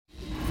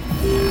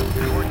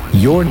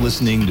You're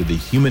listening to The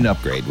Human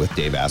Upgrade with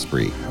Dave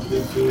Asprey,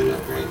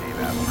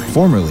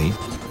 formerly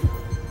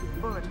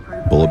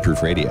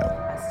Bulletproof Radio.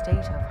 A state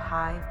of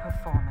high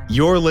performance.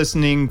 You're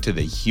listening to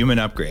The Human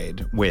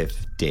Upgrade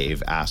with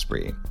Dave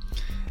Asprey.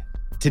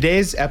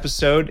 Today's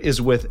episode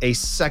is with a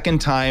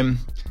second-time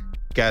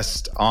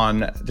guest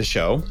on the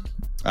show,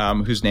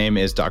 whose name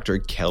is Dr.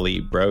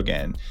 Kelly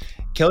Brogan.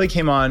 Kelly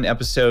came on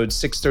episode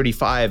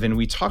 635, and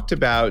we talked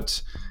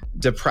about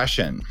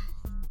depression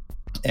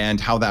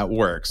and how that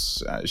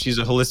works. She's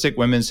a holistic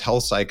women's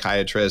health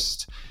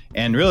psychiatrist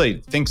and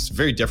really thinks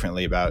very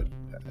differently about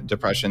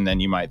depression than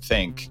you might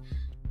think.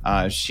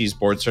 She's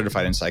board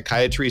certified in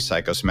psychiatry,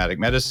 psychosomatic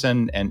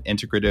medicine, and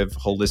integrative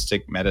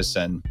holistic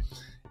medicine.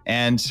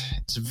 And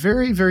it's a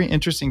very, very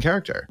interesting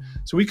character.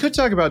 So we could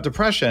talk about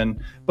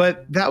depression,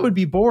 but that would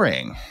be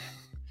boring.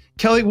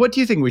 Kelly, what do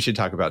you think we should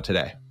talk about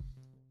today?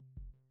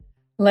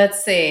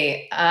 Let's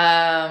see.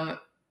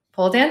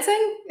 Pole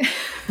dancing?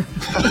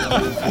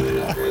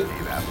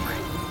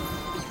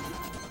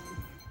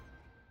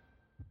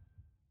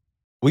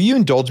 Will you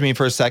indulge me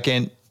for a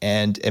second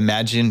and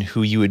imagine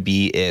who you would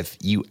be if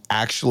you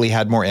actually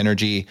had more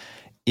energy,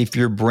 if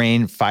your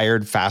brain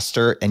fired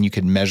faster and you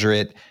could measure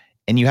it,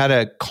 and you had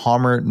a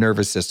calmer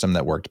nervous system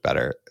that worked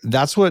better?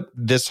 That's what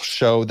this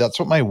show, that's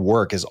what my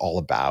work is all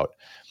about.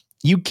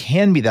 You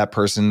can be that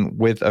person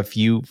with a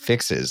few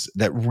fixes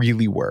that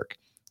really work.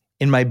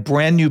 In my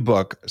brand new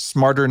book,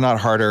 Smarter, Not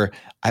Harder,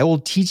 I will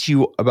teach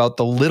you about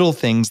the little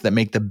things that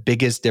make the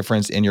biggest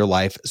difference in your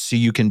life so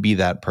you can be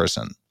that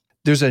person.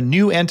 There's a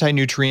new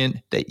anti-nutrient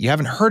that you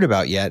haven't heard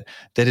about yet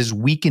that is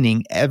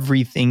weakening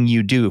everything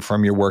you do,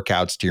 from your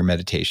workouts to your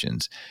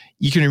meditations.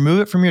 You can remove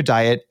it from your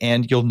diet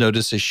and you'll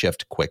notice a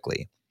shift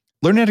quickly.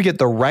 Learn how to get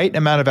the right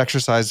amount of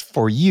exercise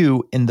for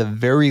you in the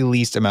very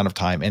least amount of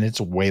time, and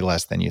it's way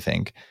less than you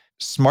think.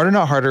 Smarter,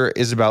 Not Harder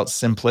is about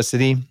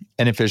simplicity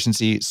and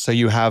efficiency so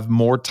you have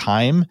more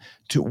time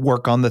to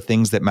work on the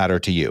things that matter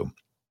to you.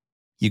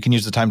 You can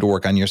use the time to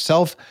work on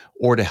yourself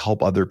or to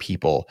help other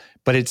people,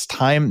 but it's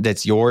time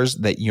that's yours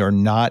that you're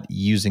not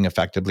using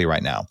effectively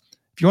right now.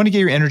 If you want to get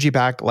your energy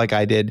back like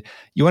I did,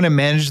 you want to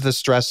manage the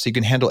stress so you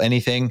can handle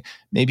anything,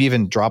 maybe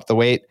even drop the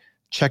weight,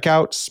 check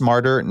out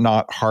Smarter,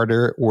 Not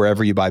Harder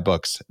wherever you buy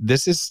books.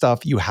 This is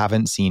stuff you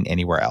haven't seen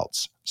anywhere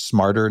else.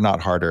 Smarter,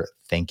 Not Harder.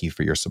 Thank you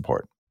for your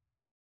support.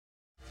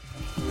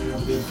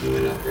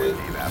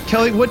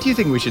 Kelly, what do you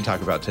think we should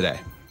talk about today?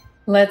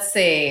 Let's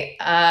see.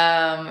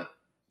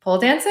 Pole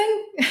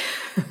dancing?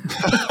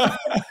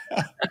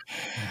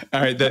 All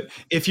right.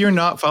 If you're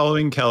not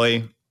following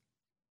Kelly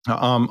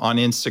on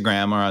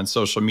Instagram or on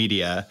social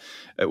media,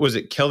 was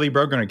it Kelly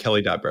Brogan or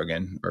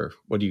Kelly.Brogan? Or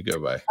what do you go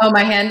by? Oh,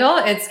 my handle?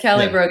 It's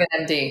Kelly Brogan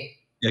MD.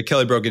 Yeah,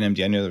 Kelly Brogan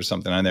MD. I knew there was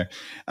something on there.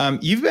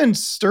 You've been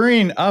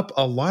stirring up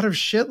a lot of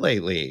shit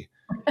lately.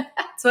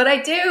 That's what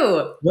I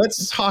do.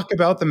 Let's talk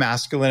about the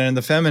masculine and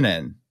the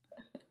feminine.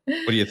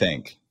 What do you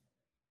think?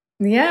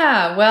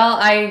 Yeah, well,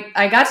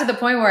 I got to the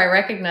point where I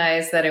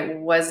recognized that it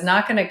was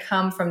not going to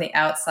come from the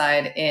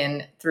outside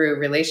in through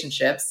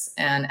relationships.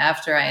 And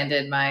after I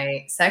ended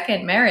my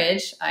second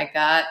marriage, I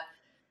got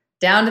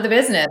down to the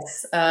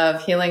business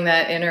of healing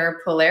that inner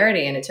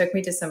polarity. And it took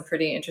me to some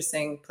pretty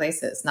interesting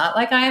places. Not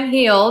like I am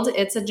healed.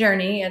 It's a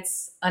journey.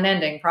 It's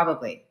unending,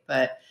 probably.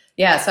 But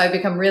yeah, so I've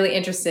become really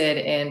interested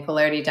in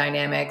polarity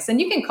dynamics.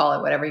 And you can call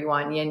it whatever you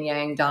want: yin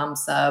yang, dom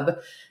sub,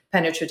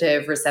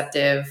 penetrative,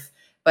 receptive.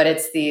 But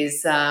it's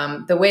these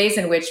the ways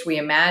in which we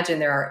imagine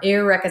there are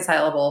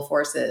irreconcilable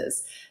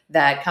forces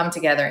that come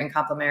together in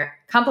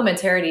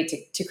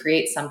complementarity to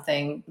create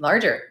something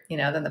larger,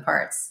 than the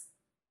parts.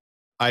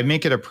 I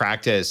make it a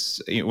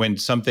practice when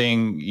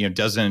something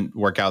doesn't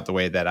work out the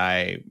way that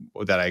I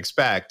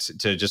expect,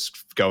 to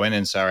just go in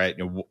and say, all right,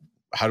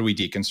 how do we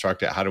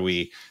deconstruct it? How do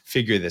we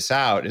figure this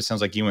out? It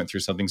sounds like you went through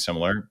something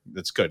similar.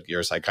 That's good.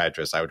 You're a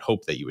psychiatrist. I would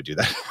hope that you would do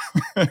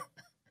that.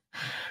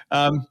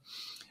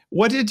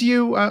 What did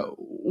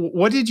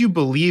you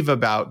believe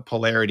about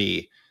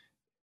polarity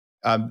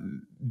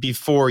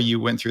before you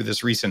went through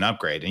this recent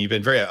upgrade? And you've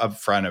been very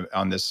upfront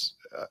on this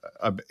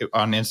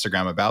on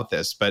Instagram about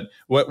this. But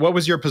what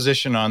was your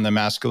position on the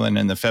masculine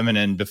and the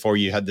feminine before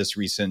you had this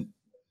recent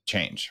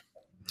change?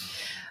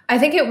 I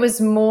think it was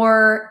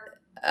more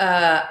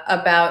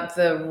about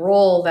the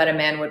role that a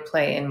man would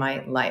play in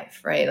my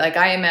life, right? Like,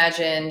 I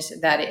imagined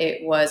that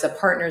it was a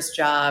partner's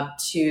job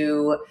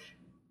to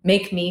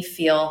make me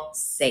feel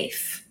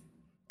safe.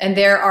 And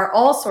there are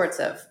all sorts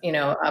of,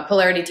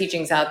 polarity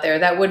teachings out there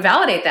that would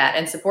validate that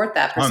and support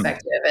that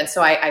perspective. And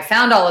so I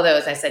found all of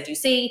those. I said, you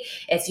see,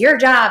 it's your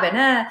job.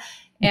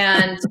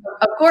 And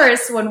of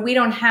course, when we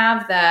don't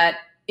have that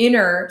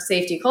inner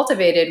safety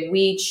cultivated,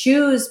 we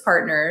choose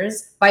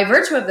partners by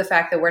virtue of the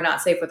fact that we're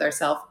not safe with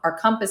ourselves. Our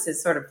compass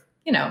is sort of,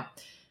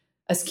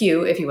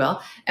 askew, if you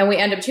will. And we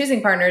end up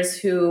choosing partners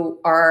who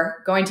are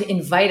going to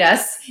invite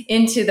us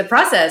into the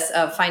process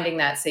of finding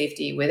that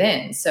safety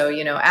within. So,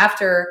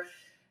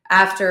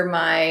 after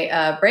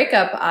my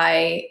breakup,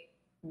 I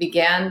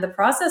began the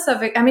process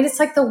of it. I mean, it's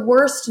like the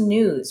worst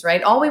news,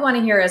 right? All we want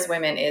to hear as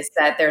women is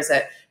that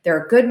there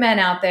are good men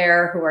out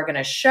there who are going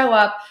to show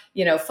up,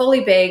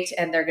 fully baked,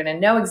 and they're going to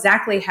know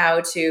exactly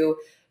how to,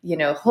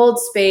 hold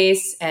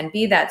space and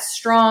be that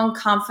strong,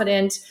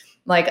 confident,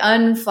 like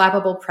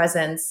unflappable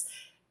presence.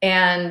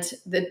 And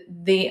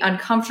the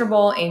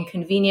uncomfortable,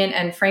 inconvenient,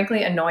 and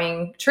frankly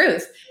annoying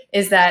truth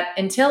is that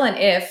until and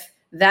if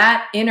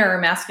that inner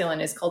masculine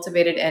is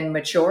cultivated and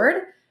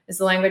matured, is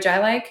the language I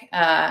like,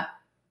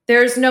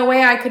 there's no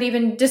way I could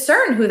even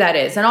discern who that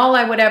is. And all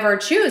I would ever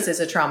choose is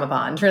a trauma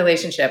bond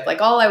relationship.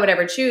 Like all I would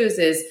ever choose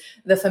is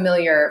the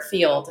familiar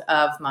field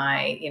of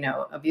my,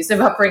 abusive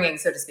upbringing,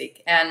 so to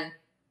speak. And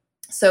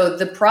so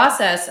the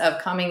process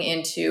of coming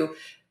into,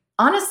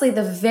 honestly,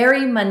 the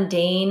very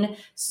mundane,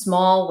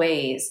 small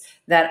ways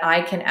that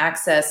I can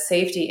access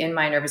safety in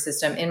my nervous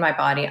system, in my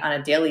body on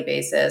a daily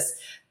basis,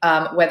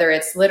 whether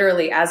it's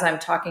literally as I'm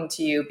talking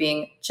to you,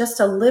 being just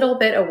a little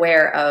bit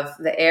aware of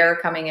the air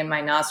coming in my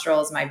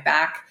nostrils, my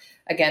back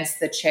against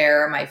the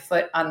chair, my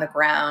foot on the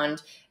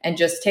ground, and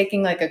just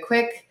taking like a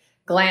quick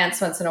glance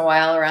once in a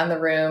while around the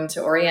room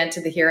to orient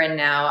to the here and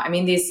now. I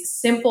mean, these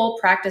simple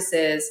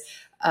practices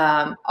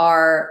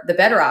are the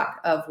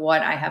bedrock of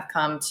what I have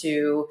come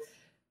to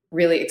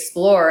really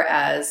explore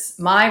as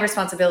my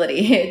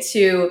responsibility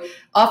to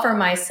offer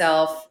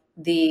myself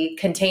the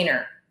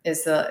container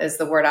is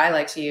the word I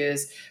like to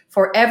use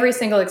for every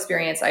single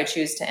experience I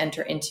choose to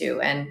enter into.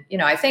 And,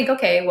 I think,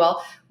 okay,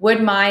 well,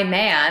 would my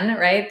man,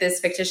 right, this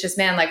fictitious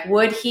man, like,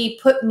 would he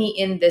put me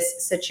in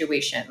this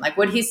situation? Like,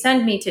 would he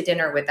send me to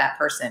dinner with that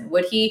person?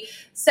 Would he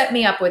set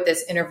me up with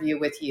this interview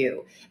with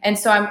you? And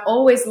so I'm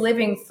always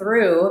living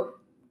through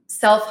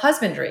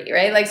self-husbandry,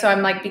 right? Like, so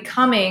I'm like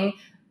becoming,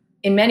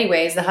 in many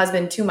ways, the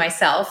husband to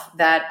myself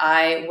that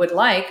I would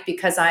like,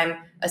 because I'm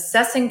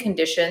assessing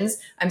conditions.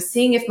 I'm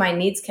seeing if my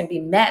needs can be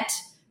met,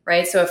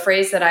 right? So a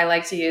phrase that I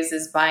like to use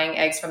is buying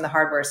eggs from the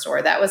hardware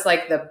store. That was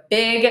like the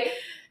big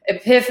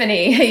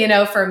epiphany,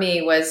 for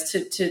me, was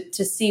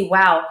to see,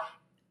 wow,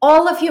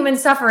 all of human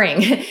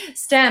suffering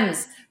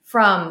stems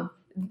from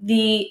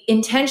the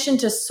intention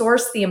to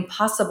source the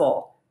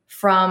impossible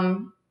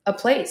from a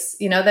place,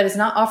 that is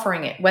not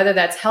offering it, whether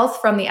that's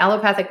health from the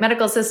allopathic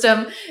medical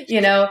system,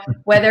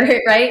 whether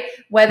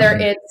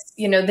it's,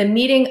 the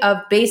meeting of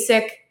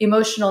basic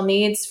emotional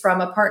needs from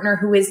a partner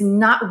who is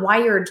not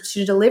wired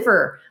to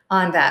deliver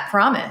on that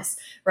promise,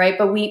 right?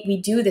 But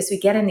we do this, we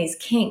get in these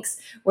kinks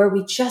where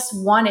we just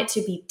want it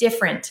to be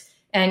different.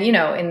 And,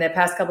 in the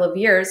past couple of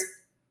years,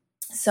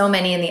 so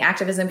many in the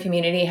activism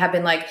community have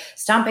been like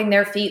stomping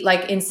their feet,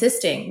 like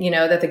insisting,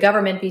 that the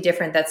government be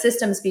different, that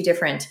systems be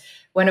different,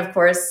 when of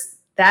course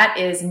that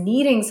is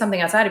needing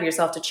something outside of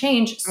yourself to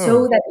change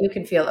so that you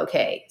can feel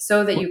okay,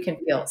 so that you can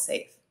feel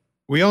safe.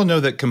 We all know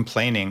that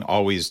complaining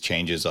always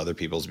changes other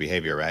people's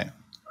behavior, right?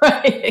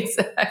 Right,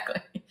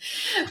 exactly.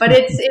 But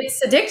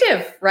it's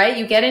addictive, right?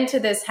 You get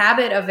into this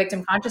habit of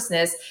victim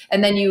consciousness,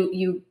 and then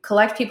you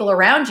collect people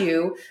around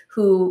you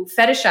who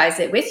fetishize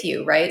it with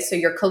you, right? So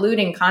you're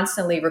colluding,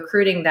 constantly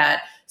recruiting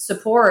that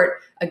support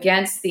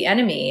against the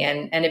enemy,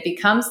 and it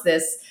becomes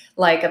this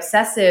like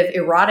obsessive,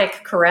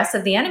 erotic caress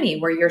of the enemy,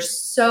 where you're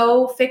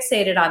so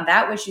fixated on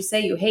that which you say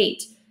you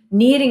hate,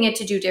 needing it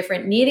to do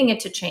different, needing it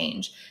to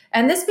change.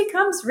 And this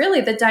becomes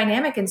really the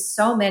dynamic in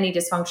so many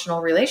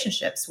dysfunctional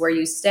relationships, where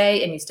you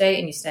stay and you stay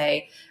and you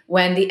stay,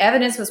 when the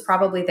evidence was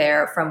probably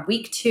there from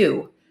week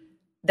 2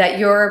 that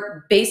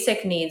your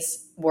basic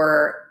needs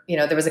were,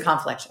 there was a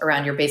conflict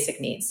around your basic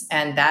needs.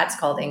 And that's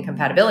called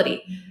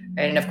incompatibility.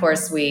 And of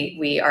course,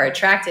 we are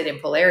attracted in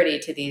polarity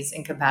to these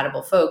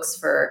incompatible folks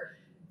for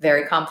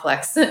very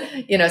complex,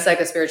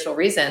 psychospiritual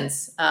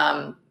reasons.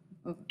 And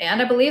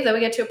I believe that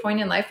we get to a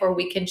point in life where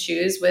we can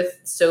choose with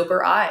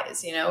sober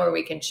eyes, where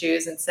we can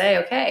choose and say,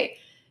 okay,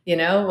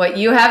 what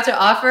you have to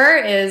offer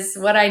is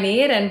what I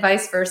need, and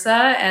vice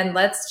versa. And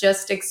let's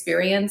just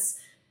experience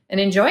and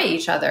enjoy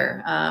each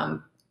other. I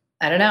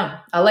don't know.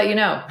 I'll let you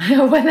know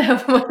when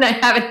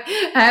I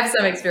have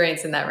some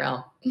experience in that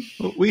realm.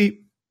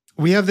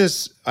 We have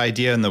this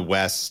idea in the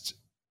West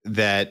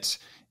that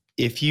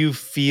if you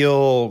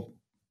feel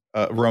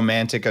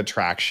romantic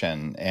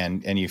attraction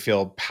and you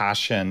feel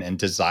passion and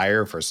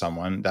desire for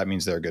someone, that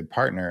means they're a good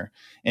partner.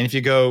 And if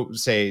you go,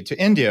 say, to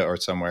India or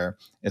somewhere,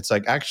 it's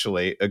like,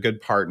 actually, a good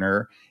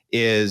partner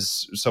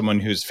is someone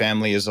whose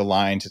family is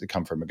aligned, to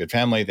come from a good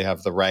family, they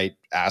have the right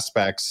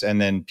aspects, and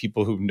then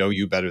people who know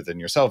you better than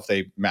yourself,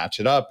 they match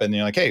it up, and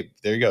you're like, hey,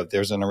 there you go,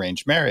 there's an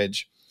arranged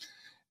marriage.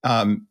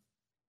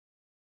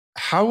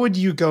 How would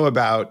you go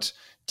about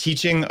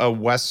teaching a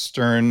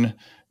Western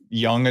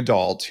young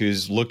adult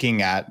who's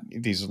looking at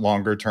these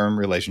longer term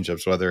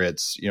relationships, whether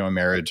it's, a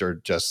marriage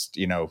or just,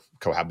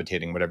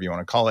 cohabitating, whatever you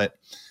want to call it?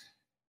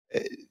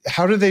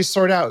 How do they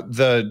sort out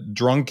the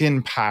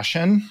drunken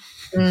passion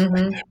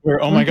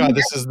where, oh my God,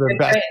 this is the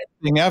best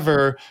thing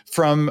ever,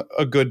 from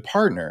a good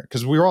partner?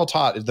 Because we were all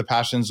taught the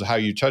passion's how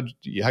you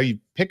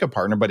pick a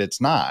partner, but it's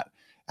not.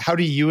 how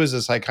do you as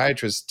a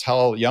psychiatrist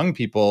tell young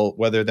people,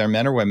 whether they're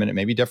men or women, it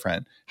may be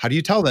different. How do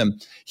you tell them,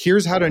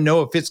 here's how to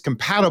know if it's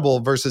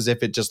compatible versus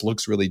if it just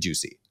looks really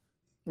juicy?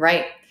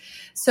 Right.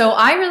 So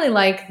I really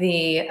like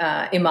the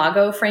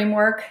Imago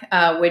framework,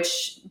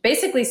 which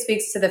basically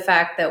speaks to the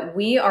fact that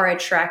we are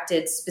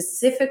attracted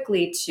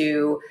specifically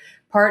to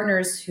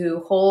partners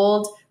who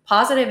hold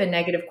positive and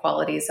negative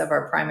qualities of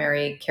our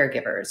primary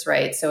caregivers,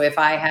 right? So if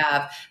I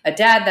have a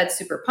dad that's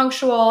super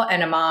punctual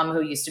and a mom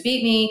who used to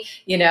beat me,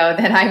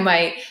 then I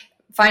might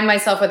find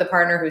myself with a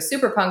partner who's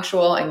super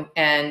punctual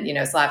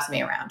and slaps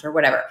me around or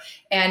whatever.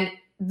 And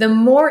the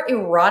more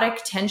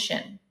erotic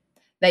tension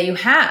that you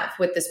have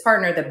with this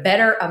partner, the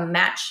better a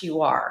match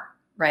you are,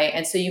 right?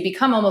 And so you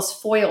become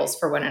almost foils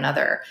for one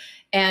another.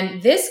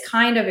 And this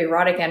kind of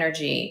erotic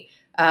energy,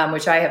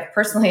 which I have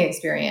personally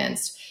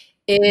experienced,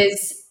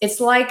 it's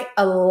like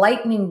a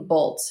lightning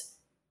bolt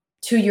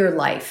to your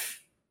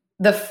life,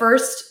 the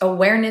first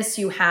awareness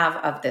you have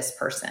of this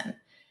person.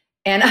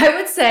 And I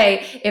would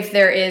say if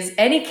there is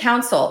any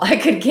counsel I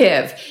could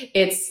give,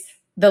 it's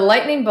the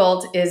lightning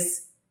bolt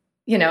is,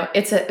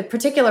 it's a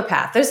particular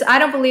path. I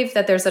don't believe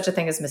that there's such a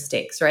thing as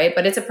mistakes, right?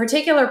 But it's a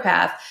particular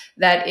path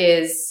that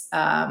is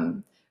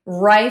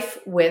rife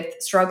with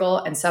struggle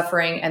and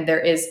suffering. And there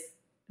is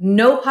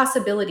no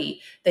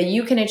possibility that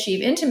you can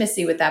achieve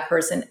intimacy with that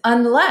person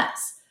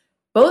unless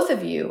both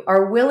of you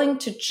are willing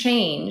to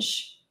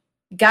change,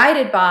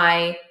 guided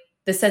by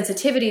the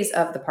sensitivities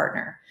of the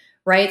partner,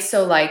 right?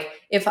 So like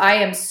if I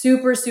am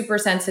super, super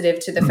sensitive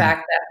to the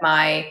fact that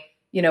my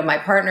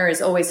partner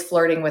is always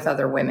flirting with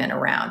other women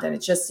around and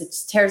it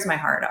tears my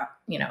heart up,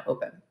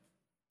 open,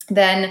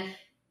 then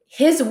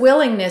his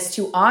willingness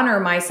to honor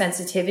my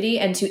sensitivity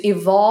and to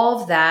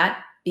evolve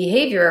that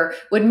behavior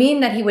would mean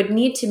that he would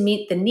need to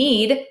meet the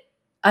need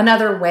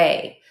another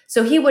way.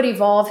 So he would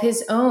evolve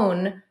his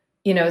own,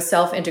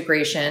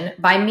 self-integration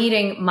by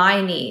meeting my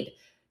need.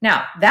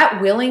 Now,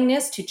 that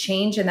willingness to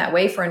change in that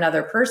way for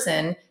another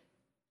person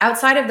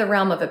outside of the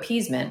realm of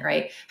appeasement,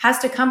 right, has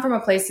to come from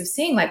a place of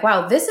seeing like,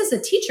 wow, this is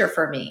a teacher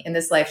for me in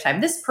this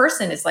lifetime. This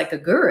person is like a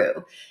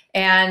guru.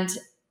 And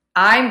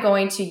I'm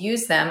going to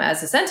use them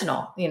as a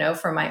sentinel,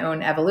 for my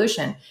own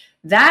evolution.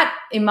 That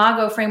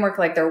Imago framework,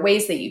 like there are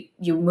ways that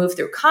you move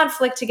through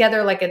conflict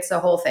together, like it's a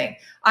whole thing.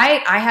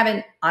 I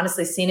haven't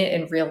honestly seen it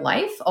in real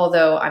life,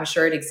 although I'm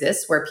sure it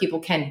exists where people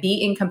can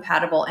be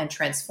incompatible and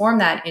transform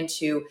that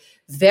into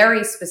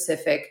very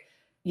specific,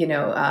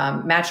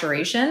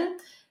 maturation.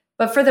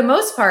 But for the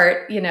most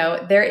part,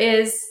 there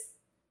is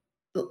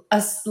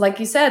like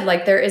you said,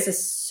 like there is a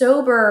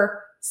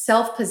sober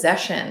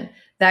self-possession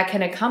that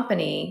can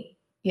accompany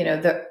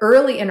the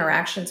early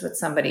interactions with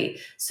somebody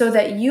so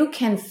that you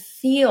can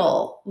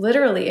feel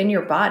literally in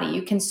your body,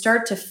 you can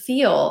start to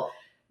feel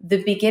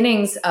the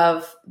beginnings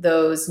of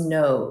those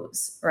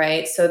no's,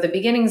 right? So the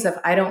beginnings of,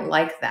 I don't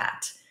like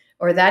that,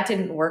 or that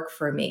didn't work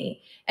for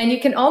me. And you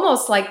can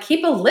almost like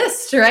keep a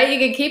list, right? You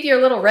can keep your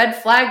little red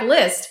flag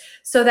list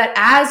so that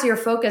as you're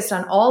focused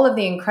on all of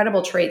the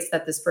incredible traits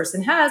that this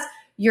person has,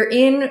 you're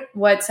in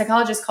what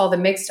psychologists call the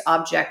mixed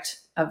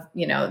object of,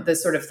 the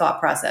sort of thought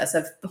process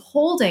of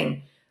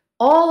holding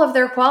all of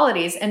their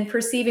qualities and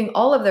perceiving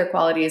all of their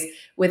qualities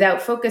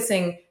without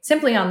focusing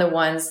simply on the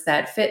ones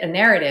that fit a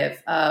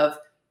narrative of,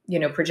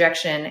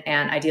 projection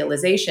and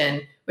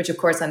idealization, which of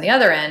course on the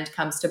other end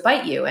comes to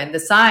bite you. And the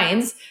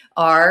signs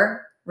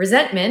are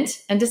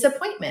resentment and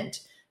disappointment.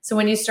 So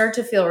when you start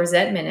to feel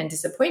resentment and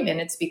disappointment,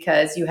 it's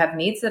because you have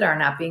needs that are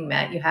not being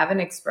met, you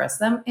haven't expressed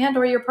them, and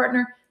or your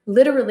partner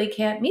literally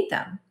can't meet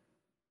them.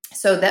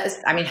 So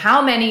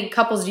how many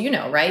couples do you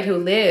know, right, who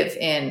live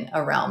in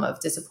a realm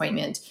of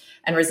disappointment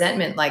and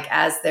resentment, like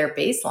as their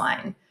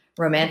baseline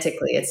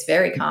romantically? It's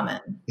very common.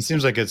 It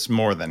seems like it's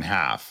more than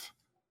half.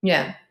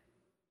 Yeah.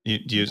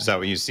 Is that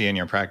what you see in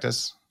your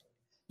practice?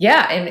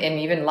 Yeah. And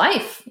even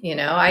life,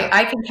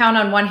 I can count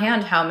on one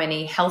hand how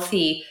many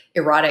healthy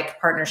erotic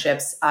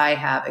partnerships I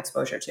have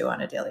exposure to on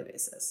a daily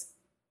basis.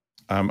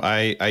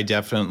 I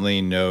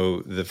definitely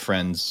know the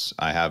friends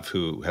I have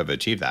who have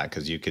achieved that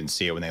because you can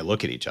see it when they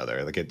look at each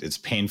other. Like it's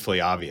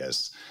painfully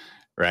obvious,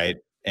 right?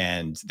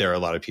 And there are a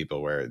lot of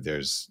people where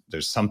there's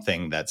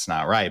something that's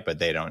not right, but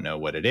they don't know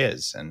what it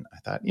is. And I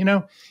thought,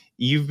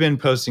 you've been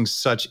posting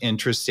such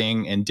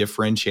interesting and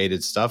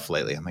differentiated stuff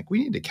lately. I'm like,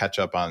 we need to catch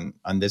up on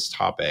this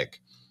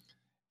topic.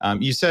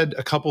 You said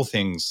a couple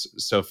things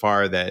so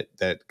far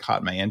that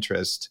caught my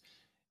interest.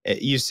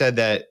 You said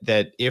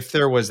that if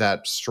there was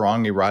that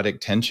strong erotic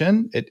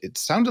tension, it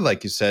sounded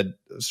like you said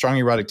strong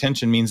erotic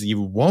tension means that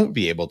you won't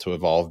be able to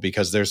evolve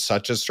because there's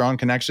such a strong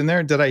connection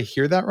there. Did I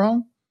hear that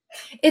wrong?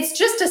 It's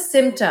just a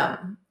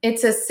symptom.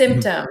 It's a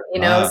symptom.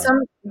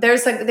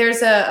 There's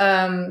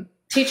a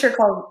teacher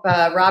called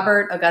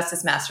Robert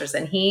Augustus Masters,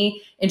 and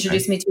he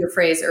introduced me to a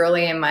phrase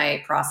early in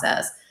my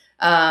process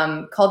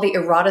called the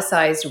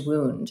eroticized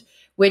wound,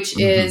 which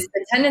is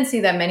the tendency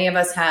that many of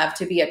us have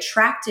to be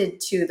attracted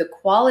to the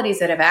qualities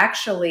that have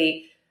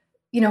actually,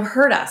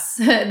 hurt us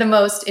the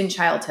most in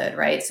childhood,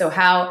 right? So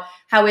how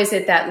is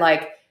it that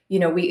like,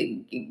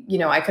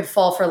 I could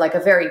fall for like a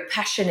very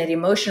passionate,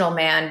 emotional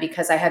man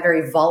because I had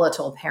very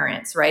volatile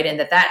parents, right? And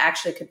that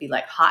actually could be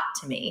like hot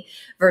to me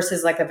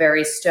versus like a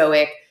very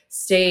stoic,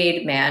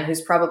 staid man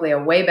who's probably a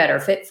way better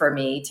fit for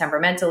me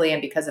temperamentally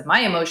and because of my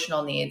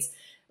emotional needs.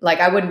 Like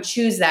I wouldn't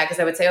choose that because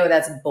I would say, oh,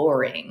 that's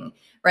boring,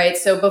 right?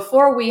 So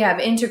before we have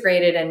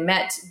integrated and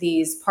met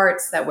these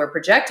parts that we're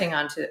projecting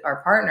onto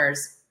our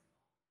partners,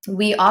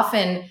 we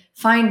often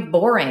find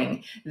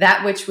boring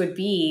that which would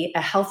be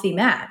a healthy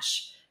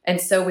match.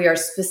 And so we are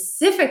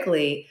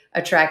specifically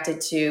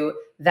attracted to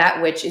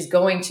that which is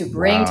going to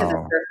bring to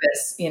the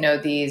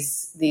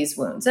surface, these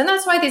wounds. And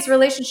that's why these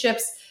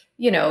relationships,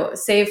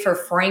 save for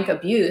frank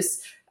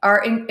abuse,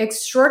 are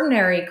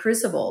extraordinary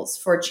crucibles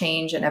for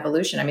change and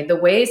evolution. I mean, the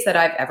ways that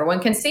everyone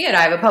can see it.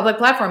 I have a public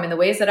platform, and the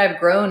ways that I've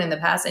grown in the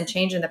past and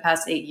changed in the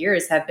past 8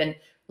 years have been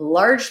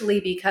largely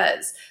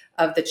because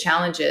of the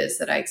challenges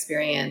that I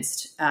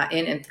experienced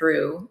in and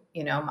through,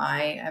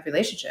 my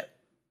relationship.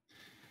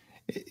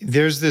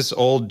 There's this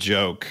old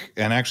joke,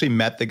 and I actually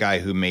met the guy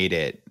who made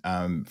it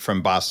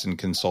from Boston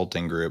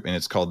Consulting Group, and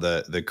it's called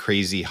the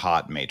Crazy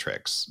Hot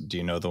Matrix. Do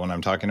you know the one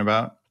I'm talking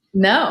about?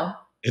 No.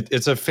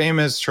 It's a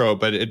famous trope,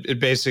 but it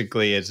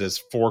basically is this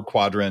 4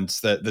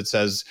 quadrants that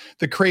says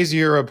the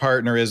crazier a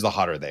partner is, the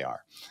hotter they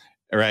are.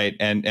 Right.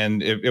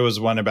 And it was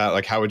one about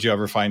like, how would you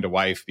ever find a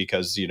wife?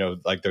 Because,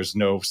 like there's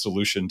no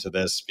solution to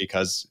this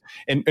because,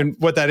 and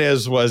what that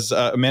was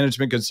a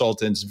management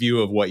consultant's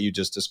view of what you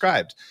just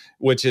described,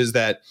 which is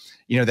that,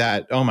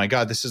 that, oh my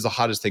God, this is the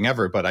hottest thing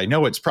ever, but I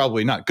know it's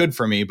probably not good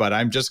for me, but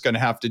I'm just going to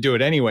have to do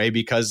it anyway,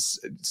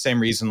 because same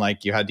reason,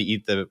 like you had to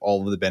eat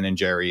all of the Ben and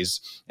Jerry's,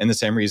 and the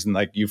same reason,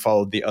 like you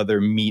followed the other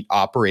meat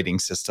operating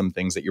system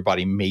things that your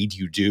body made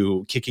you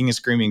do, kicking and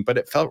screaming, but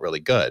it felt really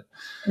good.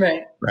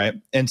 Right. Right.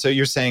 And so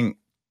you're saying,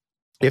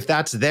 if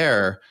that's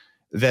there,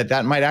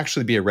 that might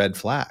actually be a red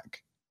flag.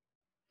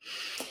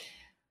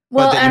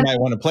 Well, but that you might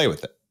want to play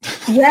with it.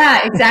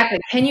 Yeah, exactly.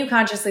 Can you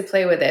consciously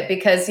play with it?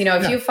 Because,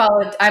 if you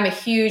followed, I'm a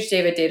huge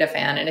David Data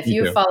fan. And if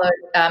you followed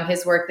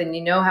his work, then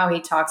you know how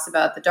he talks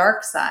about the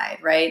dark side,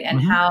 right?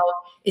 And how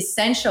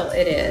essential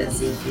it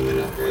is.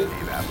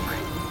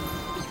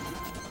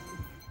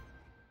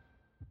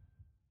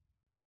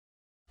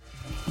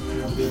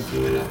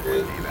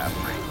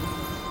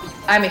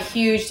 I'm a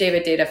huge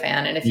David Data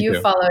fan. And if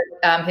you followed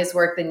his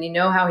work, then you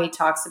know how he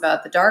talks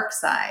about the dark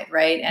side,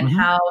 right? And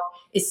how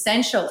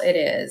essential it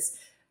is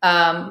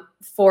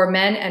for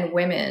men and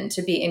women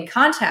to be in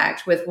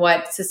contact with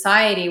what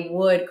society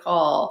would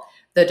call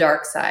the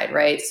dark side,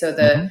 right? So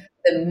the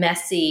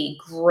messy,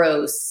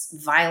 gross,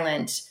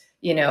 violent,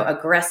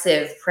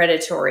 aggressive,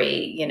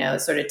 predatory,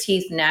 sort of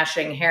teeth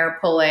gnashing, hair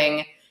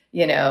pulling,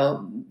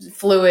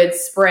 fluid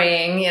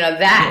spraying,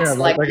 that's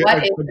like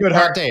what is a good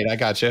hot date. I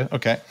got you.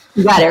 Okay.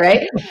 You got it,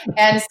 right?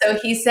 And so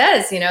he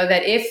says,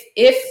 that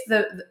if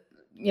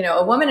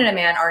a woman and a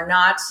man are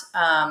not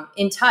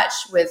in touch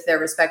with their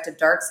respective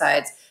dark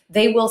sides,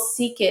 they will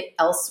seek it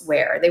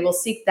elsewhere. They will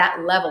seek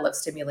that level of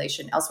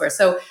stimulation elsewhere.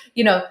 So,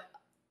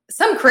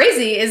 some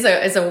crazy is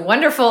a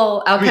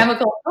wonderful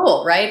alchemical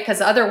tool, right?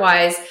 Because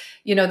otherwise,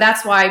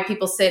 that's why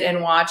people sit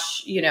and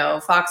watch,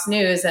 Fox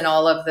News and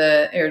all of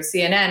or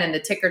CNN and the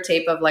ticker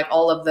tape of like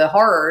all of the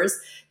horrors,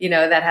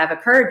 that have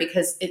occurred,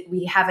 because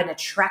we have an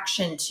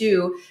attraction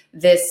to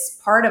this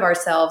part of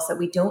ourselves that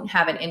we don't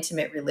have an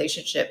intimate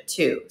relationship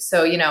to.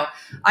 So,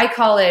 I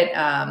call it,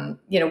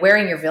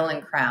 wearing your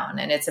villain crown.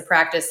 And it's a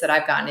practice that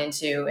I've gotten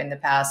into in the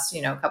past,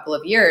 couple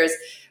of years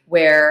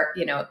where,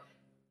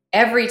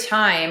 every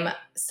time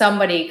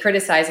somebody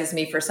criticizes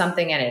me for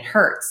something and it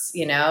hurts,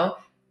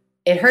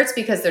 it hurts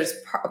because there's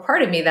a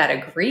part of me that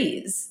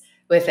agrees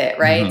with it,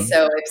 right?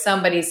 So if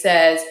somebody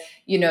says,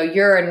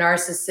 you're a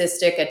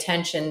narcissistic,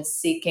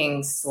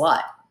 attention-seeking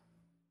slut,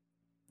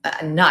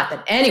 not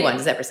that anyone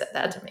has ever said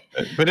that to me.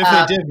 But if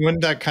they did,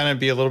 wouldn't that kind of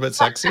be a little bit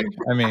sexy?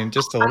 I mean,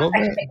 just a little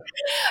bit.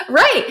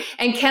 Right.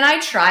 And can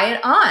I try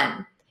it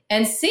on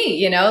and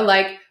see,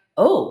 like,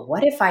 oh,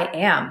 what if I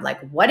am? Like,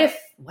 what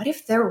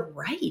if they're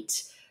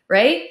right?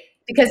 Right?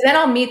 Because then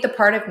I'll meet the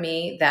part of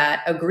me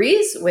that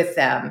agrees with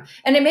them.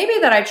 And it may be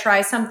that I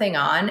try something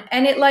on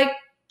and it like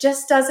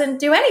just doesn't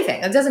do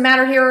anything. It doesn't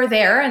matter here or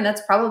there. And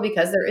that's probably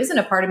because there isn't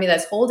a part of me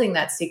that's holding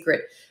that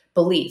secret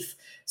belief.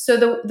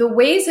 So the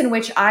ways in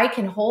which I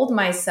can hold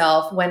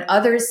myself when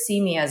others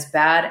see me as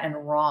bad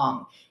and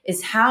wrong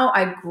is how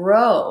I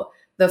grow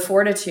the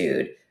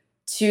fortitude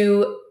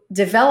to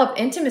develop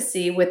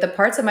intimacy with the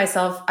parts of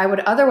myself I would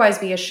otherwise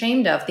be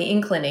ashamed of, the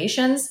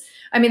inclinations.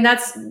 I mean,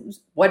 that's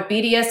what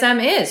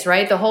BDSM is,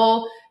 right? The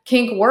whole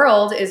kink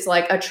world is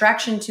like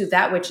attraction to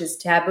that which is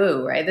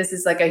taboo, right? This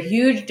is like a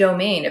huge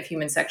domain of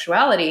human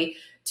sexuality,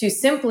 to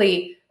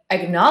simply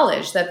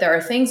acknowledge that there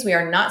are things we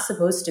are not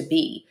supposed to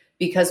be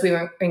because we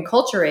were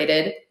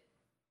enculturated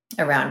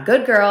around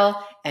good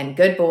girl and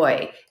good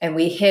boy. And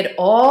we hid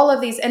all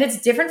of these, and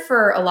it's different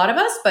for a lot of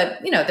us, but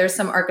there's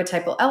some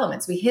archetypal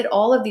elements. We hid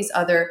all of these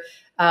other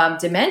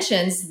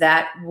dimensions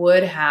that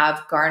would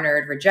have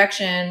garnered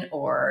rejection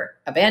or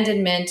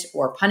abandonment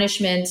or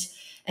punishment.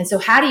 And so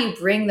how do you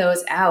bring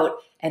those out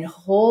and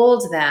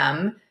hold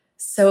them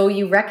So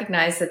you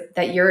recognize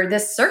that you're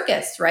this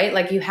circus, right?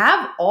 Like you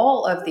have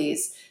all of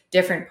these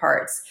different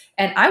parts.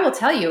 And I will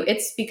tell you,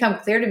 it's become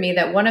clear to me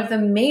that one of the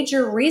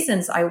major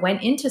reasons I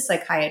went into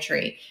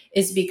psychiatry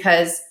is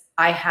because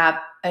I have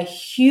a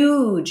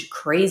huge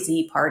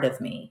crazy part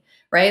of me,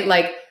 right?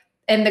 Like,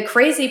 and the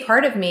crazy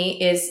part of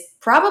me is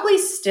probably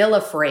still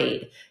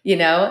afraid,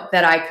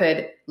 that I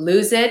could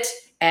lose it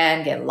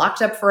and get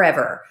locked up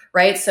forever,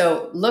 right?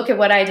 So look at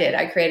what I did.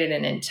 I created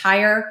an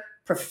entire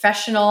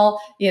professional,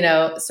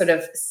 sort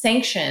of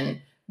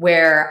sanction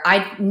where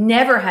I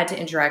never had to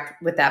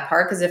interact with that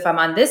part. Because if I'm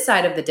on this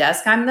side of the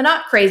desk, I'm the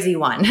not crazy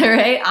one,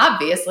 right?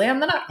 Obviously,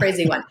 I'm the not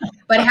crazy one.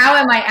 But how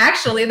am I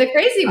actually the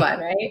crazy one,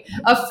 right?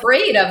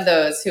 Afraid of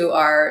those who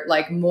are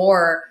like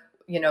more,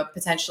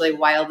 potentially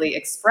wildly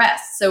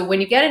expressed. So when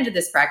you get into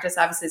this practice,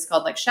 obviously it's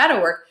called like shadow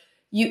work.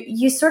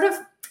 You sort of,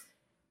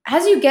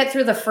 as you get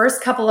through the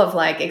first couple of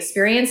like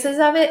experiences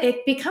of it,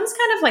 it becomes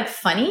kind of like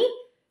funny,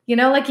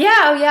 like,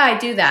 yeah, oh yeah, I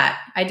do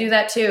that. I do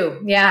that too.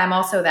 Yeah, I'm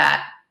also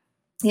that.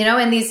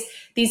 And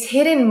these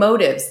hidden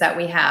motives that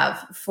we have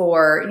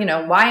for,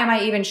 why am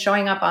I even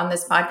showing up on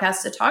this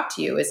podcast to talk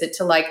to you? Is it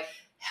to like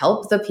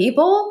help the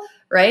people,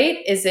 right?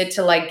 Is it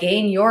to like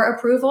gain your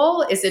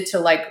approval? Is it to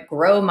like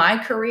grow my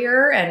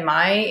career and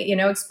my,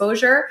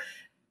 exposure?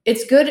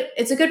 It's good.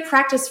 It's a good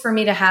practice for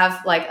me to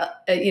have like,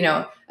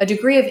 a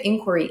degree of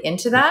inquiry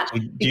into that,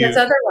 because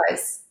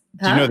otherwise.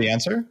 Do you know the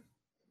answer?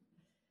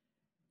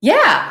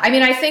 Yeah. I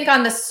mean, I think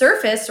on the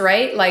surface,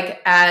 right,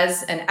 like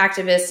as an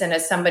activist and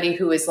as somebody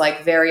who is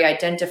like very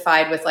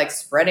identified with like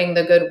spreading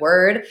the good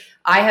word,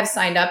 I have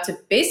signed up to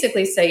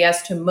basically say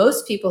yes to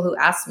most people who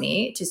ask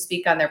me to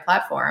speak on their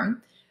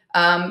platform,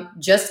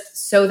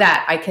 just so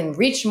that I can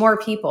reach more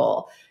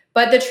people.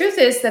 But the truth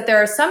is that there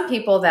are some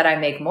people that I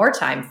make more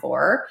time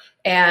for,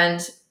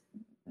 and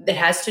it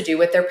has to do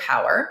with their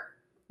power.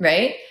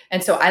 Right.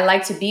 And so I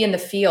like to be in the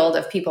field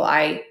of people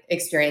I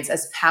experience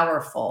as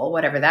powerful,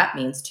 whatever that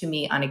means to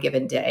me on a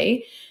given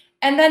day.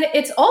 And then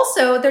there's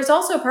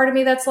also a part of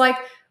me that's like,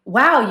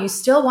 wow, you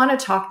still want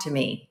to talk to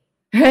me.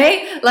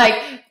 Right.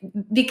 Like,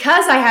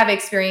 because I have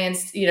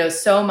experienced,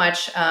 so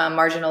much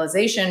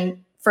marginalization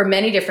for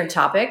many different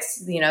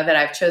topics, that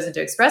I've chosen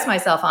to express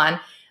myself on.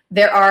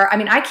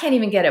 I can't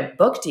even get a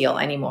book deal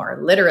anymore.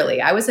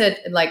 Literally. I was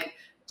at like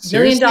 $1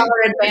 million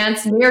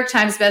advance, New York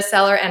Times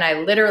bestseller, and I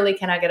literally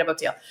cannot get a book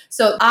deal.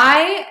 So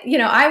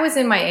I was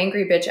in my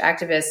angry bitch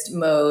activist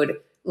mode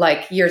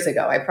like years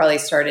ago. I probably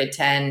started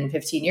 10,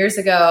 15 years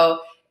ago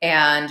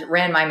and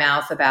ran my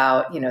mouth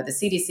about, the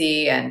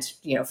CDC and,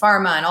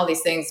 pharma and all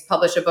these things,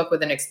 published a book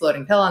with an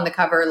exploding pill on the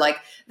cover. Like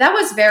that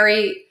was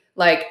very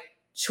like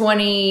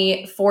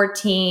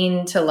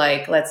 2014 to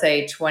like, let's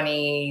say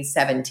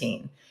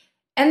 2017.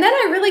 And then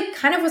I really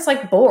kind of was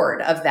like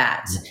bored of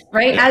that,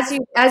 right?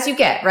 As you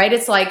get, right?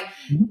 It's like,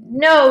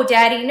 no,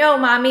 daddy, no,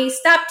 mommy,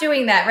 stop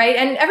doing that, right?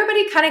 And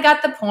everybody kind of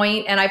got the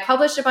point. And I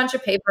published a bunch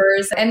of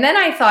papers. And then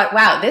I thought,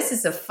 wow, this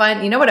is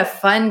what a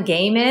fun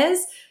game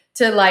is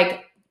to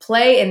like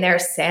play in their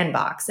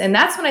sandbox. And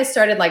that's when I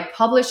started like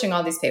publishing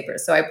all these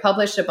papers. So I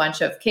published a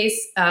bunch of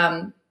case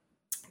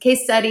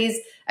studies,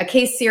 a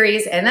case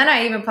series, and then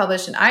I even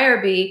published an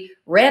IRB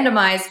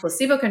randomized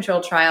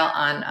placebo-controlled trial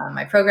on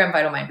my program,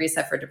 Vital Mind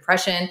Reset for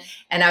depression.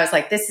 And I was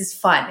like, this is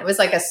fun. It was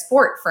like a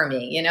sport for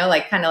me,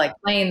 like kind of like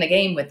playing the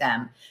game with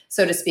them,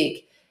 so to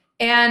speak.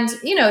 And,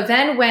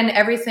 then when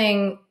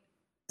everything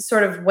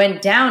sort of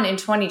went down in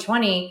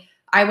 2020,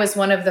 I was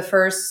one of the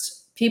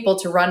first people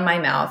to run my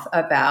mouth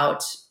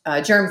about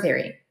germ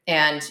theory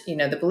and,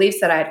 the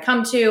beliefs that I had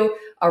come to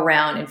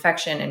around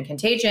infection and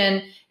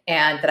contagion,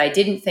 and that I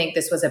didn't think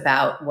this was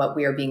about what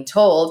we are being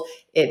told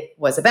it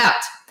was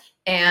about.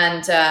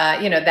 And,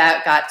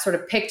 that got sort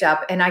of picked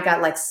up, and I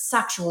got like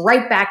sucked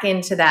right back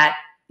into that,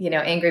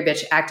 angry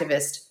bitch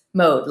activist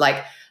mode.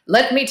 Like,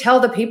 let me tell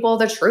the people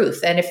the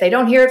truth. And if they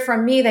don't hear it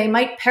from me, they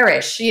might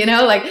perish,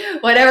 like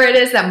whatever it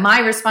is, that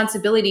my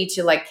responsibility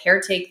to like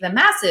caretake the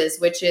masses,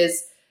 which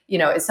is,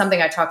 is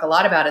something I talk a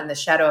lot about in the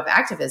shadow of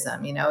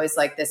activism, is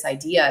like this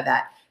idea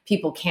that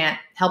people can't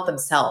help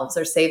themselves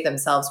or save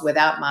themselves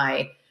without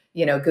my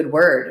good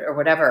word or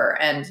whatever.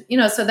 And,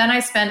 so then I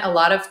spent a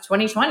lot of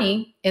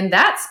 2020 in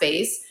that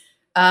space.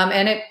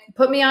 And it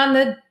put me on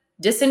the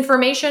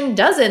disinformation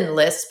dozen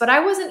list, but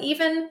I wasn't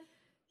even,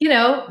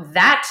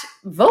 that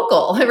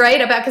vocal,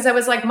 right? Because I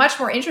was like much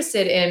more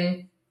interested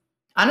in,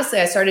 honestly,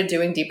 I started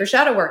doing deeper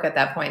shadow work at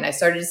that point. I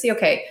started to see,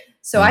 okay,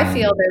 so I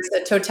feel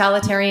there's a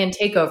totalitarian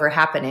takeover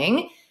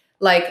happening.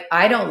 Like,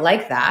 I don't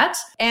like that.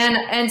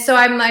 And so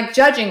I'm like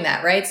judging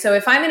that, right? So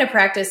if I'm in a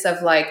practice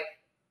of like,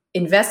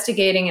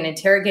 investigating and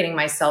interrogating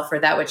myself for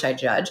that which I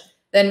judge,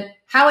 then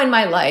how in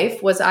my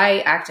life was I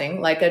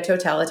acting like a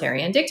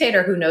totalitarian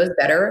dictator who knows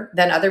better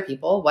than other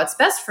people what's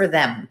best for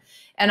them?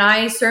 And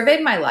I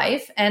surveyed my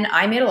life and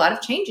I made a lot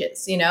of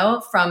changes,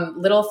 from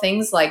little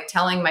things like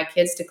telling my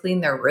kids to clean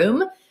their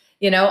room,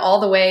 all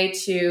the way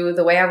to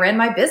the way I ran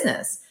my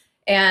business.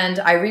 And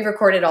I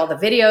re-recorded all the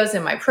videos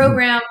in my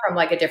program from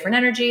like a different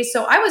energy.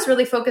 So I was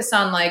really focused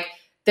on like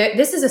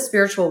this is a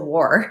spiritual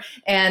war,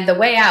 and the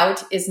way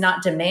out is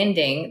not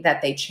demanding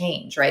that they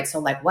change, right? So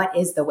like, what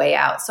is the way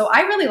out? So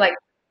I really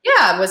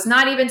was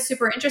not even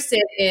super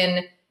interested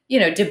in,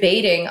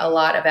 debating a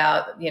lot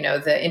about,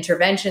 the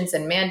interventions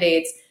and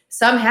mandates.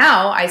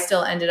 Somehow I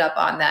still ended up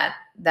on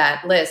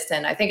that list.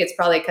 And I think it's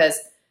probably because,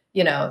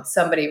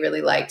 somebody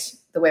really liked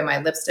the way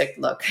my lipstick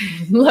looked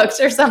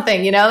or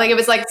something, like it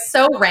was like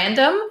so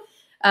random.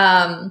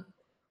 And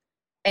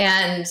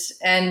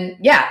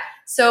yeah,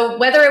 so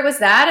whether it was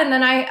that, and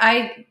then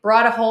I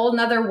brought a whole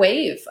nother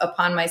wave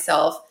upon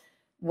myself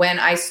when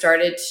I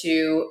started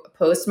to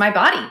post my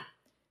body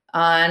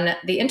on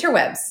the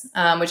interwebs,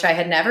 which I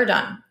had never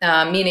done,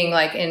 meaning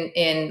like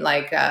in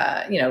like,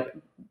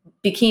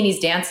 bikinis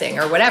dancing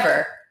or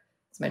whatever.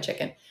 It's my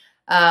chicken.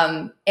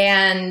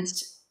 And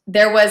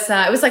there was,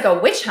 it was like a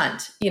witch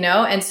hunt,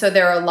 and so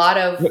there are a lot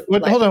of.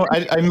 Hold on,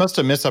 I must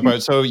have missed that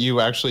part. So you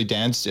actually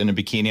danced in a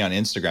bikini on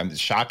Instagram. It's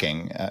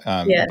shocking.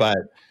 Yeah. But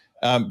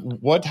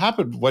what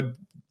happened?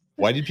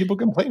 Why did people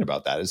complain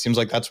about that? It seems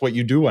like that's what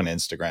you do on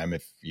Instagram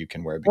if you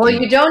can wear a bikini. Well,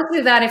 you don't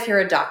do that if you're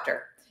a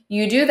doctor.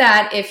 You do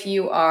that if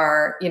you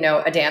are,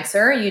 a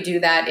dancer. You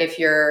do that if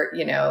you're,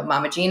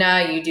 Mama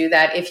Gina. You do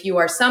that if you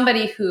are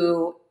somebody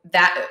for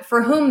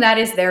whom that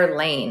is their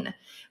lane.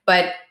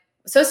 But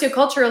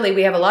socioculturally,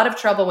 we have a lot of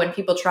trouble when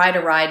people try to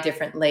ride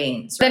different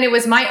lanes. Then it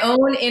was my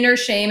own inner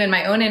shame and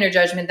my own inner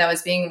judgment that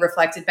was being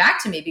reflected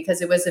back to me,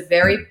 because it was a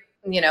very,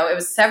 it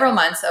was several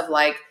months of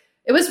like,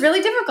 it was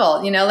really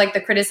difficult, like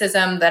the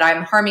criticism that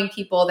I'm harming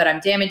people, that I'm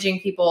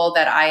damaging people,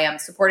 that I am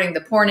supporting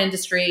the porn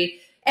industry.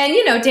 And,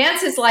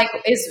 dance is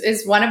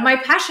is one of my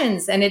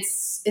passions. And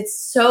it's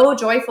so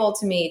joyful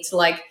to me to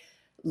like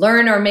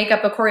learn or make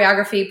up a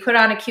choreography, put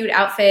on a cute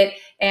outfit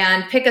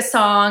and pick a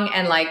song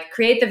and like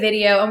create the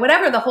video and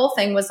whatever. The whole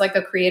thing was like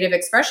a creative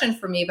expression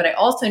for me. But I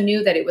also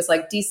knew that it was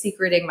like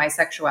desecrating my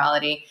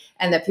sexuality,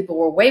 and that people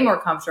were way more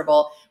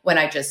comfortable when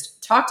I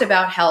just talked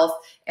about health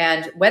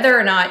and whether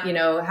or not,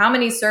 how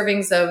many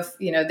servings of,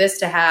 this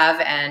to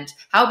have and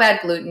how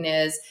bad gluten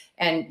is,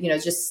 and,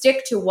 just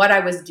stick to what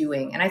I was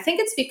doing. And I think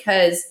it's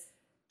because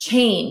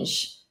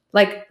change,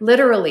 like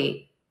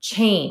literally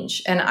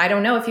change. And I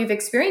don't know if you've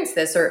experienced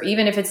this or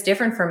even if it's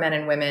different for men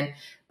and women,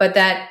 but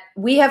that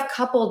we have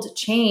coupled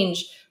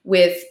change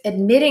with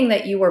admitting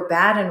that you were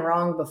bad and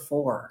wrong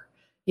before,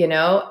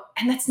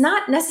 and that's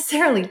not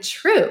necessarily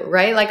true,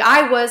 right? Like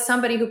I was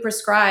somebody who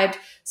prescribed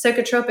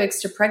psychotropics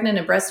to pregnant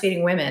and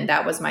breastfeeding women.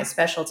 That was my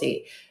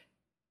specialty.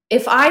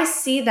 If I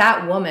see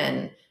that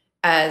woman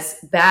as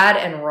bad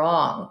and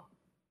wrong,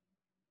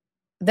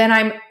 then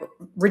I'm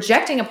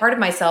rejecting a part of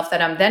myself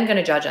that I'm then going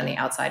to judge on the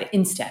outside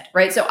instead,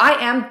 right? So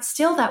I am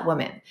still that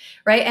woman,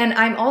 right? And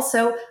I'm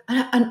also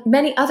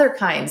many other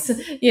kinds,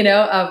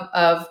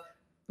 of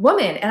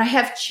woman, and I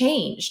have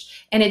changed.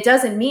 And it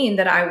doesn't mean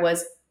that I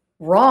was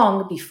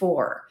wrong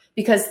before,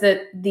 because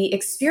the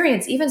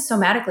experience, even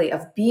somatically,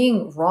 of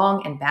being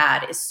wrong and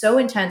bad is so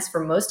intense for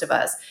most of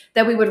us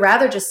that we would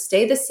rather just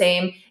stay the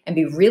same and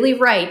be really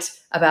right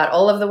about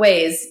all of the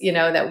ways,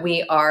 that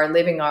we are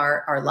living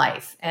our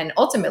life. And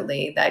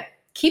ultimately that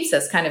keeps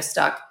us kind of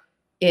stuck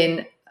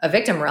in a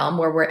victim realm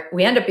where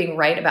we end up being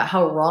right about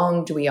how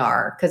wronged we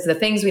are, because the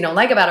things we don't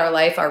like about our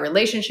life, our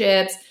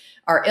relationships,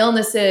 our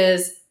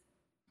illnesses,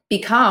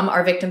 become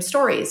our victim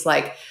stories.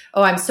 Like,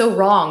 oh, I'm so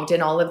wronged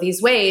in all of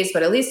these ways,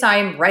 but at least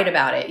I'm right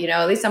about it.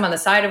 At least I'm on the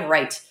side of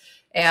right.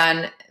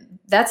 And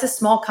that's a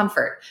small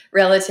comfort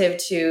relative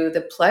to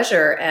the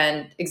pleasure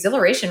and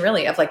exhilaration,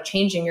 really, of like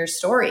changing your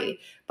story.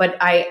 But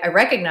I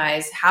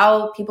recognize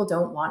how people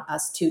don't want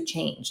us to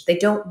change. They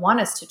don't want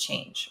us to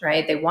change,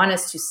 right? They want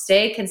us to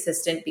stay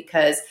consistent,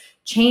 because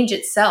change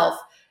itself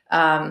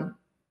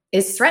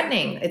is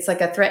threatening. It's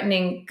like a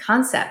threatening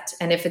concept.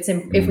 And if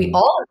we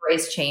all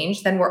embrace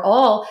change, then we're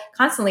all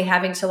constantly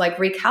having to like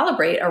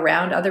recalibrate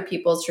around other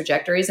people's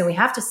trajectories. And we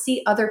have to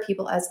see other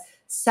people as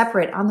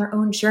separate on their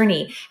own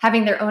journey,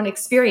 having their own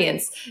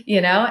experience,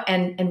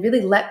 and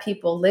really let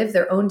people live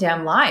their own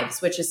damn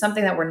lives, which is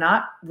something that we're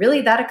not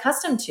really that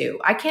accustomed to.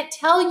 I can't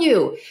tell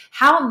you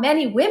how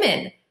many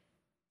women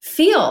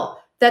feel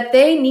that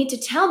they need to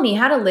tell me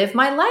how to live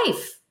my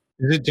life.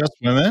 Is it just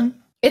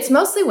women? It's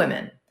mostly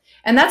women.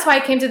 And that's why I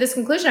came to this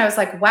conclusion. I was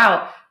like,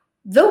 wow,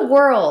 the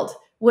world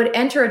would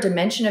enter a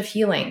dimension of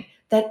healing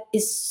that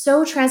is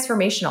so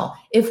transformational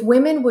if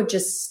women would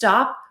just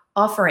stop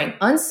offering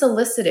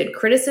unsolicited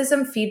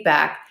criticism,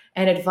 feedback,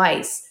 and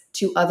advice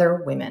to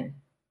other women.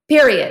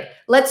 Period.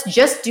 Let's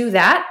just do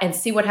that and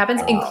see what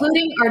happens,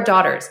 including our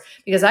daughters.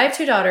 Because I have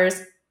 2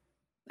 daughters.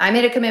 I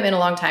made a commitment a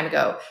long time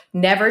ago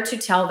never to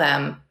tell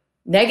them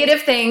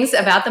negative things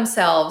about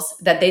themselves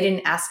that they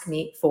didn't ask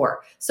me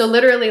for. So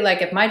literally,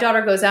 like if my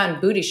daughter goes out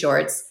in booty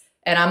shorts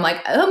and I'm like,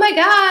 oh my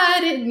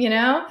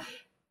God,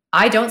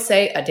 I don't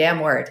say a damn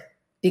word,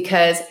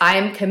 because I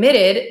am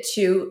committed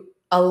to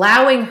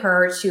allowing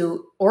her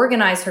to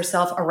organize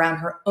herself around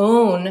her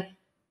own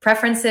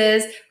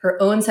preferences, her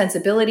own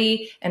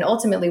sensibility, and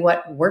ultimately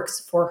what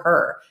works for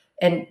her.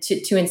 And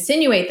to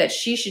insinuate that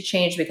she should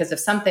change because of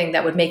something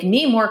that would make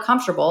me more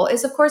comfortable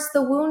is, of course,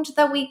 the wound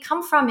that we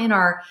come from in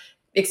our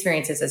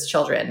experiences as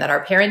children, that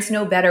our parents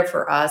know better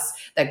for us,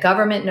 that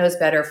government knows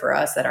better for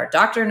us, that our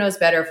doctor knows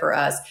better for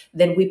us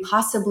than we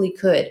possibly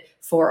could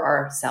for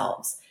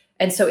ourselves.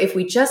 And so if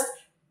we just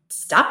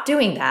stop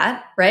doing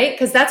that, right?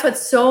 Because that's what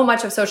so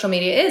much of social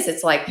media is.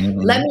 It's like,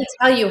 let me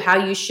tell you how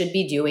you should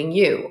be doing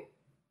you.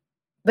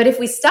 But if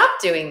we stop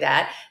doing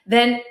that,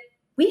 then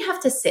we have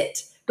to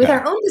sit with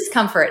our own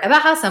discomfort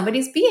about how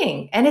somebody's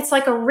being. And it's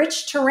like a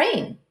rich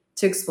terrain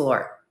to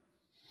explore.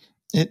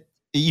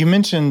 You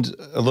mentioned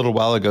a little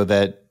while ago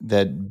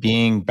that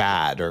being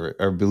bad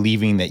or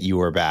believing that you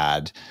were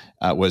bad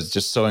was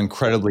just so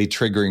incredibly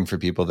triggering for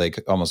people they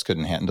almost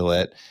couldn't handle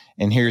it.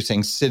 And here you're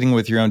saying sitting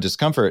with your own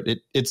discomfort.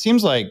 It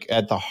seems like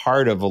at the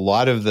heart of a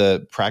lot of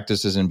the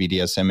practices in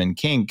BDSM and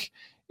kink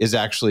is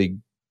actually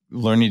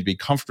learning to be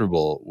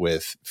comfortable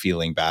with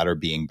feeling bad or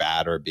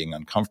being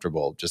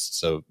uncomfortable, just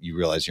so you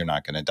realize you're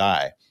not going to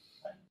die.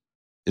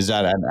 Is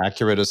that an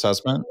accurate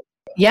assessment?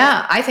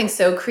 Yeah, I think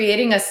so.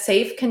 Creating a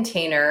safe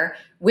container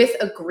with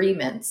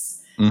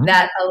agreements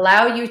that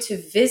allow you to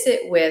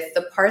visit with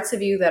the parts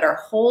of you that are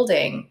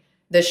holding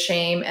the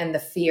shame and the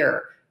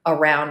fear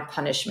around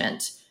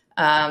punishment.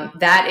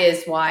 That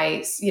is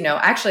why,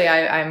 actually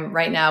I'm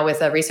right now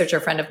with a researcher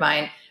friend of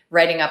mine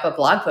writing up a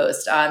blog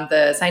post on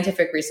the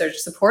scientific research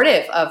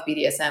supportive of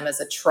BDSM as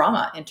a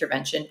trauma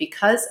intervention,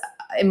 because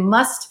it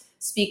must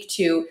speak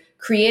to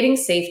creating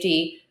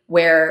safety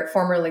where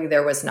formerly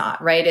there was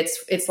not, right?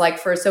 It's like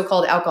for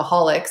so-called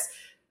alcoholics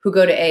who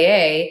go to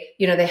AA,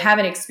 they have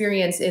an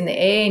experience in the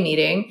AA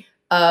meeting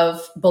of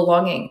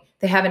belonging.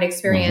 They have an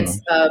experience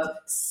of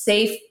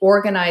safe,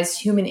 organized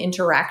human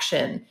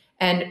interaction.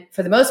 And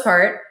for the most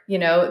part,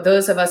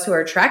 those of us who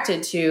are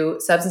attracted to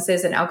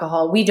substances and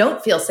alcohol, we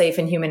don't feel safe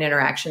in human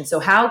interaction. So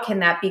how can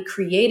that be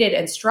created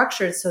and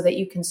structured so that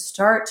you can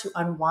start to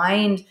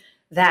unwind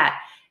that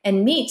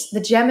and meet the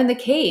gem in the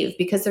cave?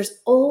 Because there's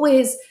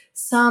always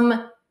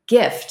some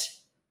gift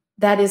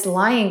that is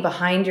lying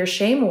behind your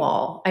shame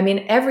wall. I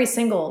mean, every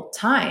single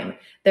time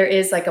there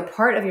is like a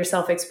part of your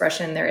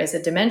self-expression, there is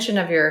a dimension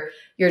of your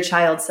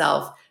child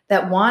self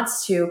that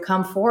wants to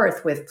come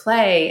forth with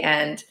play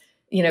and,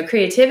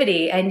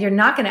 creativity. And you're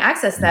not going to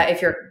access that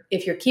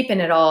if you're keeping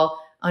it all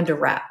under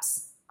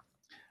wraps.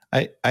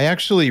 I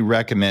actually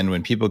recommend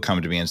when people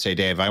come to me and say,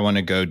 Dave, I want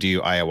to go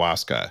do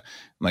ayahuasca. I'm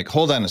like,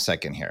 hold on a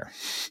second here.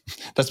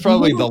 That's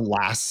probably the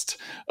last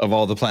of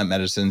all the plant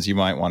medicines you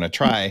might want to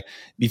try.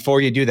 Before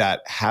you do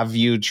that, have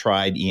you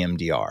tried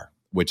EMDR,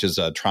 which is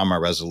a trauma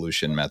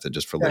resolution method,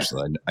 just for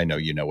listeners? I know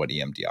you know what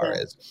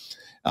EMDR is.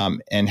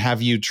 And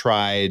have you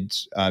tried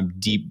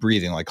deep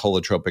breathing, like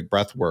holotropic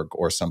breath work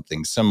or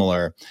something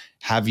similar?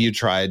 Have you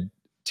tried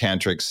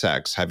tantric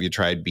sex? Have you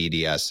tried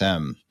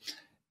BDSM?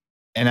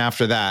 And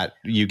after that,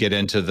 you get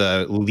into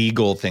the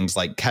legal things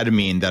like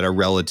ketamine that are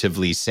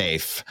relatively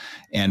safe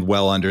and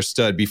well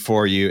understood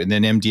before you, and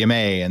then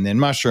MDMA, and then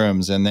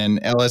mushrooms, and then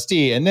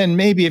LSD. And then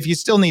maybe if you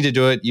still need to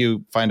do it,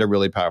 you find a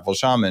really powerful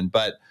shaman.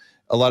 But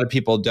a lot of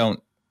people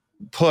don't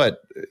put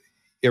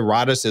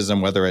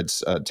eroticism, whether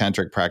it's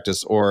tantric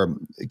practice or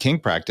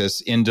kink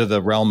practice, into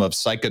the realm of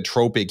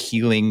psychotropic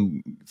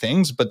healing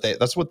things. But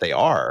that's what they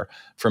are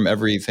from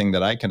everything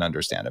that I can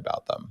understand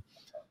about them.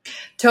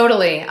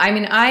 Totally. I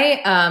mean,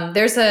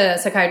 there's a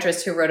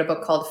psychiatrist who wrote a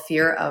book called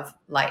Fear of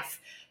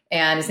Life,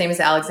 and his name is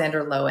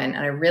Alexander Lowen. And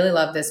I really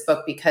love this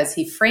book because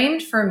he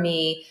framed for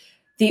me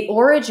the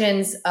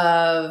origins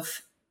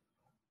of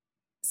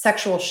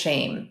sexual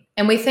shame.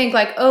 And we think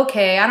like,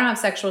 okay, I don't have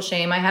sexual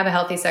shame. I have a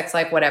healthy sex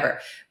life, whatever.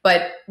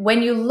 But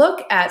when you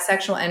look at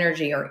sexual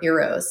energy or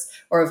eros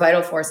or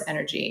vital force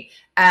energy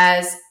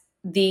as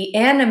the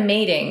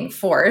animating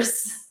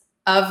force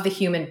of the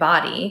human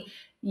body,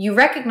 you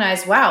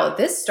recognize, wow,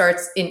 this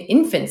starts in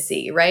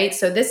infancy, right?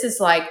 So this is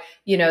like,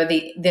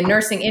 the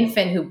nursing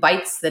infant who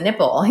bites the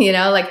nipple,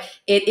 like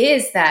it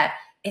is that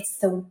it's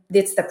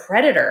the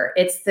predator.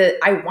 It's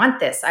I want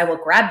this, I will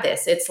grab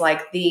this. It's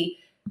like the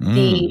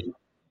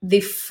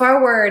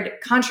forward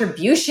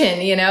contribution,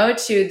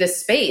 to the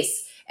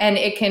space. And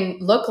it can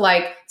look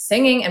like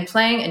singing and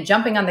playing and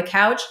jumping on the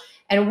couch.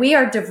 And we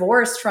are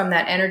divorced from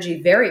that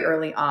energy very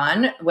early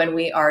on when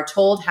we are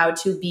told how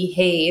to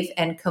behave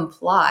and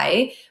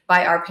comply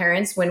by our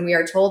parents, when we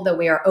are told that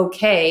we are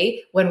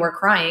okay when we're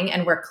crying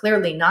and we're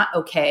clearly not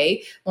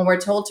okay, when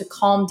we're told to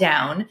calm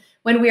down,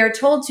 when we are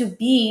told to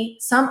be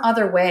some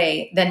other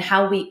way than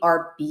how we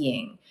are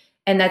being.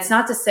 And that's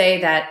not to say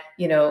that,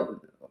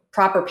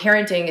 proper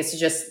parenting is to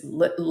just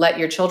let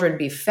your children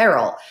be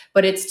feral,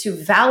 but it's to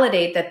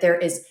validate that there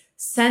is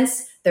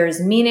sense, there is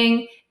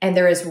meaning, and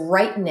there is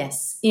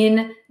rightness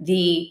in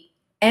the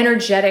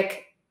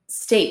energetic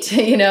state,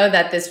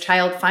 that this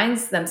child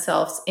finds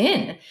themselves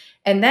in.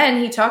 And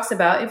then he talks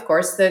about, of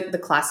course, the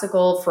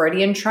classical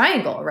Freudian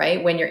triangle,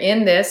 right? When you're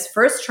in this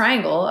first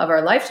triangle of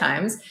our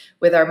lifetimes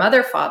with our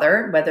mother,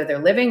 father, whether they're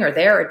living or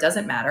there, it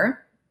doesn't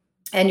matter.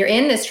 And you're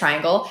in this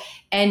triangle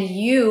and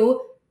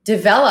you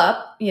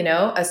develop,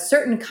 a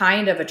certain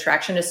kind of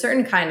attraction, a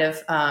certain kind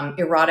of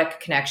erotic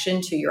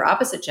connection to your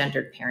opposite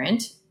gendered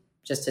parent,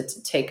 just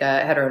to take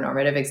a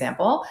heteronormative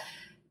example,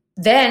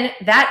 then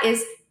that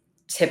is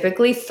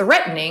typically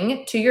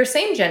threatening to your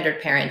same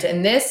gendered parent.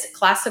 And this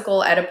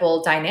classical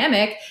Oedipal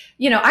dynamic,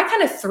 I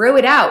kind of threw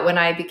it out when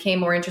I became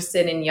more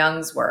interested in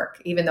Jung's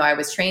work, even though I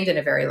was trained in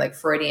a very like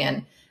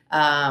Freudian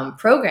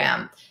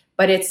program.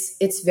 But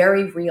it's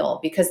very real,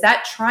 because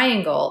that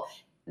triangle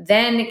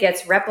then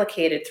gets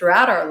replicated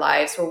throughout our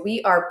lives where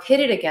we are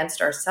pitted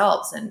against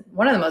ourselves. And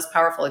one of the most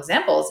powerful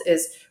examples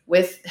is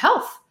with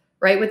health,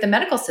 right? With the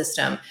medical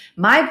system.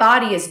 My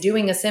body is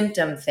doing a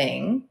symptom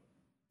thing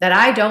that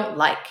I don't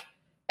like.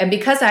 And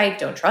because I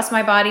don't trust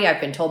my body, I've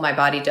been told my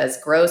body does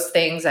gross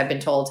things. I've been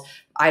told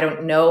I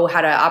don't know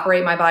how to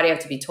operate my body. I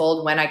have to be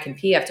told when I can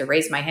pee. I have to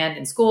raise my hand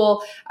in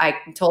school. I'm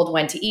told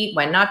when to eat,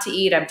 when not to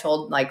eat. I'm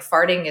told like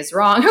farting is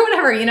wrong or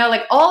whatever,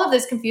 like all of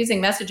these confusing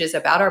messages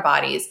about our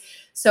bodies.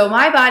 So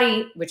my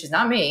body, which is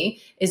not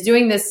me, is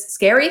doing this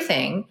scary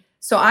thing.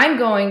 So I'm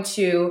going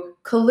to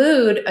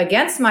collude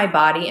against my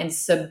body and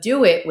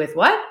subdue it with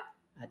what?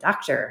 A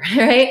doctor,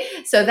 right?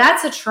 So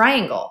that's a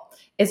triangle.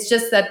 It's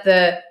just that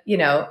the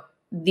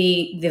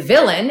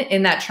villain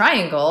in that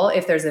triangle,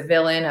 if there's a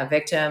villain, a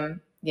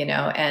victim,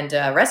 and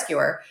a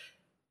rescuer,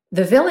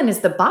 the villain is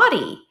the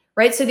body,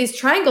 right? So these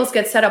triangles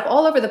get set up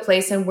all over the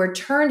place, and we're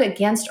turned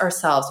against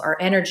ourselves, our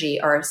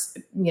energy, our,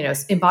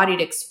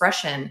 embodied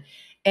expression.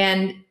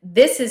 And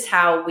this is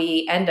how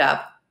we end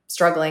up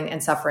struggling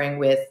and suffering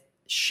with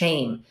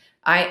shame.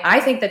 I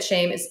think that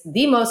shame is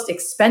the most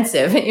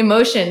expensive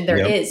emotion there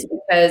is,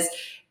 because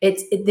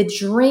the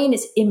drain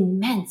is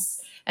immense.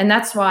 And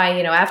that's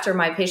why, after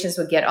my patients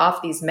would get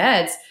off these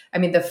meds,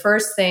 the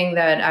first thing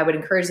that I would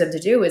encourage them to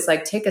do is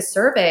like take a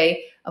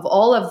survey of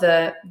all of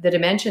the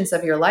dimensions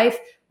of your life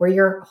where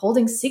you're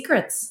holding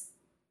secrets.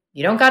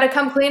 You don't got to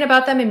come clean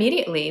about them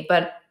immediately.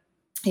 But,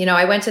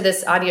 I went to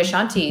this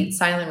Adyashanti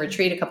silent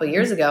retreat a couple of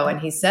years ago, and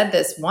he said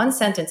this one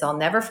sentence I'll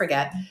never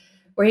forget,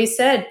 where he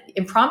said,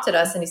 it prompted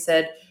us, and he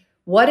said,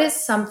 what is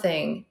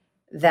something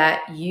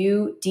that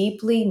you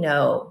deeply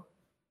know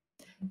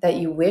that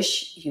you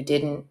wish you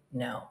didn't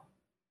know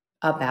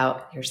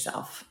about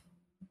yourself?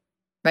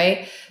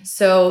 Right?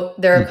 So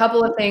there are a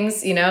couple of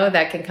things,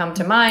 that can come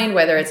to mind,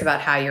 whether it's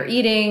about how you're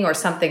eating or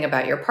something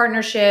about your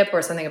partnership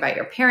or something about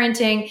your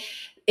parenting.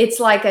 It's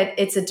like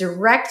it's a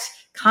direct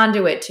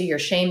conduit to your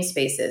shame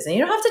spaces. And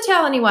you don't have to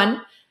tell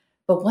anyone,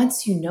 but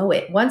once you know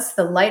it, once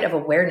the light of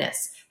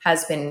awareness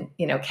has been,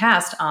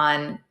 cast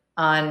on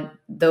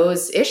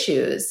those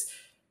issues,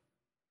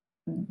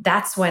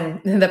 that's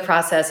when the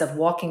process of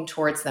walking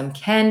towards them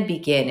can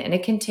begin. And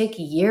it can take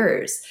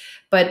years.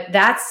 But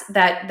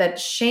that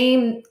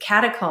shame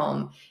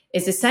catacomb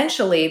is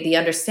essentially the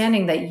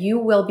understanding that you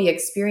will be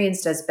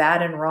experienced as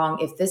bad and wrong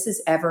if this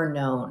is ever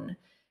known,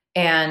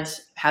 and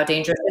how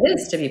dangerous it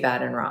is to be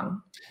bad and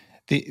wrong.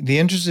 The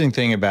interesting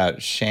thing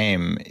about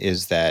shame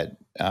is that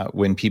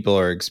when people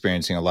are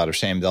experiencing a lot of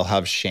shame, they'll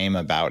have shame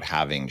about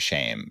having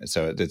shame.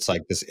 So it's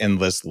like this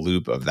endless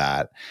loop of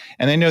that.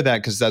 And I know that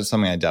because that's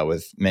something I dealt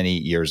with many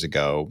years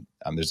ago.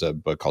 There's a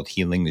book called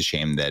Healing the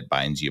Shame That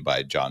Binds You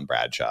by John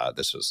Bradshaw.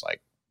 This was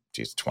like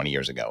 20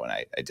 years ago when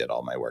I did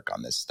all my work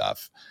on this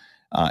stuff.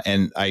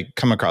 And I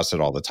come across it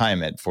all the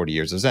time at 40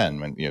 Years of Zen,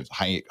 when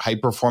high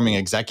performing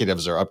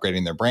executives are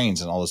upgrading their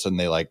brains, and all of a sudden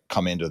they like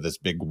come into this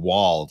big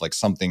wall of like,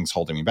 something's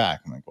holding me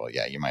back. I'm like, well,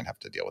 yeah, you might have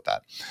to deal with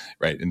that,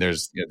 right? And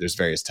there's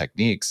various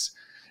techniques.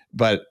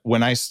 But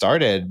when I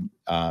started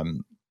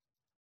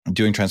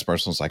doing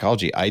transpersonal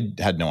psychology, I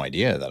had no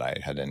idea that I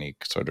had any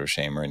sort of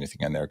shame or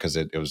anything in there, because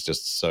it was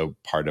just so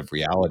part of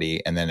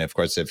reality. And then, of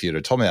course, if you'd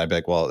have told me that, I'd be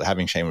like, well,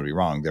 having shame would be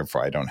wrong.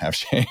 Therefore, I don't have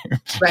shame,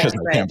 because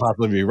I can't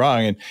possibly be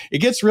wrong. And it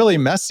gets really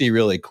messy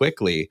really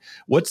quickly.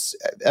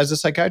 As a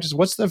psychiatrist,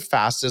 what's the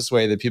fastest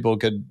way that people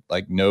could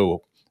like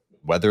know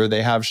whether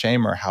they have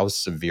shame or how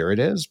severe it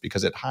is?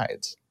 Because it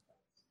hides.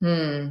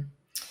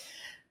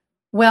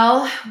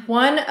 Well,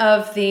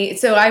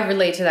 so I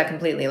relate to that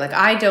completely. Like,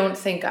 I don't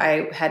think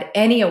I had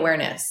any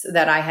awareness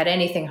that I had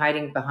anything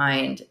hiding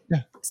behind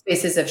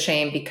spaces of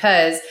shame,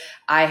 because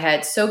I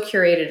had so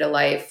curated a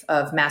life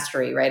of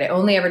mastery, right? I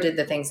only ever did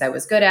the things I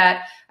was good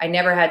at. I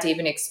never had to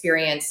even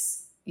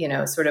experience,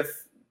 sort of,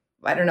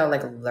 I don't know,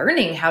 like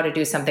learning how to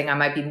do something I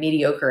might be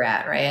mediocre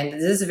at, right? And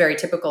this is very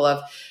typical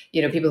of,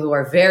 people who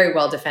are very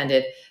well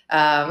defended,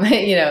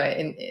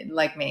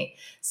 like me.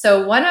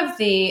 So one of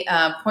the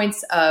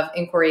points of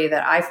inquiry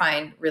that I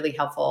find really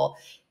helpful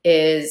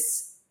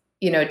is,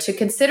 to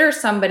consider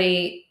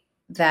somebody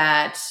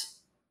that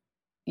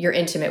you're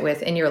intimate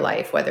with in your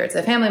life, whether it's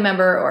a family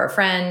member or a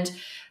friend.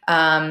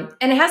 And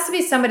it has to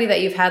be somebody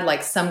that you've had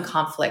like some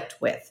conflict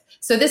with.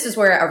 So this is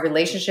where a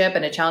relationship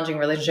and a challenging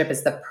relationship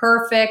is the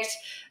perfect,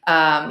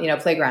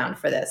 playground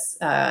for this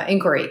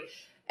inquiry.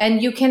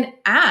 And you can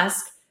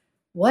ask,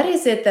 what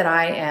is it that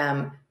I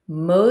am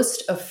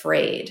most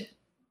afraid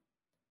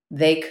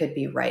they could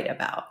be right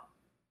about?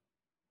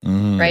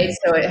 Right.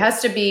 So it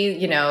has to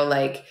be,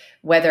 like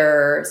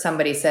whether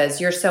somebody says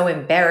you're so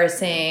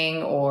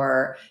embarrassing,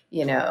 or,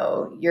 you're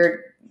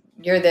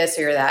this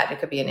or you're that. It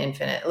could be an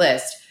infinite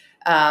list.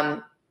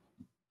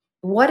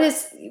 what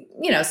is,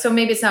 so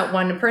maybe it's not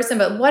one person,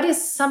 but what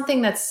is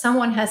something that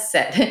someone has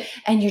said?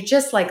 And you're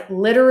just like,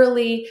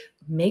 literally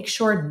make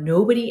sure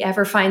nobody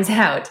ever finds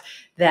out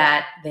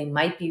that they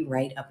might be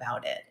right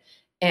about it.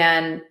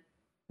 And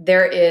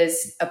there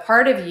is a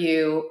part of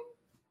you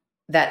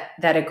that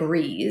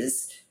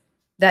agrees,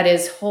 that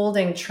is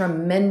holding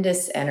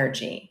tremendous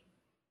energy.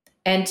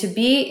 And to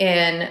be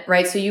in,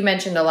 right, so you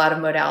mentioned a lot of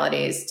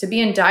modalities, to be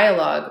in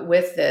dialogue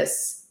with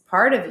this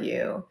part of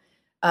you,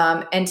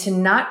 and to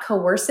not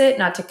coerce it,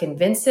 not to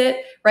convince it,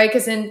 right?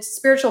 Because in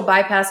spiritual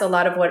bypass, a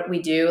lot of what we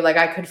do, like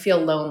I could feel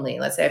lonely.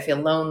 Let's say I feel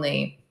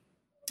lonely.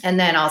 And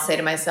then I'll say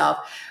to myself,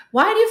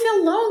 why do you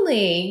feel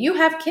lonely? You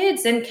have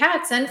kids and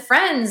cats and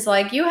friends,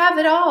 like you have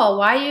it all.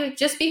 Why you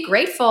just be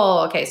grateful?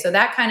 Okay, so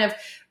that kind of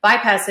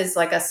bypass is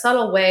like a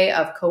subtle way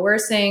of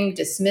coercing,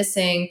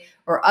 dismissing,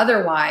 or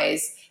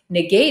otherwise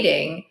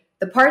negating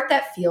the part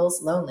that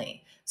feels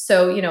lonely.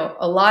 So,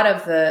 a lot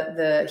of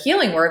the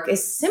healing work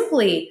is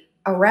simply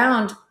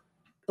around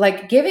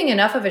like giving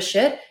enough of a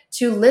shit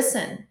to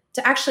listen,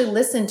 to actually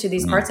listen to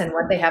these parts and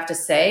what they have to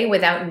say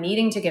without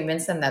needing to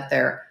convince them that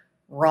they're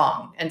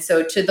wrong. And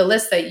so to the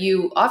list that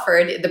you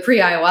offered, the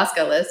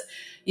pre-ayahuasca list,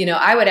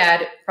 I would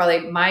add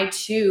probably my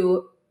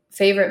two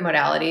favorite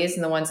modalities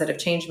and the ones that have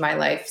changed my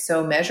life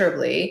so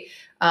measurably.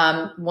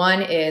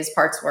 One is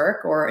parts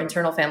work or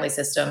internal family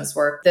systems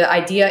work. The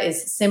idea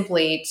is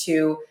simply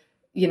to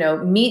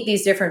meet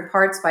these different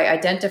parts by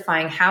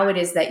identifying how it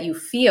is that you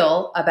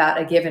feel about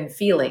a given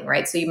feeling,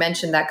 right? So you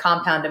mentioned that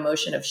compound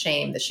emotion of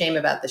shame, the shame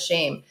about the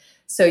shame.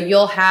 So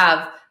you'll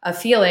have a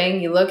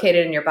feeling, you locate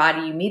it in your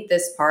body, you meet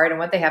this part and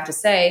what they have to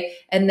say,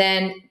 and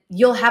then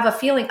you'll have a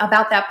feeling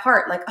about that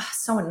part, like, oh,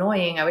 so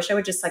annoying. I wish I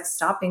would just like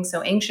stop being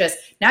so anxious.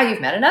 Now you've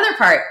met another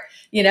part,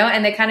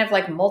 and they kind of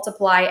like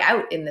multiply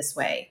out in this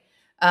way.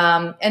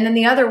 And then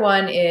the other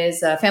one is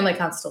family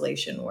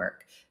constellation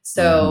work.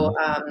 So,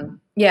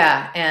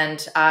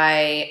 and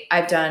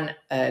I've done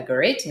a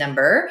great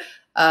number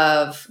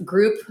of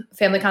group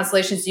family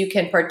constellations. You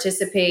can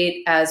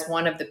participate as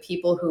one of the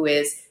people who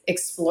is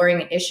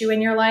exploring an issue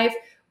in your life,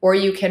 or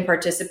you can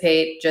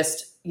participate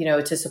just,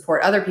 to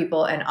support other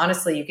people. And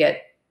honestly, you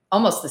get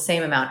almost the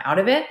same amount out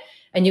of it.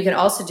 And you can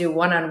also do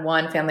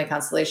one-on-one family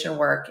constellation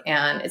work.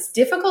 And it's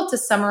difficult to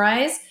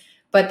summarize,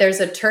 but there's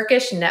a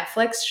Turkish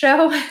Netflix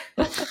show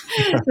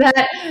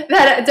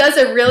that does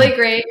a really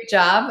great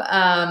job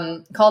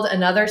called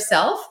Another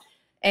Self.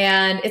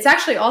 And it's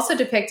actually also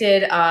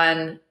depicted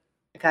on,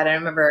 God, I don't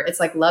remember, it's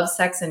like Love,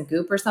 Sex, and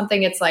Goop or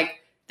something. It's like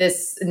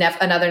this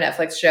another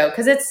Netflix show,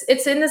 because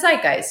it's in the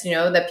zeitgeist,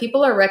 that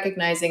people are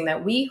recognizing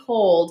that we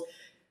hold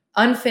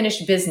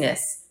unfinished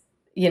business,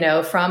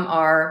 from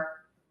our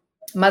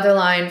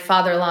motherline,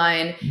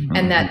 fatherline,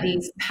 and that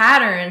these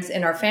patterns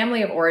in our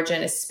family of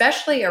origin,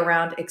 especially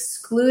around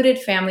excluded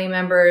family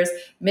members,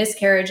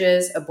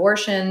 miscarriages,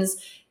 abortions,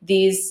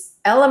 these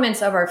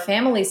elements of our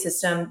family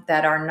system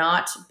that are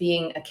not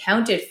being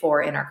accounted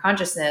for in our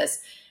consciousness,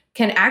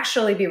 can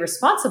actually be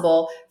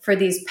responsible for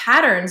these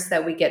patterns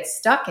that we get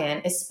stuck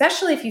in,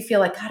 especially if you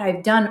feel like, God,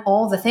 I've done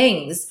all the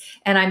things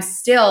and I'm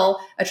still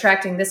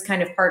attracting this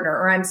kind of partner,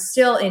 or I'm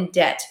still in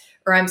debt,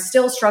 or I'm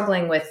still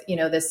struggling with,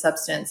 this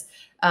substance.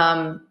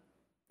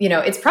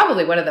 It's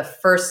probably one of the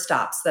first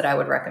stops that I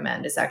would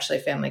recommend is actually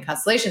family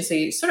constellation. So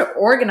you sort of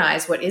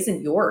organize what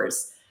isn't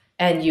yours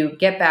and you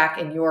get back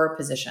in your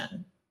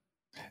position.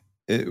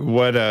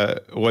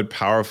 What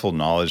powerful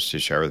knowledge to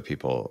share with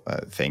people.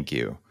 Thank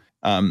you.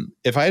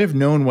 If I'd have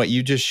known what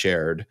you just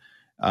shared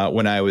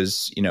when I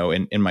was,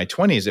 in my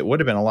 20s, it would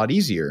have been a lot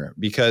easier,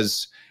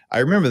 because I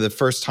remember the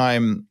first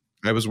time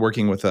I was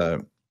working with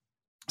a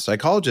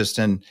psychologist,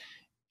 and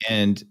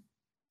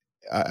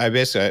I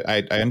basically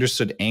I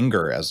understood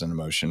anger as an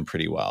emotion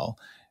pretty well.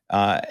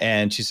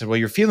 And she said, "Well,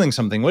 you're feeling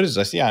something. What is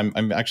this?" I said, "Yeah,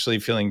 I'm actually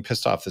feeling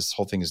pissed off. This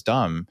whole thing is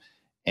dumb."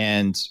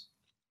 And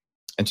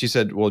she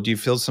said, "Well, do you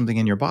feel something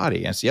in your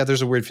body?" I said, "Yeah,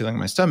 there's a weird feeling in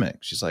my stomach."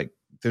 She's like,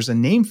 "There's a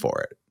name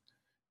for it."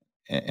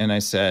 And I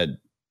said,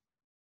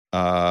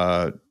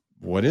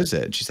 "What is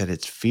it?" She said,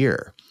 "It's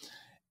fear."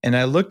 And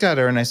I looked at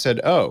her and I said,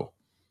 "Oh,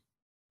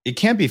 it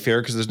can't be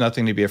fear because there's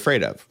nothing to be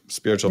afraid of."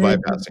 Spiritual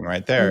bypassing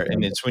right there.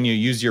 And it's when you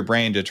use your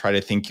brain to try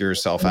to think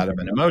yourself out of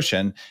an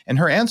emotion. And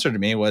her answer to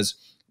me was,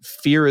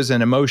 fear is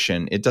an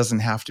emotion. It doesn't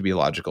have to be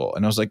logical.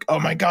 And I was like, oh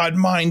my God,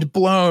 mind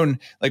blown.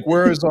 Like,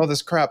 where is all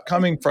this crap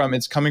coming from?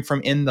 It's coming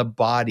from in the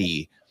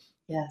body.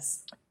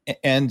 Yes.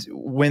 And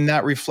when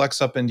that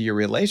reflects up into your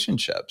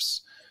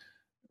relationships,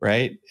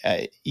 right?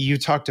 You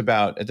talked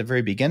about at the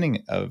very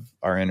beginning of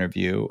our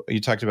interview, you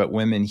talked about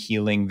women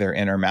healing their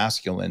inner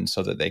masculine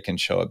so that they can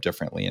show up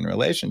differently in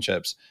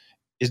relationships.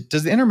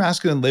 Does the inner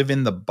masculine live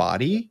in the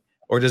body,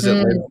 or does it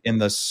live in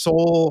the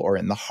soul, or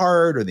in the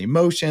heart, or the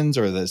emotions,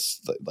 or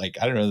this, like,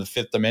 I don't know, the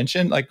fifth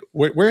dimension? Like,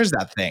 where is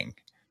that thing?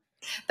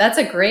 That's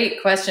a great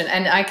question.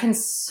 And I can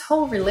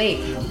so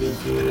relate.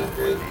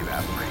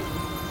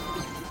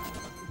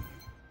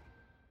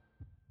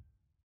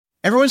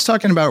 Everyone's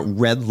talking about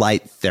red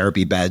light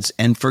therapy beds,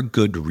 and for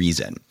good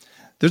reason.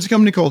 There's a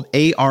company called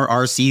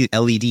ARRC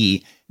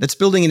LED that's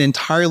building an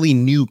entirely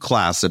new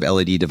class of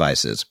LED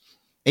devices.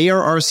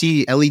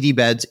 ARRC LED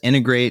beds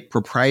integrate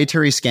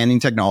proprietary scanning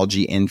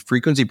technology and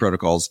frequency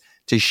protocols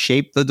to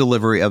shape the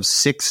delivery of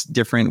 6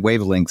 different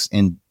wavelengths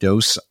in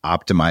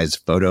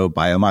dose-optimized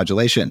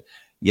photobiomodulation.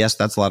 Yes,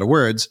 that's a lot of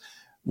words.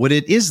 What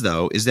it is,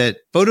 though, is that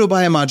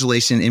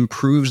photobiomodulation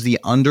improves the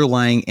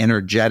underlying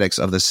energetics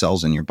of the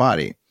cells in your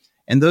body.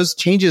 And those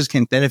changes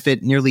can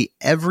benefit nearly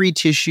every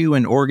tissue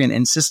and organ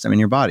and system in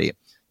your body.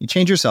 You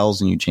change your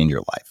cells and you change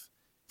your life.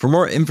 For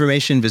more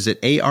information,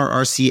 visit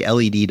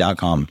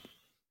arrcled.com.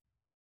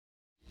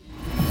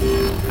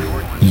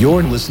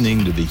 You're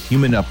listening to The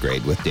Human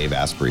Upgrade with Dave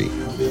Asprey.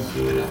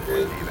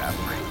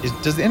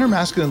 Does the inner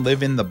masculine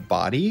live in the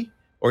body,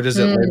 or does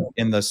it live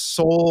in the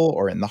soul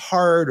or in the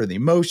heart or the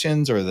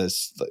emotions or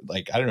this,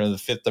 like, I don't know, the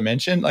fifth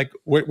dimension? Like,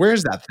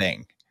 where's that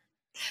thing?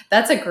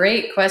 That's a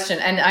great question.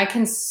 And I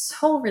can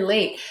so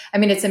relate. I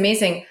mean, it's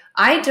amazing.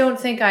 I don't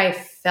think I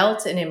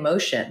felt an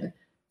emotion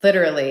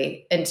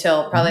literally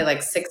until probably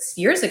like 6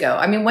 years ago.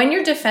 I mean, when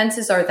your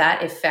defenses are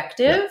that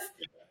effective,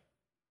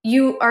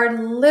 you are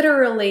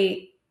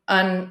literally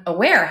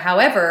unaware.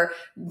 However,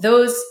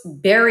 those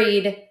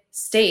buried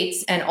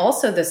states and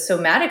also the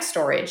somatic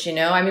storage,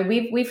 I mean,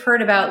 we've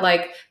heard about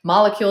like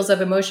molecules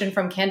of emotion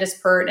from Candace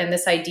Pert and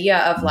this idea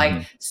of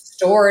like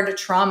stored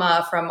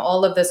trauma from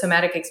all of the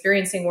somatic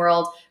experiencing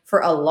world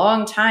for a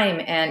long time.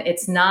 And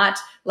it's not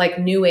like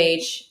new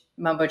age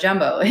mumbo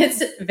jumbo.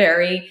 It's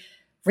very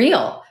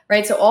real,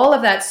 right? So all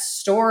of that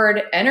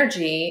stored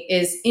energy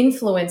is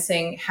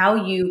influencing how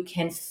you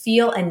can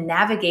feel and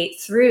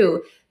navigate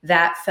through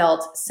that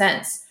felt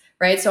sense,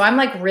 right? So I'm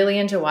like really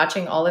into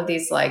watching all of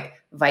these like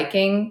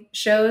Viking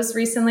shows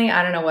recently.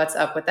 I don't know what's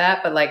up with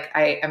that, but like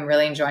I'm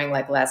really enjoying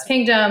like Last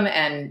Kingdom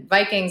and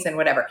Vikings and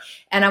whatever.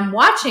 And I'm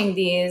watching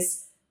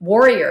these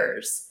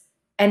warriors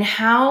and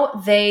how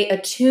they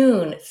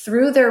attune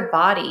through their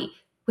body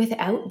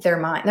without their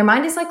mind. Their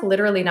mind is like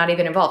literally not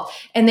even involved.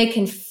 And they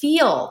can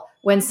feel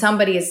when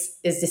somebody is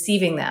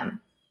deceiving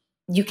them.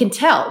 You can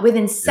tell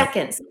within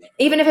seconds,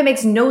 even if it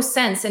makes no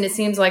sense and it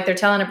seems like they're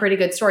telling a pretty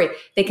good story,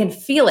 they can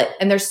feel it.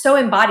 And they're so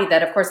embodied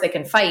that, of course, they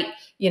can fight,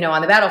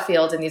 on the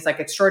battlefield in these like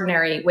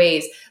extraordinary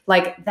ways.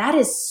 Like that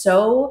is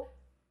so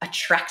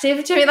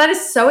attractive to me. That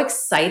is so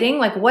exciting,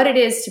 like what it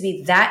is to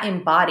be that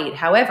embodied.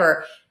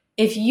 However,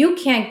 if you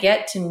can't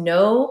get to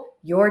know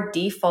your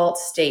default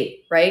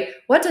state, right?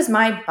 What does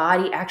my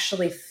body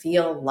actually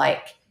feel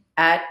like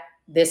at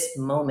this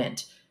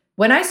moment?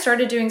 When I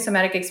started doing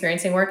somatic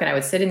experiencing work and I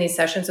would sit in these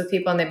sessions with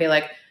people and they'd be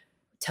like,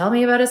 tell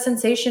me about a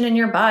sensation in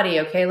your body.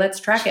 Okay, let's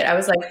track it. I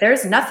was like,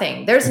 there's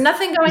nothing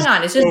going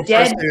on. It's just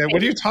dead.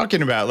 What are you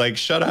talking about? Like,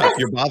 shut up.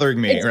 You're bothering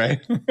me, right?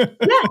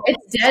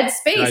 It's dead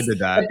space. I did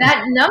that. But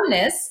that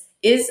numbness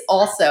is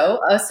also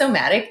a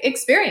somatic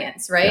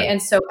experience, right? Yeah.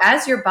 And so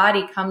as your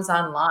body comes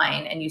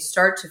online and you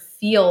start to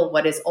feel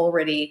what is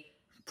already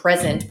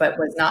present but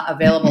was not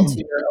available to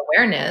your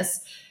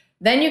awareness,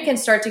 then you can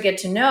start to get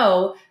to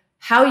know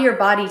how your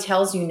body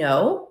tells you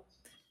no,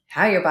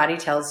 how your body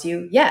tells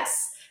you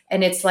yes.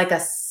 And it's like a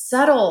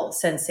subtle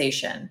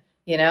sensation,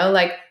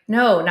 like,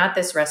 no, not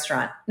this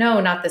restaurant.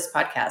 No, not this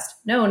podcast.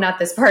 No, not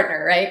this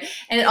partner, right?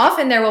 And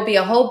often there will be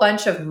a whole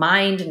bunch of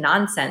mind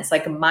nonsense,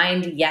 like a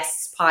mind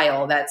yes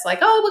pile that's like,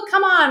 oh, but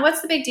come on,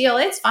 what's the big deal?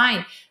 It's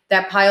fine.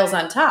 That piles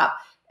on top.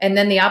 And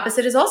then the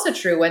opposite is also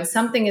true when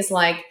something is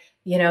like,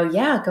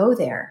 yeah, go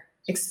there,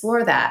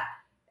 explore that.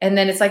 And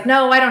then it's like,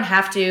 no, I don't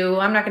have to.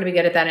 I'm not going to be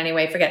good at that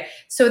anyway. Forget it.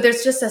 So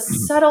there's just a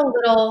subtle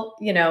little,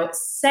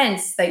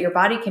 sense that your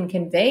body can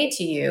convey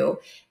to you.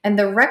 And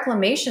the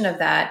reclamation of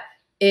that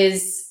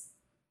is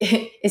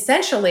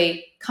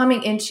essentially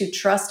coming into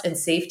trust and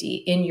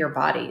safety in your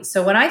body.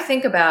 So when I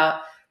think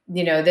about,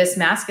 this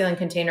masculine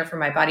container for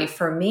my body,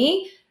 for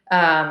me,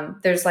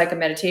 there's like a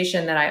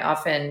meditation that I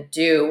often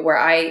do where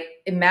I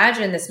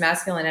imagine this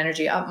masculine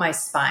energy up my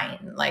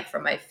spine, like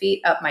from my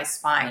feet up my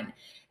spine.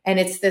 And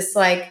it's this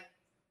like,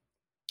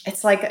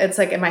 it's like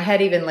in my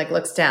head even like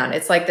looks down.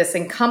 It's like this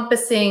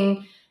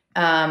encompassing,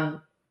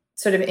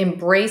 sort of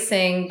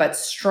embracing but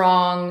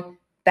strong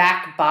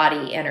back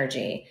body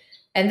energy.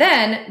 And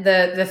then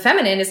the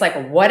feminine is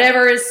like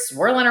whatever is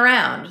swirling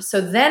around. So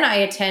then I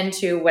attend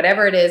to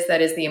whatever it is that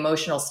is the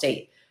emotional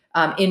state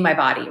in my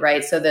body,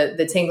 right? So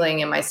the tingling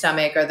in my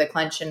stomach or the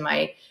clench in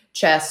my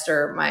chest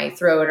or my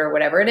throat or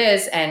whatever it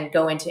is, and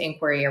go into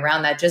inquiry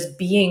around that, just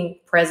being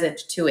present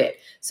to it.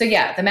 So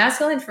yeah, the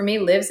masculine for me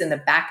lives in the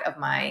back of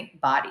my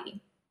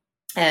body,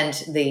 and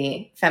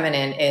the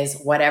feminine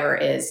is whatever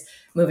is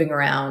moving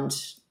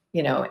around,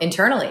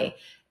 internally.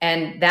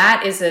 And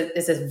that is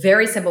a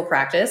very simple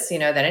practice,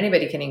 that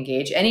anybody can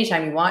engage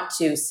anytime you want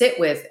to sit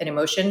with an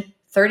emotion,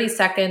 30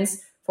 seconds,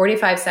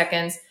 45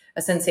 seconds,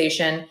 a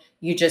sensation.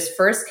 You just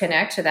first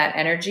connect to that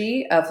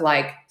energy of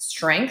like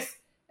strength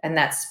and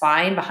that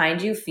spine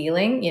behind you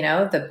feeling,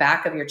 the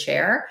back of your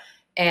chair.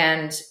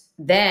 And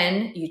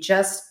then you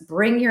just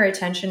bring your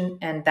attention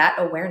and that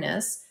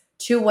awareness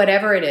to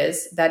whatever it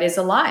is that is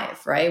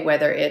alive, right?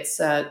 Whether it's,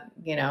 a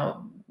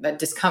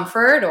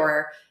discomfort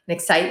or an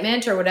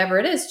excitement or whatever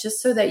it is, just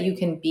so that you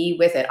can be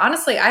with it.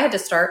 Honestly, I had to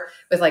start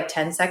with like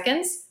 10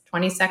 seconds,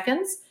 20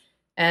 seconds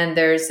And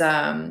there's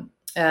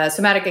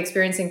somatic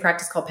experiencing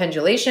practice called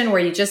pendulation,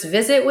 where you just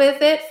visit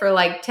with it for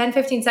like 10,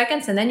 15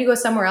 seconds, and then you go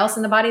somewhere else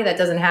in the body that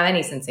doesn't have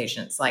any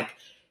sensations, like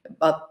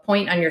a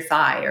point on your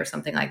thigh or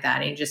something like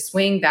that. And you just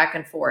swing back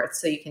and forth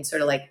so you can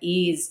sort of like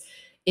ease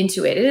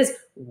into it. It is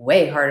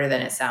way harder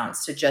than it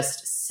sounds to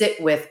just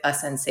sit with a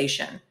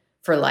sensation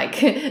for like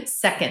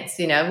seconds.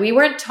 We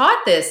weren't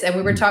taught this, and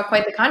we were taught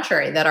quite the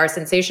contrary, that our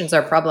sensations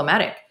are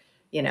problematic,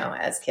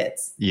 as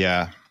kids.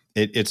 Yeah.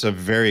 It's a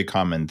very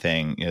common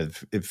thing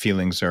if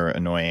feelings are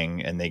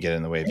annoying and they get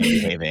in the way of you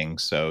behaving.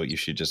 So you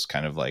should just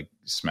kind of like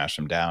smash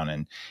them down.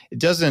 And it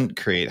doesn't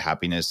create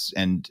happiness.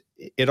 And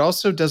it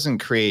also doesn't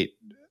create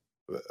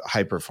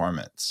high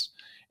performance.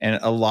 And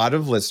a lot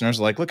of listeners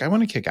are like, look, I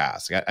want to kick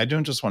ass. I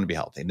don't just want to be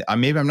healthy.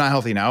 Maybe I'm not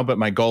healthy now, but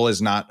my goal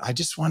is not, I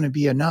just want to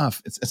be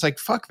enough. It's like,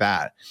 fuck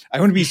that. I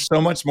want to be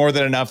so much more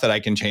than enough that I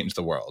can change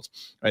the world.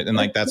 Right. And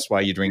like, that's why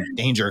you drink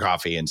danger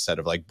coffee instead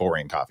of like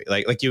boring coffee.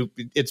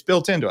 It's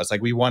built into us.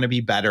 Like we want to be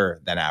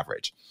better than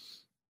average.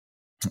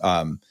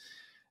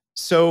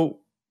 So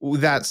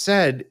that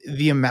said,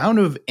 the amount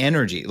of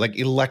energy, like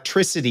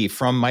electricity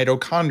from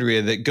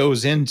mitochondria that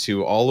goes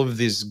into all of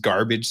this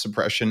garbage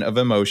suppression of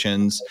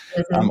emotions,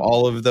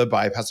 all of the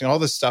bypassing, all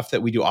the stuff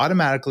that we do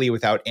automatically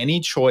without any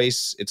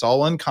choice, it's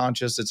all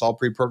unconscious, it's all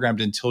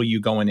pre-programmed until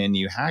you go in and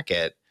you hack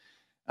it.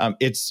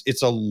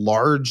 It's a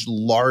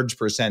large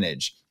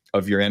percentage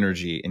of your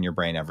energy in your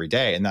brain every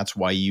day. And that's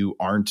why you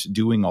aren't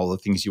doing all the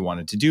things you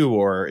wanted to do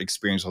or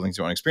experience all the things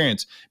you want to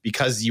experience,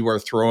 because you are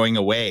throwing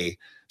away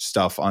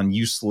stuff on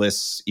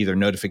useless either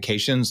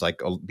notifications,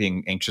 like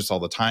being anxious all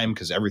the time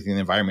because everything in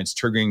the environment's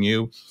triggering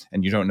you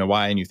and you don't know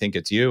why and you think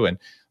it's you. And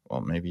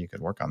well, maybe you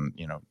could work on,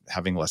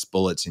 having less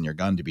bullets in your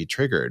gun to be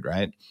triggered,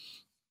 right?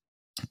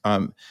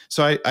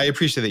 So I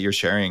appreciate that you're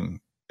sharing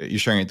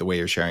it the way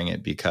you're sharing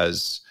it,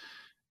 because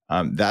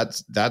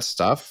that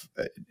stuff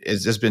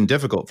has been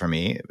difficult for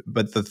me.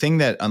 But the thing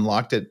that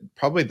unlocked it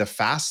probably the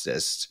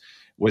fastest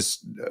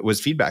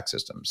was feedback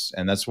systems.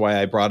 And that's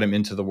why I brought him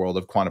into the world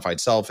of quantified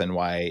self, and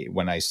why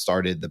when I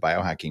started the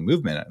biohacking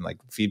movement, I'm like,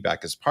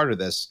 feedback is part of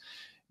this,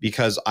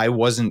 because I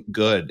wasn't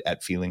good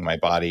at feeling my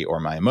body or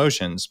my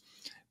emotions.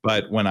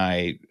 But when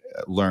I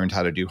learned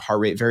how to do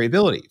heart rate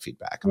variability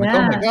feedback, I'm like,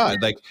 oh my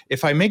God, like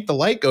if I make the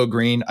light go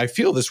green, I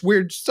feel this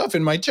weird stuff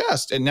in my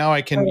chest. And now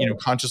I can,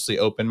 consciously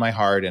open my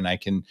heart, and I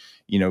can,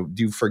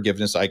 do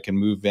forgiveness. I can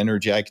move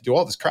energy. I can do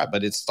all this crap.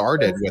 But it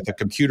started with a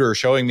computer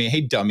showing me, hey,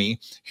 dummy,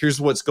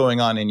 here's what's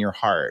going on in your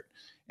heart.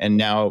 And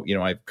now,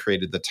 I've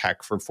created the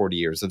tech for 40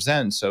 years of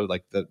Zen. So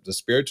like the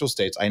spiritual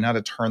states, I know how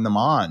to turn them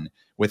on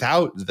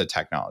without the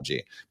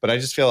technology. But I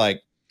just feel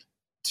like,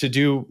 to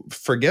do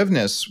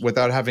forgiveness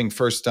without having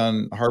first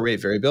done heart rate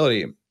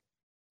variability,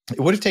 it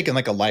would have taken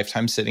like a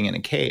lifetime sitting in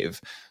a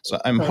cave. So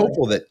I'm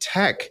hopeful that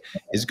tech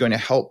is going to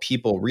help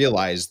people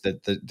realize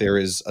that there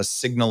is a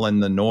signal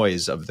in the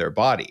noise of their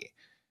body.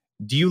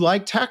 Do you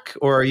like tech,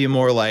 or are you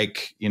more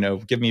like,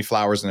 give me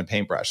flowers and a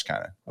paintbrush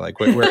kind of? Like,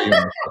 where are you on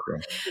the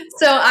spectrum?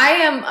 So I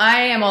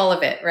am all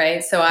of it,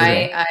 right? So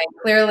I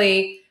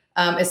clearly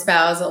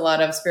espouse a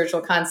lot of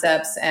spiritual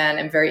concepts, and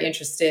I'm very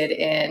interested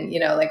in,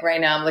 like right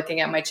now I'm looking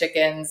at my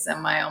chickens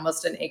and my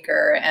almost an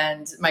acre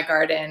and my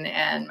garden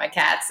and my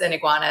cats and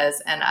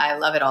iguanas, and I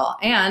love it all.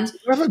 And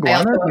you have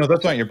iguanas? No,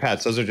 those aren't your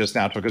pets. Those are just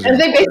natural. And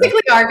they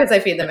basically are, because I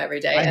feed them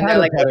every day. And they're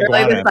like the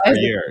size for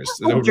years.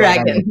 of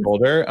dragon.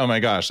 Older. Oh my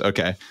gosh.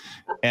 Okay.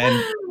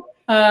 And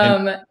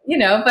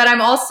but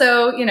I'm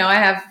also, I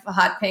have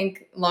hot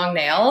pink long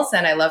nails,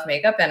 and I love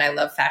makeup, and I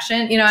love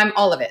fashion. I'm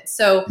all of it.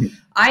 So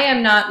I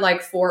am not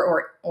like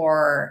for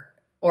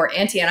or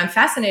anti. And I'm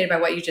fascinated by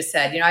what you just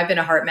said. I've been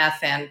a heart math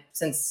fan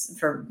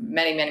for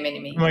many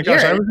years. Oh my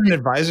gosh, I was an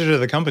advisor to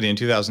the company in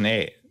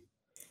 2008.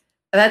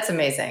 That's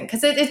amazing,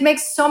 because it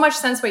makes so much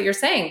sense what you're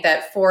saying.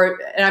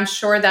 And I'm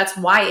sure that's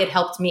why it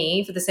helped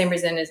me, for the same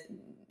reason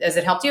as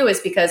it helped you,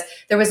 is because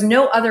there was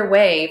no other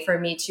way for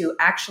me to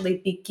actually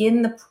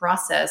begin the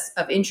process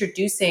of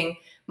introducing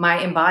my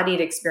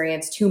embodied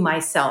experience to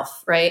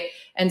myself, right?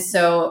 And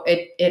so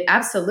it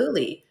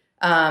absolutely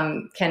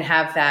can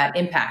have that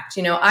impact.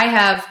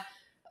 I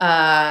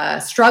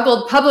have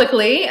struggled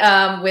publicly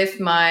with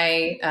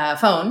my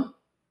phone.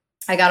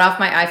 I got off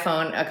my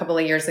iPhone a couple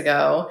of years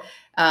ago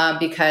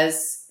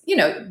because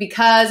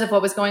of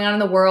what was going on in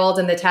the world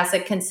and the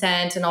tacit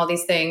consent and all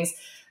these things.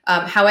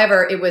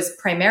 However, it was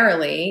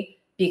primarily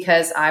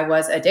because I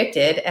was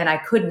addicted and I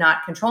could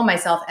not control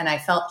myself, and I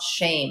felt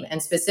shame,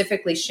 and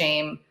specifically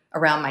shame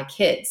around my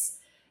kids.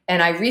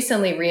 And I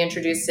recently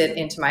reintroduced it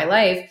into my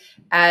life,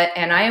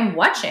 and I am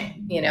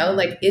watching,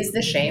 is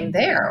the shame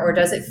there? Or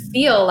does it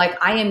feel like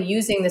I am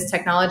using this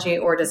technology?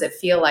 Or does it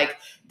feel like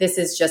this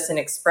is just an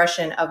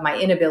expression of my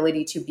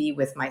inability to be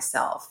with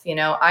myself?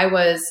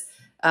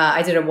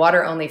 I did a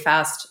water only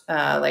fast,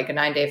 like a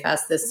 9-day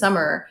fast this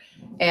summer.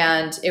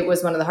 And it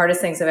was one of the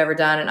hardest things I've ever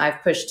done. And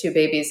I've pushed 2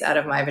 babies out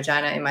of my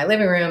vagina in my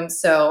living room.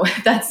 So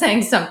that's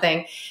saying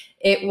something.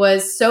 It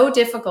was so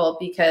difficult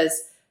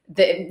because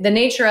the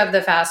nature of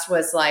the fast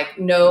was like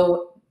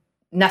no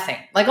nothing,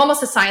 like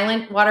almost a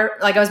silent water.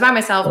 Like I was by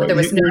myself, but there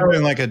was you were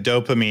doing like a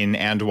dopamine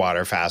and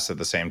water fast at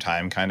the same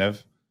time, kind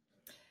of.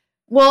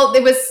 Well,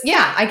 it was,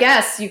 yeah, I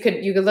guess you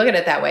could look at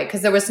it that way,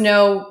 because there was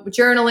no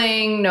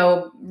journaling,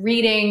 no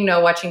reading,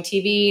 no watching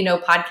TV, no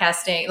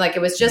podcasting. Like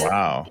it was just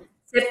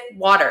sip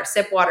water,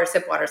 sip water,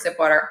 sip water, sip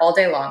water all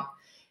day long.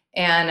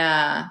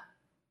 And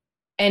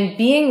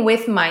being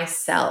with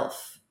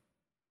myself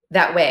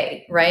that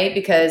way, right?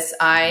 Because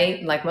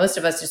I, like most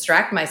of us,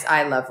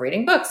 I love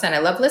reading books, and I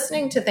love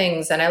listening to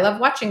things, and I love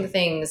watching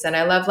things, and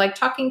I love like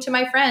talking to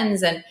my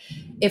friends. And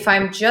if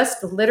I'm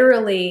just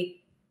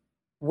literally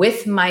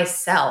with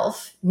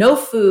myself, no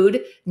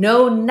food,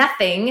 no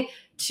nothing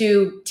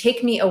to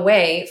take me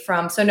away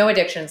from, so no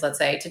addictions, let's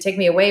say, to take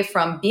me away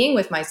from being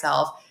with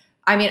myself.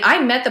 I mean, I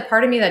met the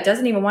part of me that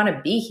doesn't even want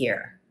to be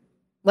here.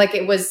 Like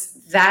it was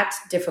that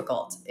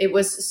difficult. It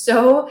was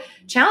so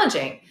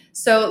challenging.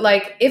 So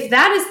like, if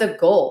that is the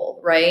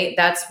goal, right,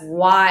 that's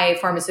why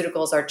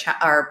pharmaceuticals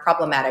are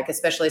problematic,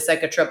 especially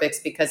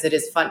psychotropics, because it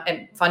is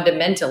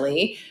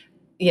fundamentally,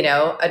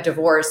 a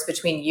divorce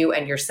between you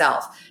and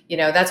yourself.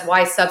 That's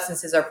why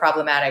substances are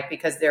problematic,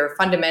 because they're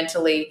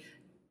fundamentally,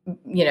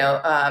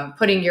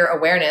 putting your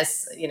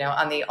awareness,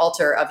 on the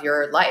altar of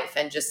your life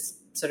and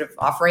just sort of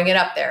offering it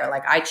up there.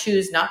 Like, I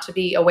choose not to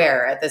be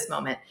aware at this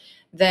moment.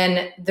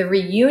 Then the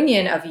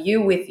reunion of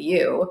you with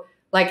you,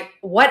 like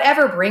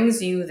whatever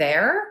brings you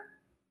there,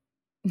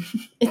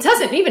 it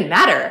doesn't even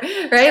matter,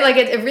 right? Like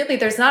it really,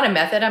 there's not a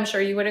method. I'm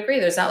sure you would agree.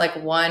 There's not like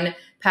one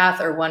path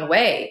or one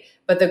way.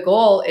 But the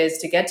goal is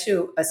to get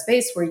to a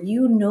space where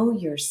you know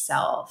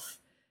yourself,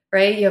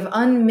 right? You have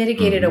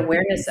unmitigated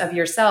awareness of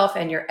yourself,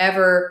 and you're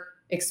ever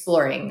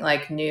exploring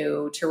like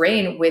new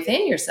terrain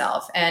within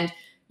yourself. And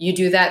you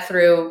do that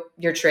through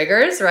your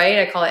triggers, right?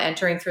 I call it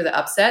entering through the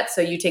upset.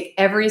 So you take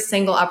every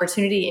single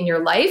opportunity in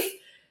your life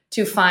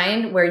to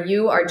find where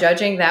you are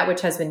judging that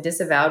which has been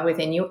disavowed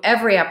within you.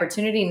 Every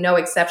opportunity, no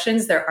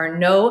exceptions. There are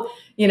no,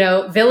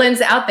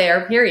 villains out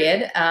there,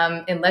 period,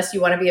 unless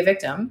you want to be a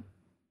victim.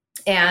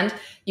 And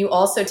you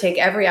also take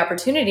every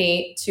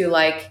opportunity to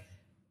like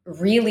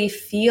really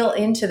feel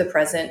into the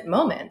present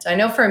moment. I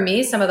know for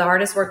me, some of the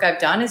hardest work I've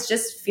done is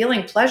just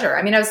feeling pleasure.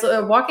 I mean, I was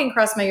walking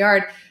across my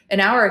yard an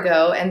hour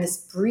ago, and this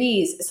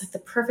breeze, it's like the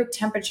perfect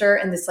temperature,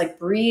 and this like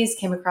breeze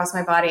came across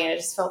my body, and it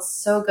just felt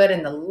so good.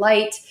 And the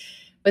light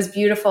was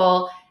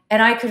beautiful.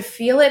 And I could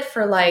feel it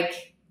for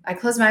like, I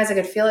closed my eyes, I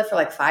could feel it for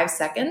like 5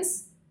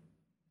 seconds.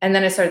 And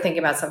then I started thinking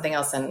about something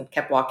else and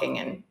kept walking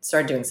and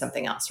started doing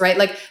something else, right?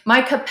 Like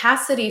my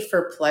capacity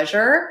for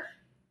pleasure,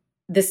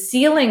 the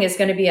ceiling is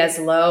going to be as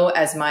low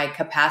as my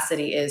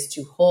capacity is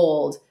to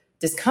hold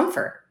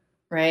discomfort,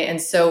 right?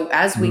 And so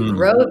as we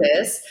grow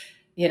this,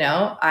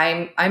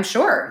 I'm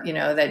sure,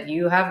 that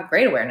you have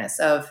great awareness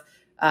of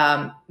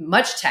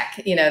much tech,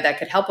 that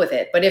could help with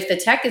it. But if the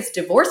tech is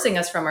divorcing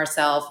us from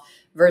ourselves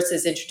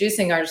versus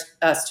introducing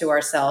us to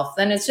ourselves,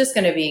 then it's just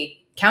going to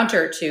be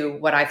counter to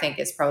what I think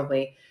is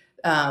probably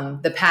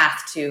the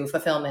path to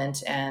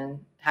fulfillment and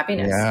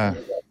happiness. Yeah.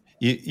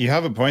 You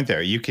have a point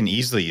there. You can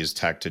easily use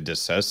tech to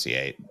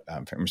dissociate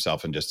from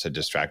yourself and just to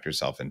distract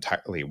yourself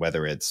entirely,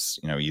 whether it's,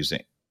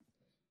 using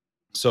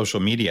social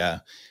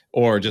media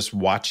or just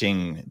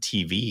watching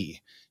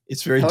TV.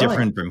 It's very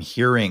different from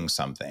hearing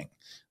something.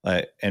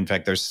 In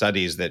fact, there's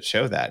studies that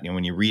show that,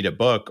 when you read a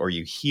book or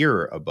you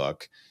hear a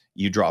book,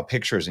 you draw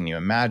pictures and you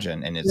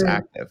imagine, and it's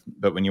active.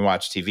 But when you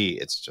watch TV,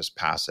 it's just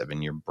passive,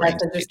 and your brain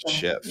states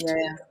shift.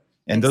 Yeah.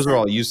 And those are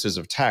all uses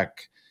of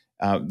tech.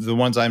 The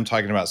ones I'm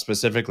talking about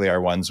specifically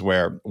are ones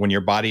where when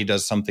your body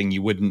does something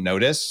you wouldn't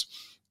notice,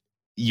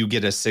 you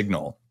get a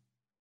signal.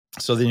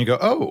 So then you go,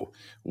 oh,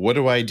 what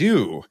do I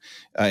do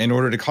in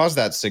order to cause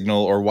that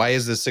signal? Or why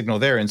is this signal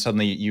there? And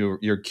suddenly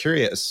you're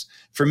curious.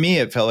 For me,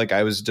 it felt like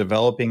I was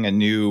developing a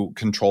new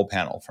control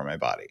panel for my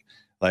body.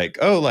 Like,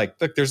 oh, like,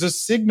 look, there's a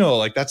signal,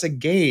 like that's a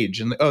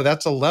gauge, and oh,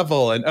 that's a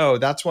level, and oh,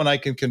 that's one I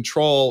can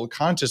control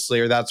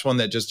consciously, or that's one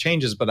that just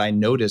changes, but I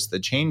notice the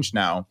change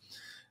now.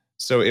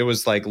 So it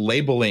was like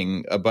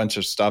labeling a bunch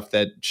of stuff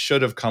that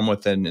should have come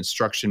with an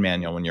instruction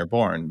manual when you're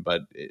born,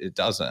 but it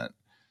doesn't.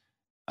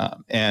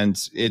 And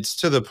it's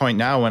to the point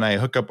now when I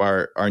hook up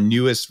our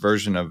newest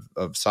version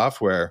of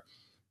software,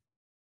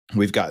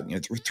 we've got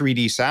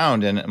 3D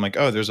sound, and I'm like,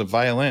 oh, there's a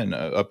violin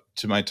up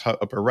to my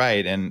upper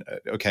right, and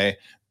okay,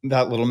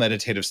 that little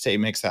meditative state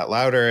makes that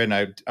louder, and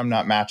I'm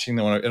not matching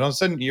the one. And all of a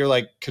sudden, you're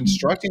like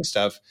constructing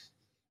stuff,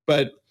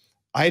 but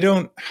I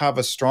don't have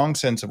a strong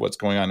sense of what's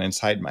going on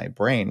inside my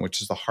brain, which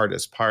is the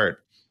hardest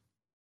part.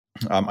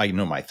 I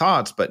know my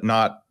thoughts, but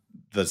not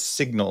the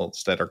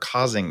signals that are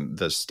causing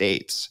the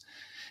states.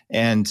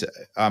 And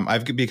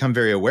I've become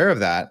very aware of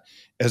that,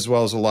 as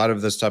well as a lot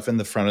of the stuff in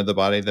the front of the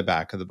body, the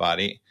back of the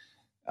body.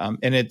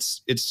 And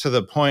it's to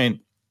the point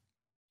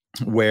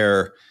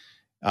where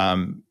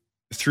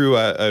through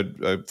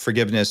a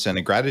forgiveness and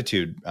a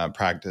gratitude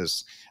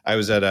practice, I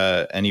was at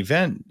an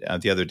event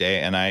the other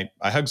day, and I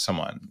hugged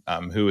someone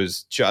who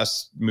was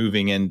just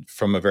moving in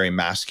from a very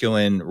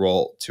masculine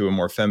role to a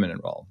more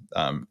feminine role.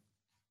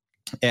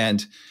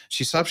 And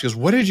she stopped. She goes,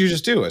 "What did you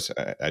just do?" I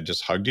said, I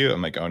just hugged you.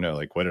 I'm like, "Oh no,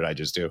 like, what did I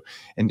just do?"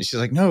 And she's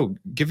like, "No,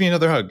 give me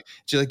another hug."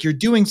 She's like, "You're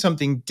doing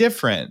something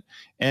different."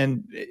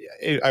 And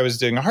I was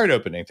doing a heart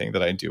opening thing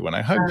that I do when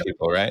I hug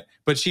people, right?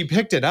 But she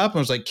picked it up and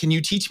was like, "Can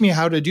you teach me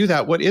how to do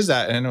that? What is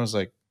that?" And I was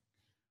like,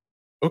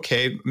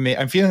 okay,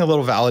 I'm feeling a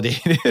little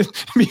validated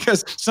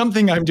because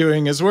something I'm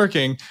doing is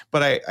working,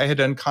 but I had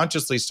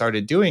unconsciously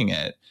started doing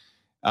it.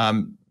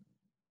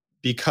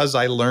 Because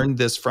I learned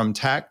this from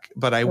tech,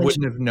 but I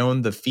wouldn't have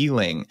known the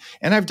feeling.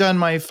 And I've done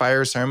my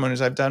fire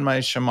ceremonies. I've done my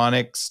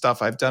shamanic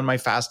stuff. I've done my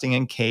fasting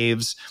in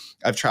caves.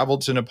 I've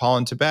traveled to Nepal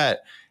and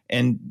Tibet.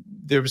 And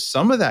there was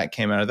some of that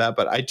came out of that,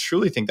 but I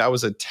truly think that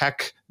was a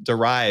tech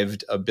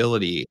derived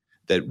ability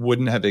that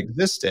wouldn't have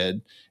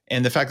existed.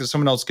 And the fact that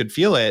someone else could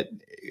feel it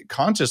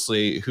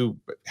consciously who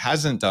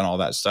hasn't done all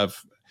that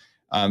stuff,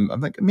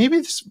 I'm like, maybe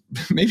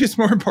it's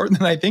more important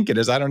than I think it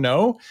is. I don't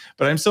know,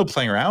 but I'm still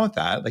playing around with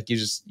that. Like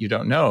you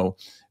don't know,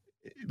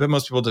 but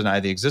most people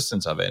deny the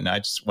existence of it. And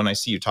when I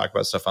see you talk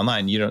about stuff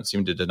online, you don't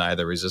seem to deny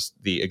the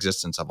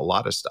existence of a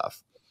lot of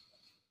stuff.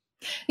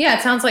 Yeah.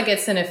 It sounds like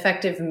it's an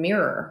effective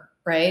mirror,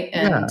 right?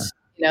 And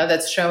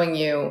that's showing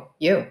you.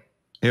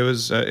 It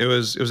was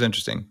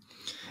interesting.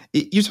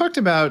 You talked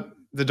about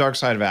the dark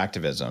side of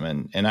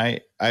activism,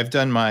 and I've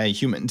done my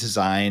human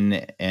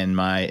design and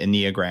my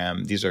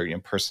Enneagram. These are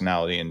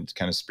personality and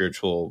kind of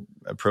spiritual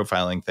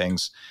profiling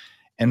things.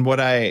 And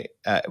what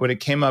it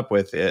came up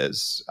with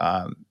is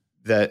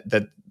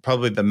that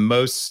probably the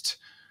most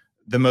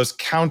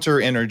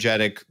counter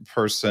energetic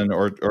person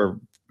or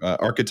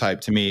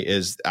archetype to me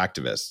is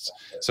activists.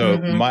 So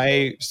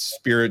my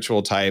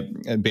spiritual type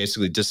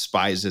basically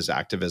despises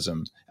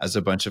activism as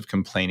a bunch of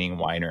complaining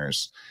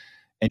whiners.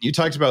 And you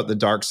talked about the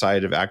dark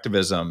side of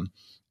activism.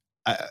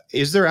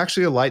 Is there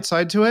actually a light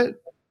side to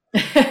it?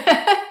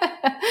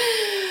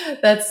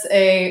 That's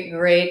a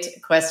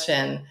great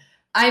question.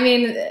 I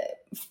mean,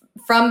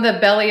 from the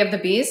belly of the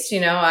beast,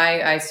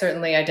 I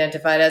certainly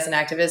identified as an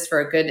activist for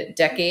a good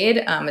decade,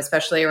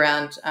 especially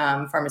around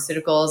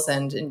pharmaceuticals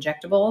and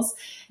injectables,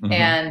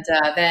 and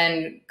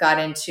then got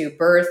into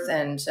birth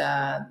and,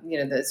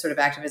 the sort of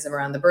activism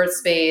around the birth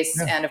space.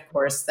 Yeah. And of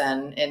course,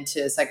 then into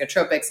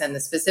psychotropics and the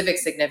specific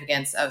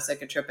significance of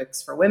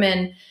psychotropics for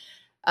women.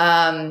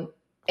 And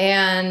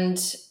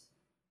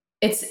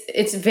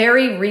it's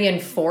very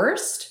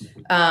reinforced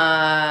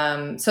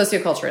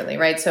socioculturally,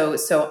 right?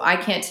 So I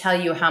can't tell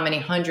you how many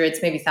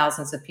hundreds, maybe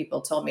thousands of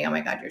people told me, "Oh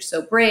my God, you're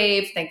so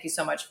brave. Thank you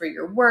so much for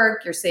your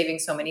work. You're saving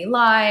so many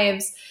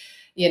lives."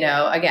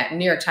 Again,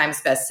 New York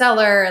Times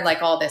bestseller,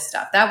 like all this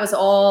stuff. That was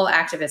all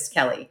activist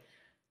Kelly.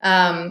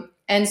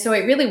 And so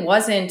it really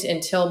wasn't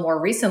until more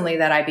recently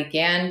that I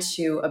began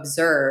to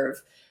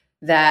observe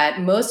that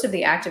most of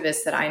the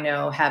activists that I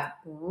know have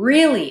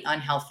really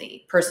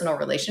unhealthy personal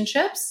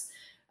relationships,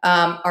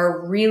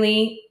 are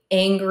really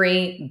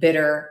angry,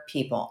 bitter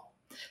people.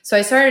 So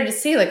I started to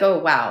see like, oh,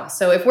 wow.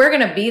 So if we're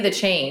going to be the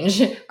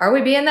change, are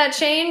we being that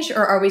change,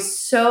 or are we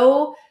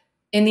so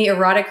in the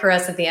erotic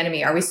caress of the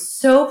enemy? Are we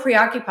so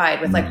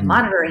preoccupied with like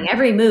monitoring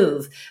every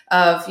move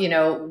of,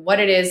 what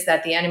it is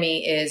that the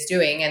enemy is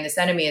doing? And this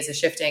enemy is a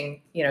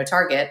shifting,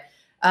 target,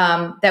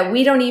 that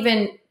we don't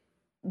even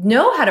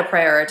know how to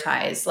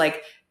prioritize,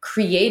 like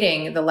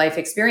creating the life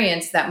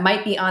experience that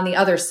might be on the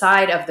other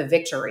side of the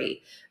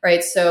victory,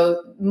 right?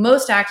 So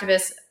most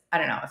activists, I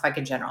don't know if I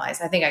can generalize,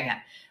 I think I can,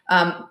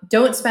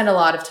 don't spend a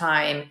lot of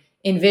time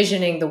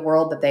envisioning the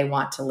world that they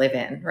want to live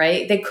in,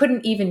 right? They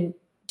couldn't even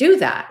do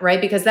that,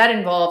 right? Because that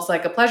involves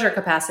like a pleasure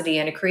capacity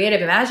and a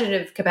creative,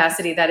 imaginative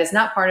capacity that is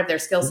not part of their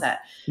skill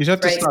set. You'd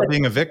have to stop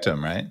being a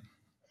victim, right?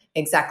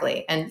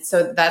 Exactly. And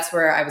so that's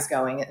where I was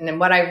going. And then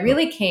what I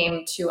really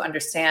came to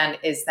understand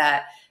is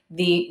that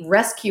the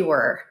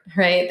rescuer,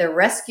 right? The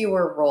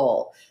rescuer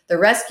role. The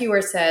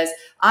rescuer says,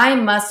 I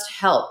must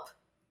help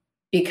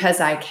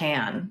because I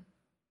can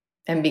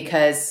and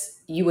because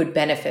you would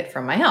benefit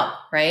from my help,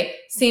 right?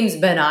 Seems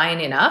benign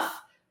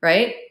enough,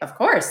 right? Of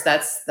course,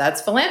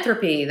 that's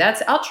philanthropy,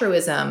 that's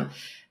altruism.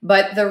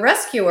 But the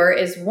rescuer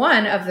is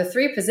one of the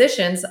three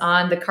positions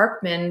on the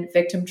Karpman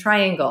victim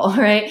triangle,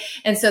 right?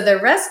 And so the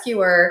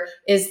rescuer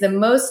is the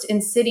most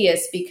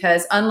insidious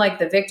because unlike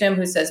the victim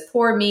who says,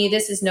 poor me,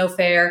 this is no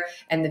fair,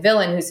 and the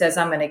villain who says,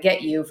 I'm going to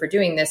get you for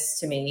doing this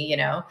to me,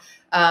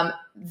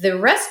 the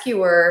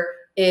rescuer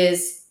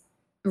is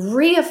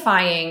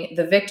reifying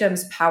the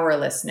victim's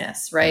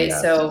powerlessness, right?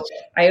 Yes. So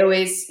I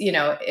always,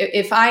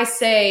 if I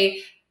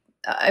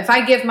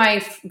give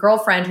my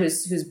girlfriend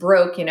who's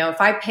broke,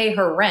 if I pay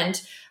her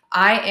rent,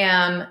 I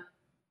am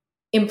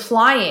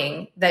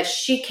implying that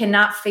she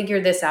cannot figure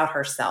this out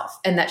herself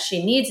and that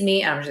she needs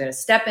me and I'm just going to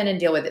step in and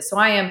deal with it. So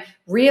I am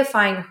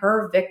reifying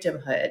her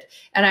victimhood.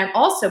 And I'm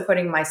also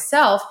putting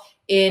myself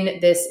in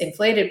this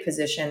inflated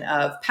position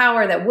of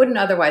power that wouldn't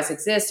otherwise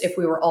exist if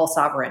we were all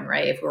sovereign,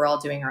 right? If we were all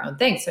doing our own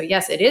thing. So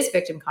yes, it is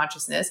victim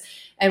consciousness.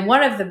 And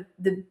one of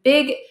the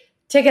big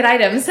ticket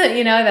items that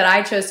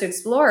I chose to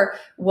explore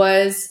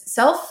was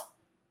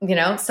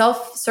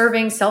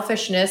self-serving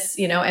selfishness,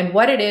 and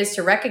what it is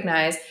to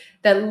recognize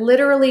that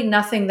literally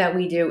nothing that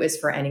we do is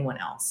for anyone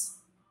else.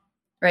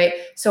 right?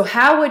 So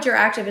how would your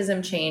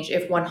activism change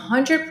if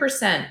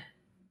 100%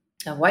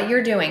 of what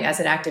you're doing as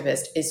an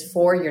activist is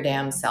for your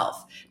damn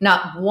self?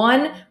 Not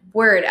one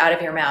word out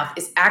of your mouth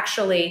is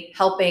actually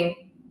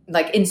helping,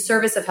 like in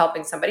service of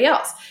helping somebody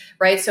else,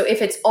 right? So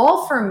if it's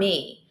all for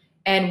me,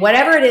 and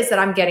whatever it is that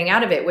I'm getting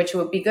out of it, which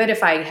would be good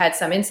if I had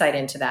some insight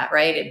into that,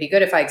 right? It'd be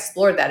good if I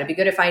explored that. It'd be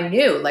good if I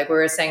knew, like we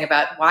were saying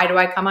about why do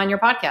I come on your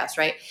podcast,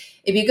 right?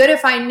 It'd be good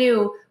if I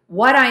knew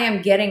what I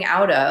am getting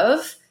out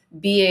of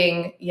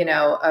being, you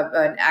know,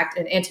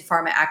 an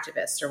anti-pharma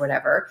activist or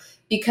whatever,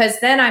 because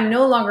then I'm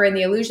no longer in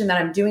the illusion that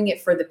I'm doing it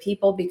for the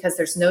people, because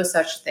there's no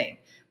such thing.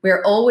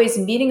 We're always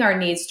meeting our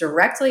needs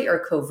directly or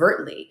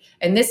covertly.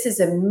 And this is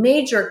a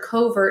major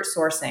covert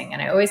sourcing.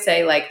 And I always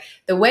say, like,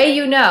 the way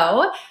you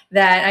know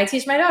that, I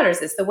teach my daughters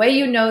this, the way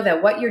you know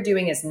that what you're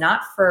doing is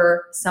not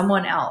for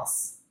someone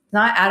else,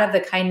 not out of the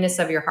kindness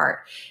of your heart,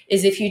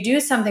 is if you do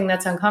something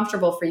that's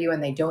uncomfortable for you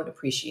and they don't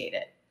appreciate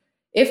it.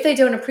 If they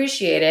don't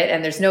appreciate it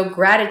and there's no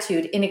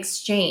gratitude in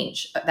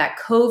exchange, that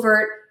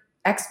covert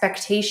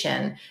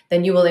expectation,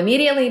 then you will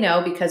immediately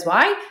know, because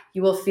why?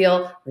 You will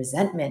feel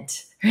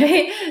resentment,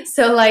 right?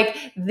 So like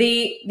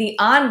the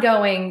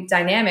ongoing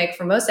dynamic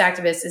for most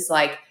activists is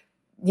like,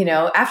 you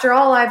know, after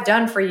all I've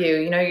done for you,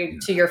 you know,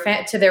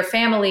 to their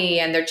family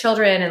and their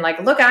children, and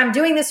like, look, I'm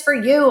doing this for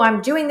you.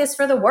 I'm doing this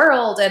for the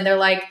world. And they're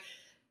like,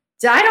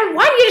 I don't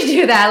want you to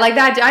do that like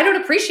that. I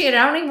don't appreciate it.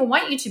 I don't even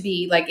want you to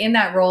be like in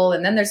that role.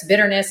 And then there's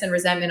bitterness and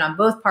resentment on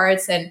both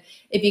parts. And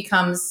it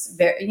becomes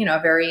very, you know, a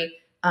very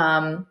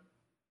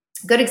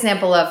good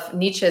example of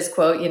Nietzsche's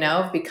quote, you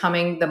know, of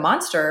becoming the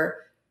monster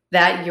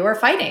that you're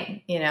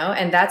fighting, you know,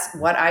 and that's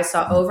what I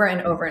saw over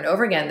and over and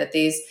over again, that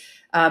these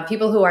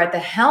people who are at the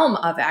helm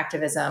of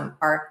activism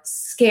are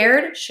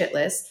scared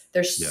shitless.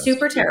 They're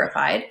super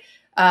terrified.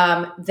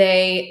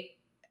 They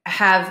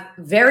have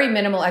very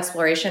minimal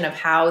exploration of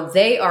how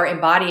they are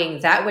embodying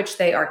that which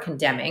they are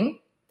condemning.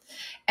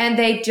 And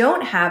they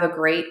don't have a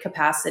great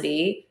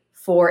capacity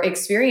for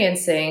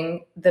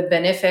experiencing the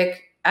benefic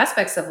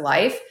aspects of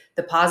life,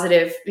 the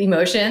positive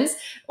emotions,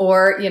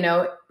 or, you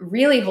know,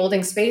 really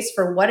holding space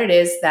for what it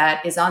is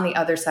that is on the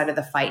other side of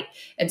the fight.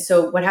 And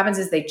so what happens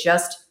is they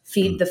just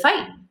feed the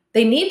fight.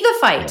 They need the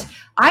fight.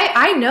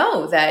 I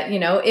know that, you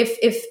know,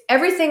 if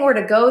everything were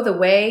to go the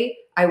way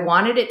I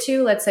wanted it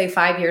to, let's say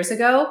 5 years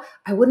ago,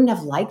 I wouldn't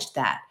have liked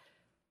that.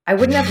 I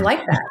wouldn't have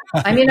liked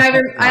that. I mean,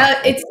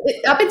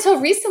 it's up until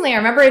recently. I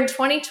remember in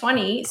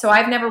 2020. So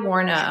I've never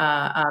worn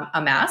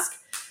a mask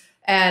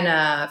and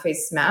a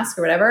face mask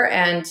or whatever.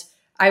 And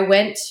I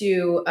went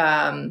to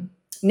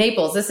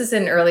Naples. This is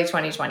in early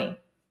 2020,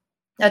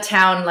 a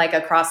town like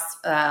across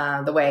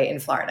the way in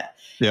Florida.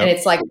 Yep. And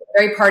it's like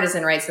very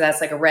partisan, right? So that's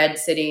like a red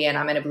city and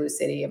I'm in a blue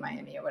city in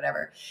Miami or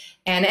whatever.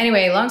 And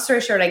anyway, long story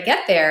short, I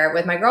get there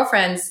with my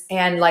girlfriends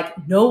and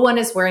like no one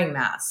is wearing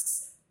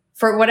masks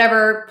for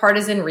whatever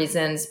partisan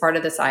reasons, part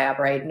of the PSYOP,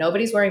 right?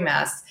 Nobody's wearing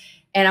masks.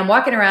 And I'm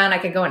walking around, I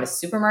could go in a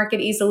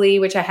supermarket easily,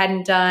 which I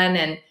hadn't done.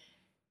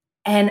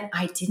 And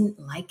I didn't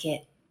like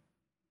it.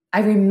 I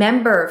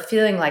remember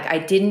feeling like I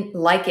didn't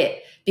like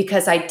it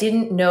because I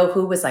didn't know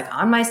who was like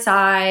on my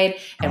side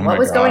and what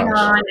was going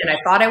on. And I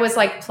thought I was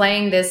like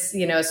playing this,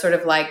 you know, sort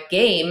of like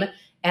game,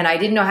 and I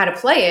didn't know how to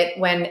play it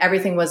when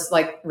everything was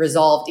like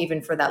resolved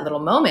even for that little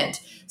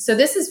moment. So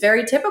this is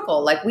very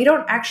typical. Like we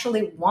don't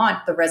actually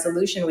want the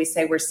resolution we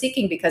say we're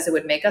seeking because it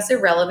would make us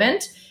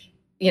irrelevant.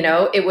 You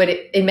know, it would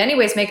in many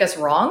ways make us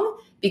wrong,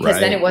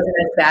 because then it wasn't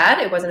as bad.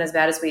 It wasn't as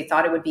bad as we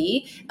thought it would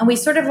be. And we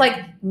sort of like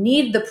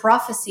need the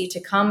prophecy to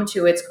come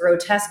to its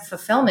grotesque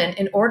fulfillment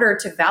in order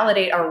to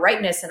validate our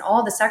rightness and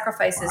all the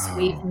sacrifices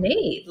we've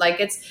made. Like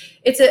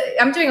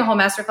I'm doing a whole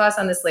masterclass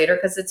on this later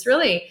because it's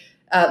really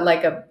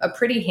like a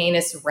pretty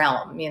heinous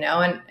realm, you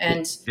know,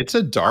 and it's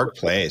a dark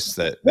place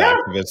that the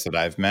activists that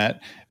I've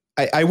met.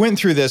 I went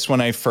through this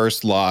when I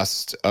first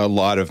lost a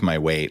lot of my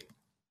weight.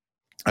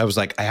 I was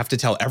like, I have to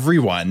tell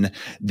everyone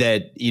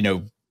that, you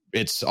know,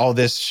 it's all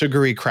this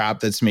sugary crap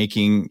that's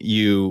making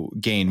you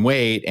gain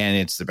weight, and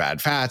it's the bad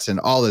fats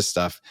and all this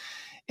stuff.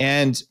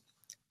 And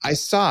I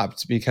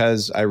stopped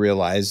because I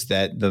realized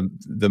that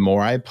the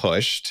more I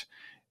pushed,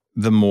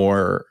 the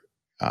more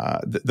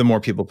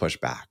people push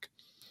back.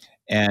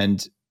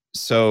 And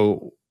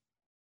so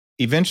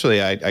eventually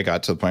I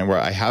got to the point where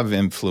I have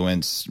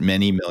influenced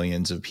many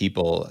millions of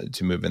people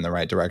to move in the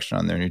right direction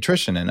on their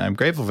nutrition. And I'm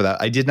grateful for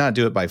that. I did not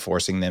do it by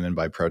forcing them and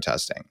by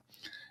protesting.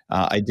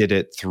 I did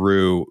it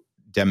through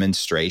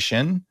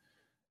demonstration,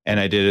 and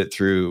I did it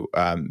through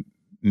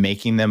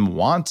making them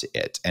want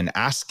it and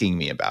asking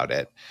me about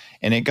it.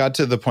 And it got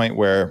to the point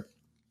where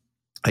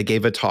I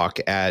gave a talk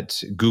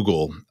at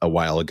Google a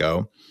while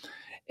ago,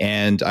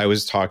 and I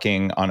was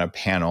talking on a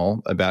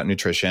panel about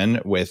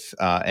nutrition with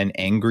an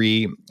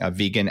angry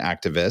vegan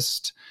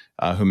activist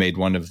who made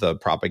one of the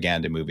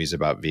propaganda movies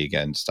about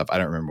vegan stuff. I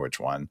don't remember which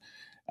one,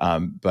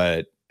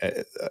 but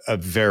a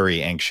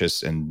very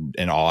anxious and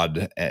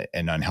odd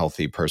and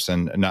unhealthy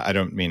person. No, I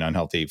don't mean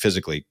unhealthy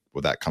physically.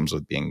 Well, that comes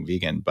with being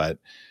vegan, but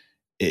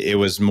it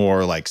was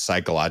more like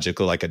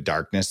psychological, like a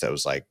darkness that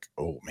was like,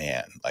 oh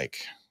man,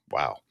 like,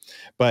 wow.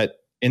 But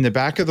in the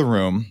back of the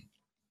room,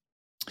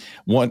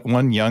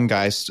 one young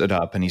guy stood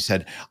up and he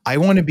said, "I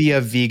want to be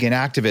a vegan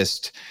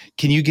activist.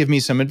 Can you give me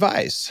some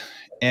advice?"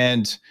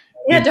 And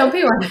Yeah, don't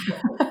be one.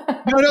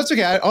 no, that's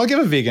okay. I'll give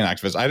a vegan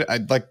activist. I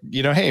like,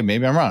 hey,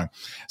 maybe I'm wrong.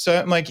 So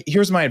I'm like,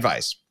 here's my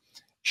advice: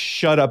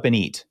 shut up and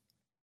eat.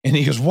 And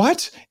he goes,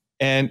 "What?"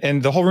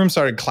 And the whole room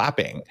started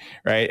clapping,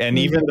 right? And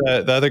even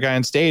the other guy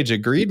on stage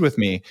agreed with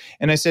me.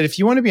 And I said, if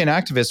you want to be an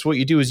activist, what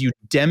you do is you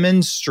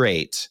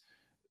demonstrate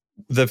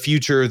the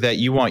future that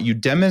you want. You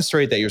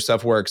demonstrate that your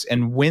stuff works.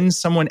 And when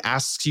someone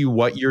asks you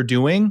what you're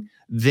doing,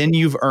 then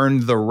you've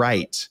earned the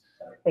right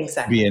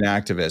to be an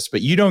activist.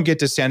 But you don't get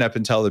to stand up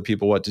and tell the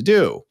people what to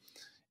do.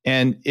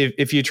 And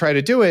if you try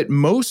to do it,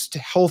 most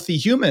healthy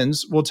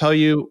humans will tell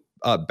you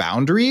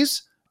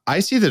boundaries. I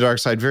see the dark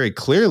side very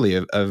clearly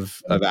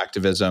of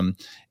activism,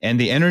 and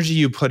the energy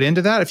you put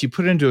into that, if you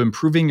put it into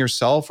improving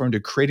yourself or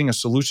into creating a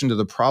solution to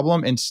the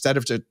problem instead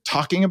of to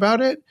talking about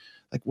it,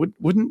 like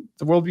wouldn't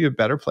the world be a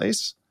better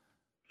place?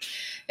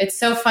 It's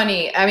so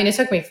funny. I mean, it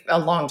took me a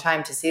long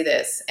time to see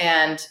this,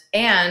 and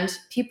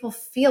people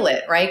feel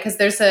it, right? Because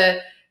there's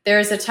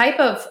a type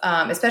of,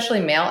 especially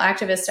male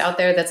activists out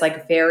there that's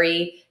like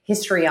very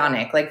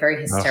histrionic, like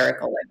very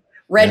hysterical, like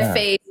red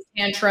face,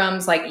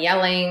 tantrums, like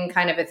yelling,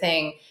 kind of a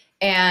thing.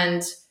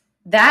 And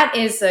that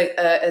is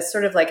a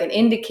sort of like an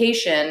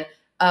indication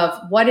of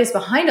what is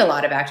behind a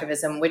lot of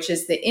activism, which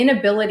is the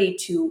inability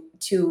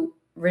to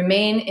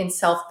remain in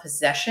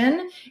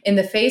self-possession in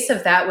the face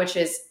of that which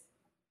is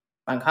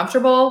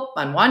uncomfortable,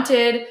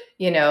 unwanted,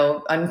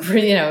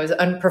 is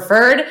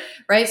unpreferred,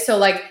 right? So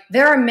like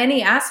there are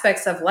many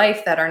aspects of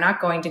life that are not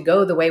going to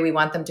go the way we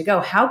want them to go.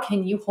 How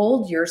can you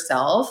hold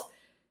yourself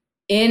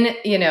in,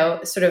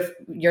 sort of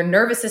your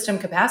nervous system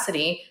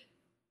capacity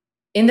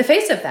in the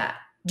face of that?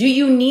 Do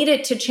you need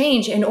it to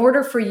change in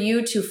order for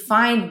you to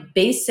find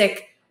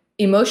basic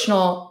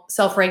emotional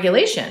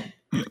self-regulation?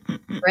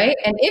 Right.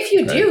 And if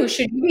you do,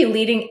 should you be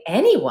leading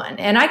anyone?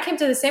 And I came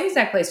to the same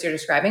exact place you're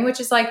describing, which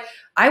is like,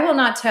 I will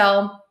not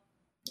tell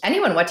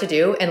anyone what to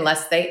do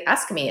unless they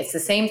ask me. It's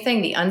the same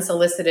thing, the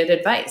unsolicited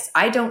advice.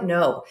 I don't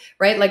know.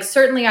 Right. Like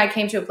certainly I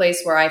came to a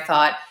place where I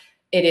thought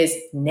it is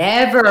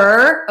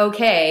never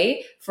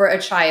okay for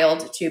a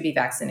child to be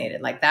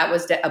vaccinated. Like that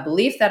was a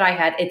belief that I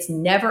had. It's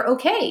never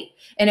okay.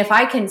 And if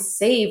I can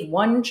save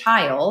one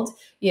child,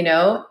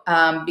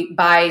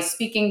 by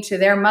speaking to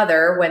their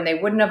mother when they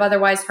wouldn't have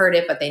otherwise heard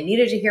it, but they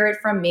needed to hear it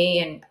from me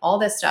and all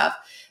this stuff,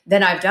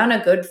 then I've done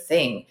a good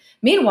thing.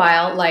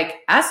 Meanwhile,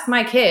 like ask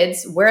my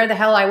kids where the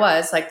hell I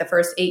was like the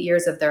first 8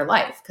 years of their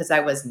life, because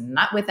I was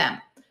not with them.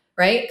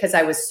 Right? Because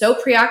I was so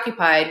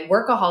preoccupied,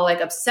 workaholic,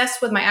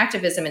 obsessed with my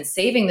activism and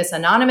saving this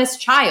anonymous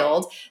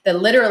child that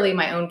literally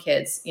my own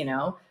kids,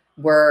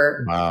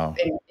 were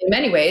in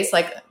many ways,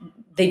 like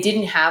they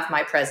didn't have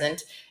my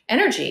present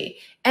energy.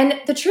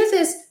 And the truth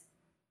is,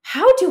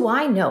 how do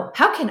I know?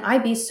 How can I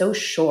be so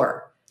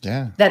sure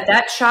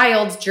that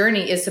child's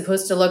journey is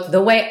supposed to look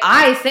the way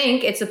I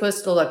think it's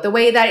supposed to look, the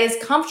way that is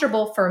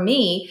comfortable for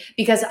me,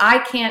 because I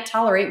can't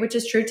tolerate, which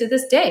is true to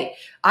this day.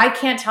 I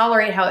can't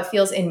tolerate how it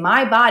feels in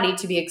my body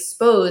to be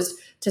exposed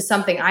to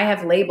something I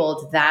have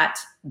labeled that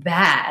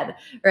bad,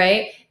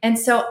 right? And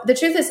so the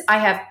truth is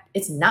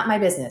it's not my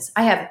business.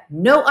 I have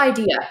no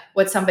idea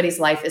what somebody's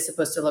life is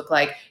supposed to look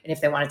like. And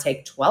if they want to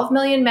take 12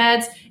 million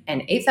meds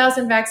and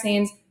 8,000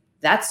 vaccines,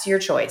 that's your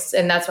choice.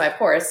 And that's why, of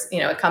course,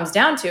 it comes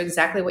down to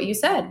exactly what you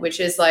said, which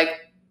is like,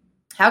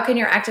 how can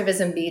your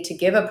activism be to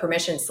give a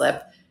permission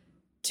slip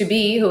to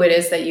be who it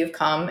is that you've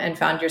come and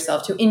found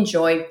yourself to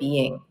enjoy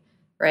being,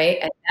 right?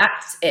 And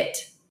that's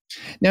it.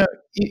 Now,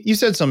 you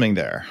said something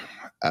there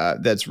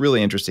that's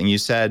really interesting. You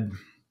said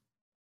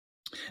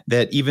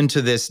that even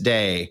to this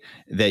day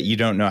that you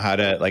don't know how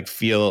to like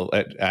feel,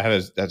 how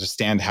to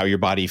understand how your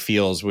body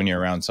feels when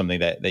you're around something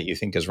that you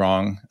think is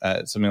wrong,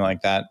 something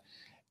like that.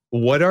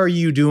 What are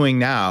you doing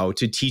now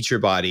to teach your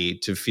body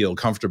to feel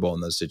comfortable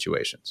in those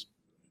situations?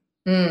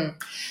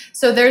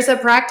 So there's a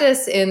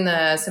practice in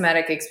the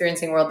somatic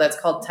experiencing world that's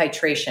called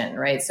titration,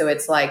 right? So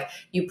it's like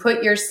you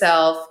put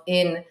yourself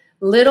in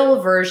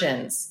little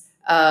versions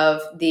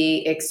of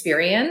the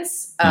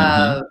experience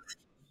of,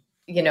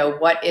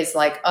 what is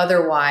like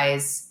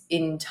otherwise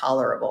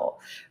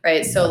intolerable,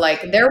 right? So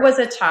like there was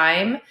a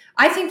time,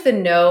 I think the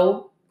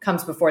no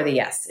comes before the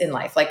yes in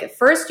life. Like at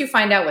first you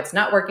find out what's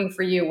not working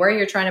for you, where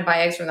you're trying to buy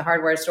eggs from the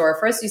hardware store.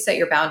 First you set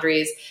your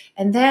boundaries.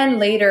 And then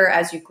later,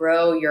 as you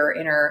grow your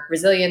inner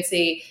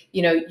resiliency,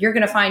 you're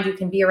going to find you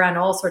can be around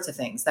all sorts of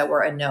things that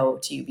were a no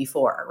to you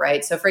before,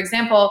 right? So for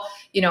example,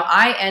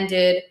 I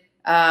ended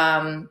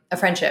a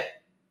friendship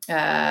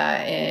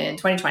in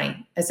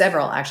 2020,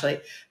 several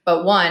actually,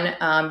 but one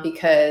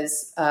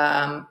because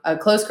a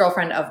close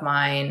girlfriend of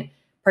mine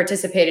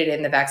participated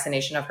in the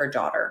vaccination of her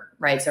daughter,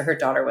 right? So her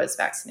daughter was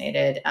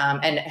vaccinated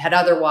and had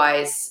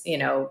otherwise,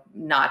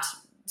 not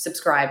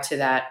subscribed to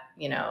that,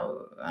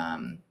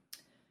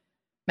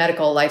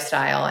 medical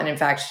lifestyle. And in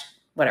fact,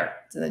 whatever,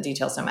 the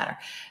details don't matter.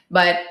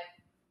 But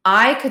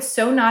I could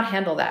so not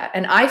handle that.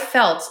 And I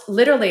felt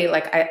literally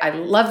like I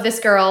love this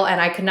girl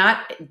and I could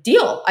not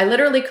deal. I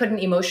literally couldn't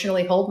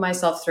emotionally hold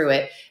myself through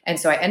it. And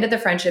so I ended the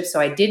friendship. So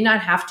I did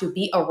not have to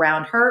be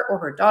around her or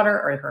her daughter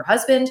or her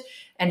husband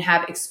and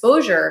have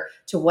exposure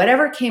to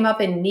whatever came up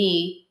in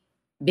me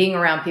being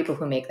around people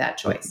who make that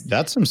choice.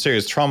 That's some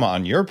serious trauma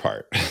on your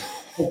part.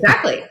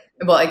 Exactly.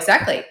 Well,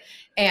 exactly.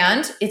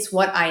 And it's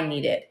what I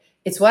needed.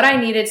 It's what I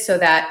needed so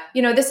that,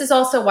 this is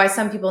also why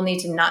some people need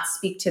to not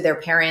speak to their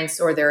parents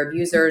or their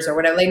abusers or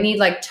whatever. They need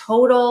like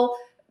total,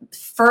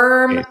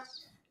 firm,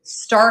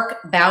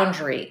 stark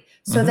boundary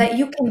so that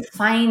you can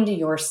find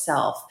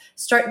yourself.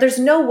 There's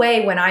no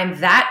way when I'm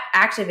that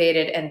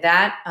activated and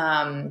that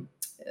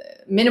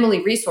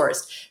minimally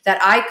resourced that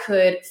I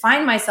could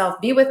find myself,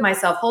 be with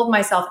myself, hold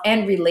myself,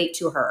 and relate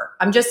to her.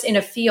 I'm just in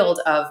a field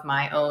of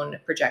my own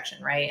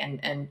projection, right?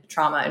 And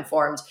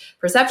trauma-informed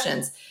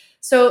perceptions.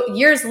 So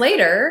years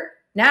later,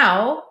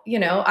 now,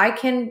 I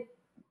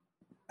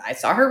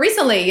saw her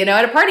recently,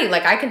 at a party.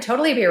 Like I can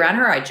totally be around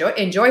her. I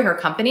enjoy her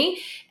company.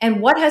 And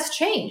what has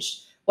changed?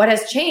 What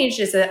has changed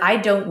is that I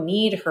don't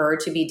need her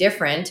to be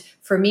different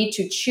for me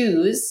to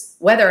choose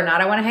whether or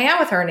not I want to hang out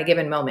with her in a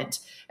given moment.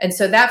 And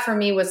so that for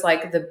me was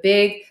like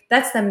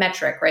that's the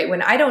metric, right?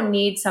 When I don't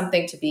need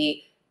something to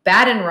be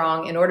bad and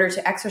wrong in order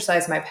to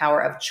exercise my power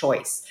of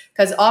choice.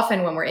 Because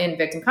often when we're in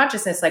victim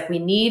consciousness, like we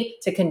need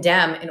to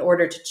condemn in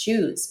order to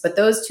choose. But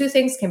those two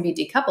things can be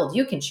decoupled.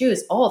 You can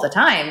choose all the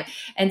time.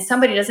 And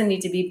somebody doesn't need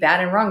to be bad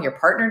and wrong. Your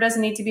partner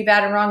doesn't need to be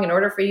bad and wrong in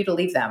order for you to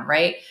leave them,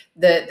 right?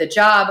 The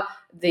job,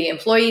 the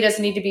employee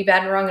doesn't need to be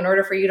bad and wrong in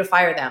order for you to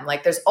fire them.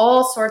 Like there's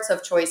all sorts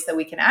of choice that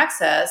we can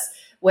access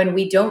when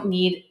we don't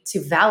need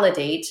to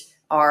validate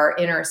our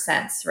inner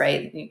sense,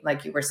 right?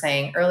 Like you were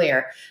saying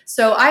earlier.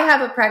 So I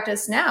have a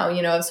practice now,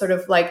 of sort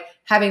of like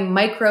having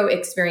micro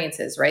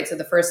experiences, right? So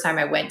the first time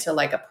I went to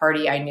like a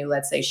party I knew,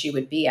 let's say she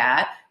would be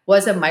at,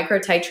 was a micro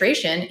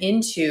titration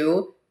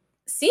into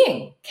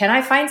seeing, can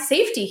I find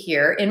safety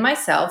here in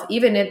myself,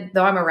 even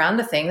though I'm around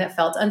the thing that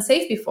felt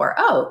unsafe before?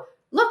 Oh,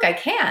 look, I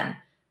can.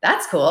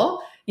 That's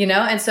cool.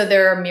 And so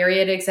there are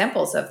myriad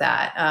examples of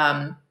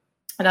that.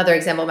 Another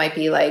example might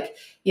be like,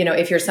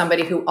 if you're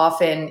somebody who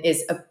often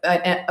is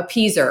a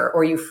appeaser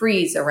or you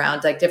freeze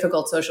around like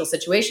difficult social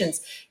situations,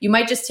 you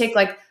might just take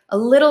like a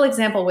little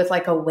example with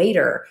like a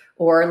waiter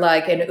or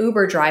like an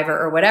Uber driver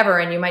or whatever.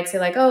 And you might say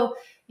like, oh,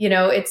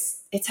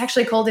 it's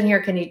actually cold in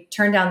here. Can you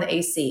turn down the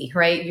AC,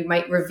 right? You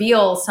might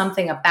reveal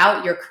something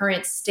about your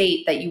current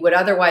state that you would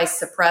otherwise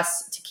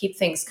suppress to keep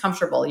things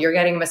comfortable. You're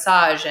getting a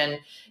massage and,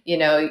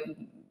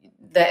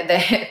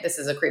 this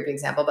is a creepy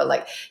example, but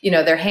like,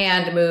 their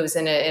hand moves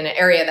in an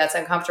area that's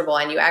uncomfortable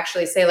and you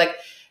actually say like,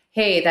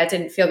 hey, that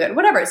didn't feel good,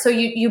 whatever. So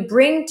you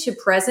bring to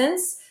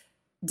presence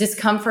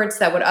discomforts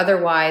that would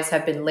otherwise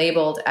have been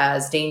labeled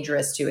as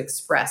dangerous to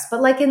express,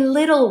 but like in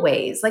little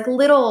ways, like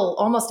little,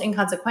 almost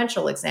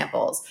inconsequential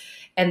examples.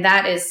 And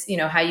that is,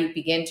 how you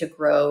begin to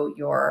grow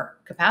your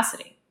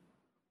capacity.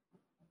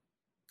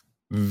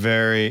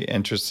 Very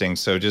interesting.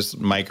 So just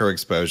micro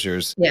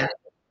exposures. Yeah.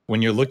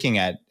 When you're looking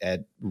at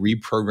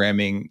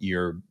reprogramming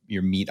your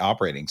meat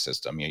operating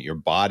system, your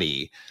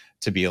body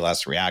to be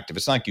less reactive,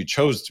 it's not like you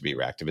chose to be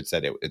reactive. It's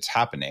that it's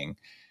happening.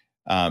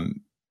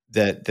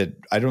 That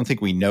I don't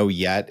think we know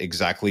yet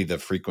exactly the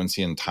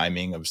frequency and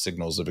timing of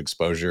signals of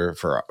exposure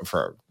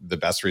for the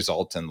best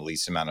result in the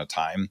least amount of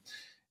time.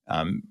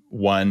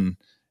 One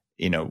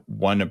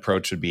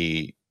approach would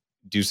be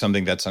do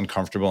something that's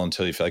uncomfortable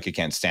until you feel like you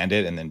can't stand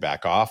it and then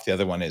back off. The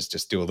other one is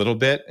just do a little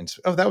bit and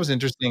that was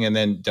interesting. And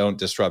then don't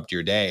disrupt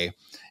your day.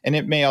 And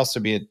it may also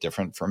be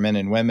different for men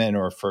and women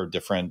or for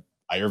different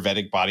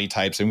Ayurvedic body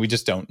types. And we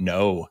just don't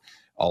know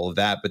all of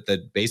that. But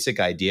the basic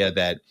idea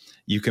that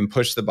you can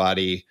push the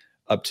body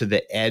up to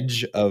the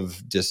edge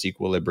of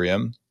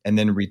disequilibrium and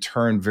then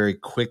return very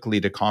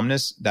quickly to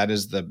calmness. That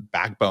is the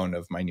backbone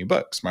of my new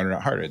book, Smarter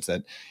Not Harder. It's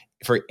that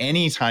for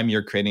any time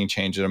you're creating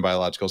change in a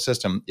biological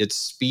system, it's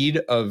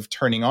speed of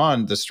turning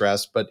on the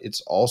stress, but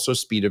it's also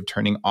speed of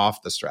turning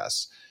off the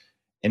stress.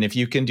 And if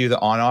you can do the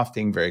on-off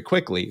thing very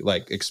quickly,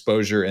 like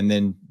exposure, and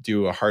then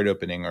do a heart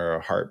opening or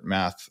a heart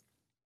math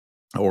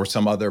or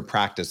some other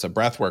practice, a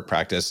breathwork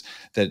practice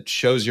that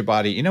shows your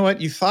body, you know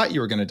what, you thought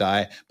you were going to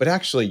die, but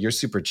actually you're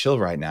super chill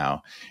right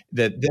now.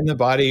 That then the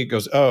body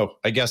goes, oh,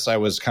 I guess I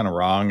was kind of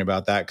wrong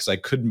about that because I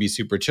couldn't be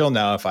super chill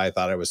now if I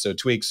thought I was so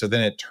tweaked. So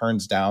then it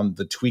turns down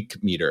the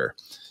tweak meter,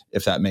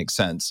 if that makes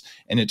sense.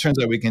 And it turns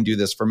out we can do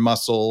this for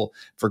muscle,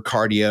 for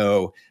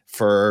cardio,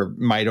 for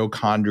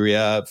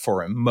mitochondria,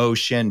 for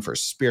emotion, for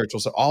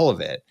spiritual, so all of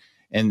it.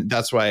 And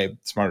that's why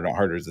Smarter Not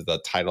Harder is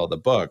the title of the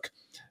book.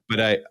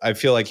 But I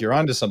feel like you're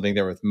onto something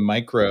there with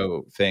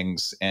micro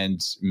things,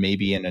 and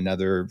maybe in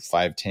another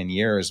 5-10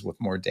 years with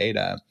more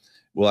data,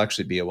 we'll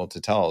actually be able to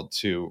tell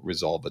to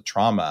resolve a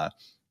trauma.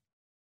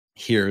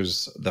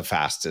 Here's the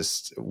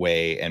fastest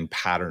way and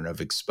pattern of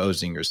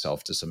exposing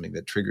yourself to something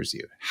that triggers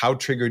you. How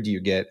triggered do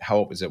you get?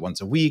 How is it once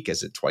a week?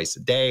 Is it twice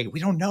a day? We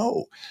don't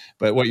know.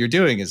 But what you're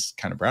doing is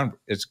kind of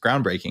it's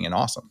groundbreaking and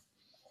awesome.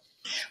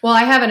 Well,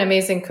 I have an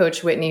amazing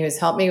coach, Whitney, who's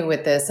helped me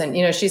with this. And,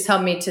 she's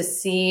helped me to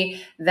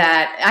see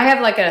that I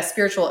have like a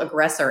spiritual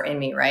aggressor in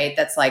me, right?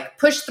 That's like,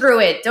 push through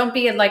it. Don't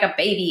be like a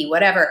baby,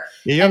 whatever.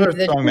 Yeah, you have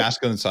a strong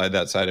masculine side,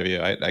 that side of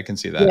you. I can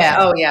see that. Yeah.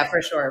 Oh, yeah,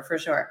 for sure. For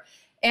sure.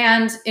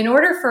 And in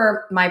order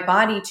for my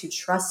body to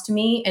trust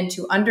me and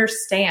to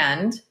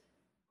understand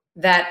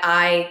that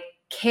I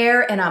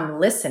care and I'm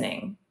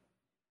listening,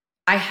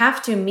 I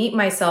have to meet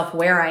myself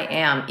where I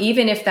am,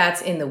 even if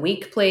that's in the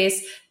weak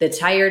place, the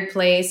tired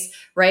place,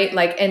 right?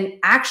 Like, and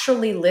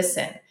actually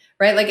listen,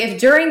 right? Like if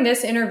during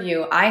this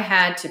interview I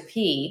had to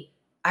pee,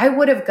 I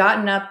would have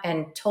gotten up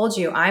and told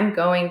you I'm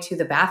going to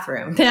the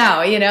bathroom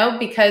now,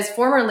 because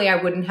formerly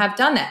I wouldn't have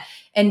done that.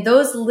 And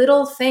those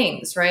little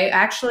things, right?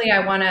 Actually,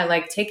 I want to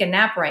like take a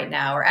nap right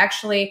now, or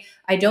actually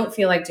I don't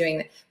feel like doing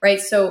that, right?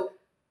 So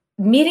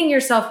meeting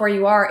yourself where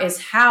you are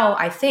is how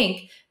I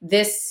think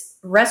this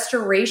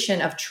restoration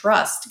of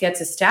trust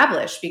gets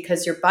established,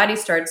 because your body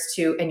starts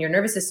to, and your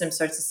nervous system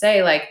starts to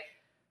say like,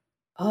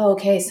 oh,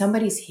 okay,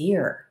 somebody's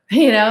here,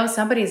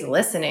 somebody's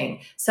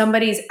listening,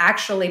 somebody's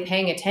actually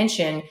paying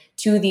attention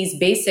to these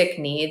basic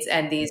needs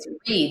and these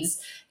needs,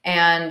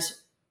 and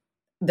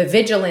the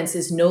vigilance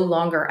is no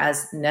longer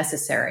as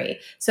necessary.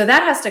 So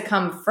that has to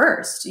come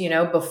first,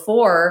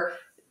 before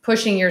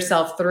pushing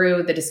yourself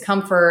through the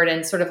discomfort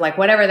and sort of like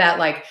whatever that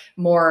like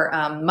more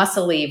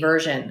muscly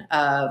version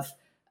of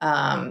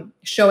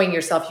showing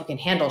yourself you can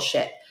handle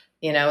shit,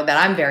 that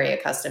I'm very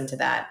accustomed to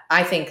that.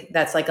 I think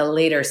that's like a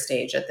later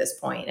stage at this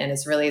point. And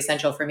it's really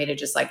essential for me to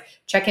just like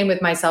check in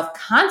with myself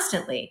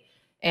constantly.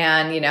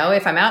 And,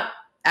 if I'm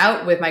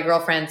out with my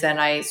girlfriends and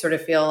I sort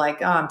of feel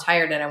like, oh, I'm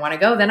tired and I want to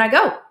go, then I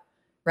go,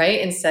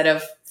 right? Instead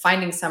of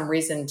finding some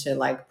reason to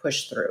like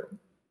push through.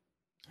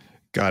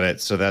 Got it.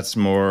 So that's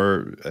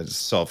more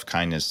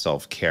self-kindness,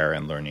 self-care,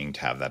 and learning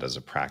to have that as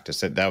a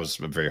practice. That was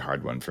a very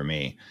hard one for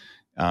me.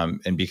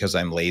 And because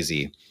I'm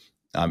lazy,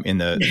 in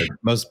the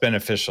most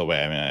beneficial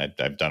way. I mean,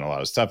 I've done a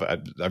lot of stuff.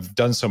 I've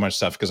done so much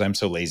stuff because I'm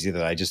so lazy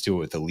that I just do it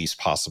with the least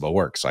possible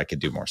work so I could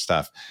do more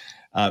stuff.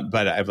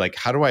 But I'm like,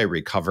 how do I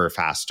recover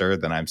faster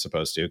than I'm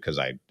supposed to? Because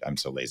I'm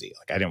so lazy.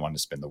 Like I didn't want to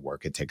spend the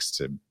work it takes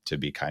to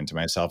be kind to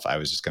myself. I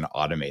was just going to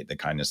automate the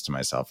kindness to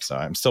myself. So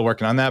I'm still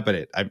working on that,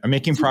 but I'm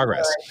making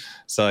progress.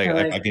 So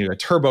I can do a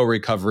turbo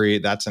recovery.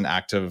 That's an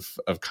act of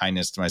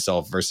kindness to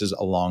myself versus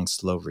a long,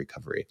 slow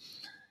recovery.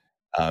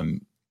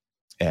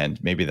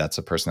 And maybe that's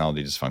a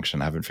personality dysfunction.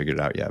 I haven't figured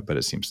it out yet, but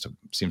it seems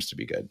to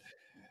be good.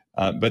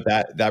 But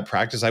that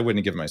practice, I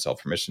wouldn't give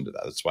myself permission to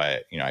that. That's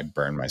why, I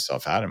burned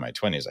myself out in my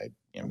 20s. I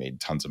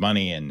made tons of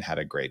money and had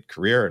a great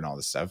career and all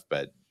this stuff,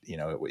 but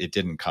it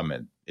didn't come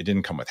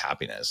with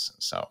happiness.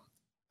 So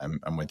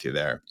I'm with you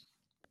there.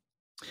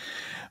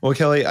 Well,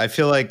 Kelly, I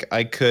feel like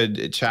I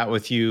could chat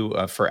with you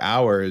for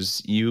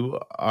hours. You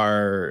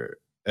are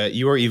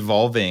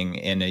evolving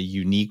in a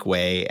unique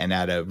way and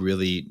at a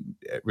really,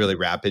 really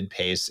rapid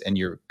pace, and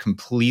you're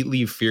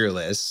completely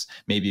fearless,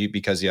 maybe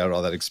because you had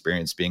all that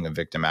experience being a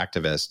victim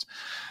activist.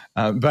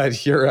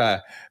 But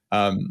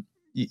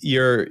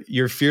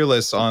you're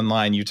fearless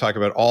online. You talk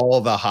about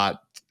all the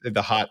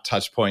hot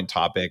touch point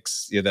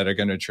topics that are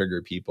going to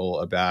trigger people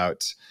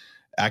about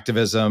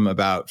activism,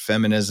 about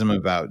feminism,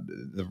 about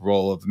the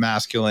role of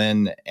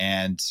masculine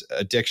and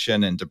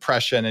addiction and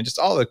depression and just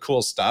all the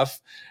cool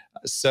stuff.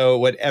 So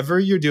whatever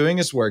you're doing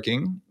is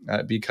working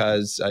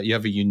because you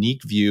have a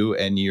unique view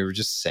and you're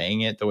just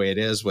saying it the way it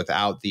is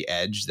without the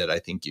edge that I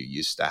think you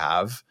used to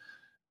have.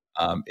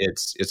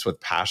 It's with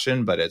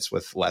passion, but it's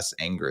with less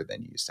anger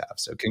than you used to have.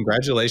 So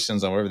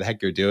congratulations on whatever the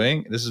heck you're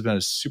doing. This has been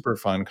a super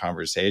fun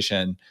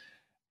conversation.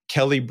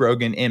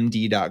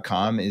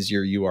 KellyBroganMD.com is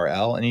your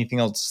URL. Anything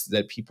else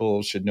that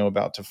people should know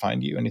about to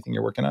find you? Anything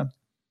you're working on?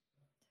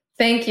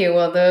 Thank you.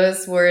 Well,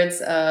 those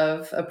words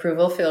of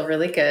approval feel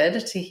really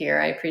good to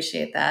hear. I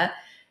appreciate that.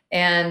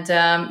 And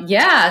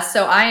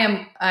so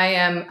I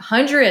am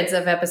hundreds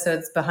of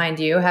episodes behind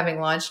you, having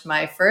launched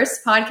my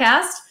first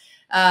podcast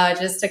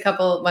just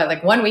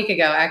 1 week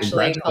ago,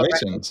 actually.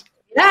 Congratulations.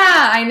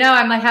 Yeah, I know.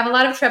 I have a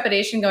lot of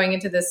trepidation going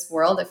into this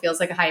world. It feels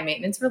like a high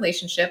maintenance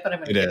relationship, but I'm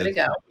going to give it a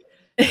go.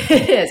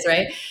 It is,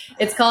 right?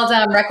 It's called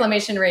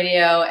Reclamation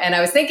Radio. And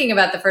I was thinking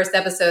about the first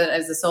episode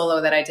as a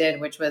solo that I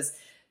did, which was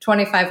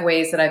 25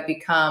 ways that I've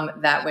become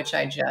that which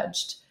I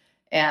judged.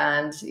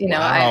 And,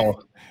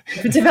 wow.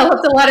 I've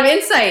developed a lot of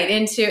insight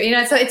into,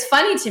 so it's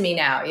funny to me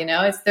now,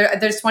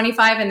 there's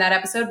 25 in that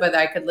episode, but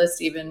I could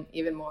list even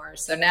more.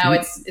 So now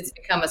it's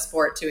become a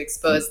sport to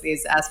expose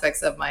these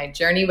aspects of my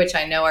journey, which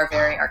I know are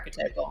very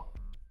archetypal.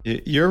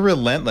 You're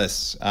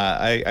relentless.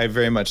 I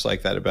very much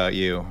like that about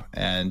you.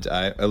 And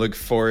I look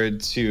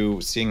forward to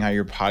seeing how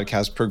your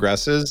podcast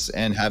progresses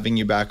and having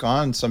you back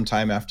on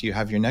sometime after you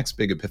have your next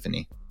big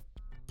epiphany.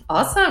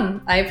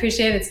 Awesome. I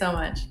appreciate it so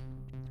much.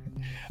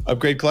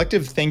 Upgrade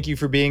Collective, thank you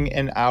for being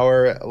in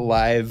our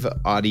live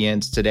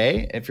audience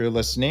today. If you're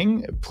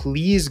listening,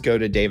 please go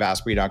to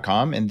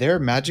daveasprey.com, and there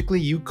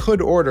magically you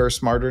could order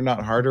Smarter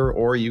Not Harder,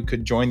 or you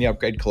could join the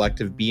Upgrade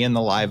Collective, be in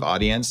the live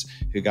audience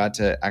who got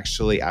to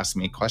actually ask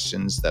me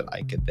questions that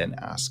I could then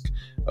ask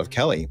of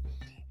Kelly.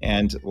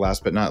 And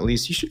last but not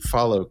least, you should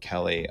follow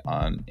Kelly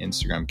on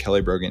Instagram,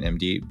 Kelly Brogan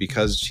MD,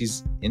 because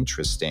she's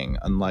interesting,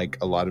 unlike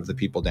a lot of the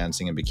people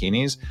dancing in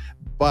bikinis.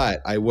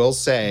 But I will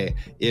say,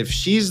 if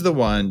she's the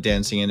one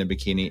dancing in a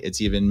bikini,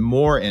 it's even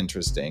more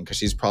interesting because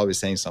she's probably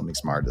saying something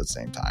smart at the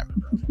same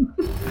time.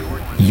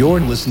 You're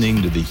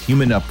listening to The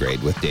Human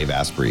Upgrade with Dave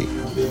Asprey.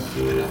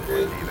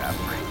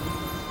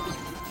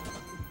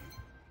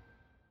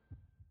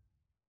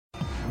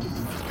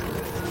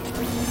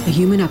 The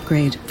Human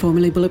Upgrade,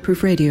 formerly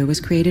Bulletproof Radio, was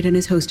created and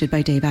is hosted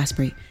by Dave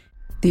Asprey.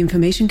 The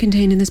information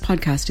contained in this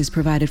podcast is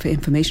provided for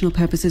informational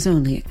purposes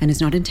only and is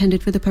not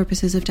intended for the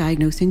purposes of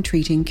diagnosing,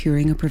 treating,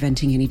 curing, or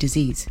preventing any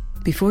disease.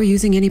 Before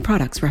using any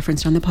products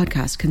referenced on the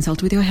podcast,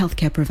 consult with your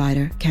healthcare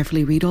provider,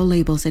 carefully read all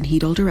labels, and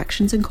heed all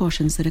directions and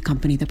cautions that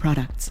accompany the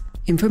products.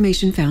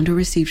 Information found or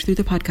received through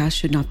the podcast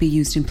should not be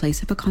used in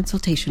place of a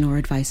consultation or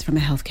advice from a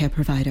healthcare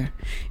provider.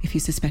 If you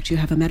suspect you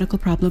have a medical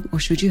problem or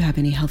should you have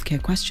any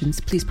healthcare questions,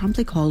 please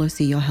promptly call or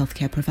see your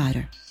healthcare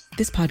provider.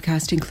 This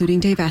podcast, including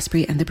Dave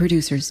Asprey and the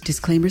producers,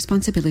 disclaim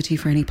responsibility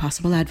for any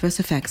possible adverse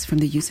effects from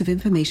the use of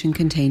information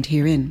contained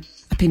herein.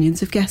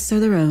 Opinions of guests are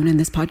their own, and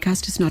this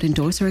podcast does not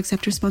endorse or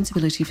accept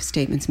responsibility for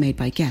statements made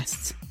by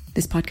guests.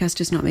 This podcast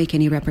does not make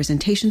any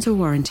representations or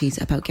warranties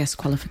about guest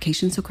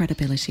qualifications or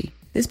credibility.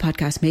 This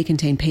podcast may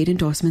contain paid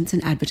endorsements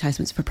and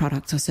advertisements for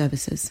products or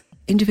services.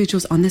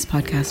 Individuals on this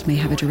podcast may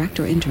have a direct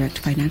or indirect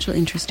financial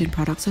interest in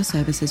products or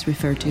services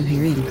referred to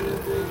herein.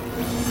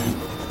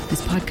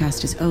 This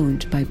podcast is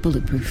owned by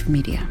Bulletproof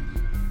Media.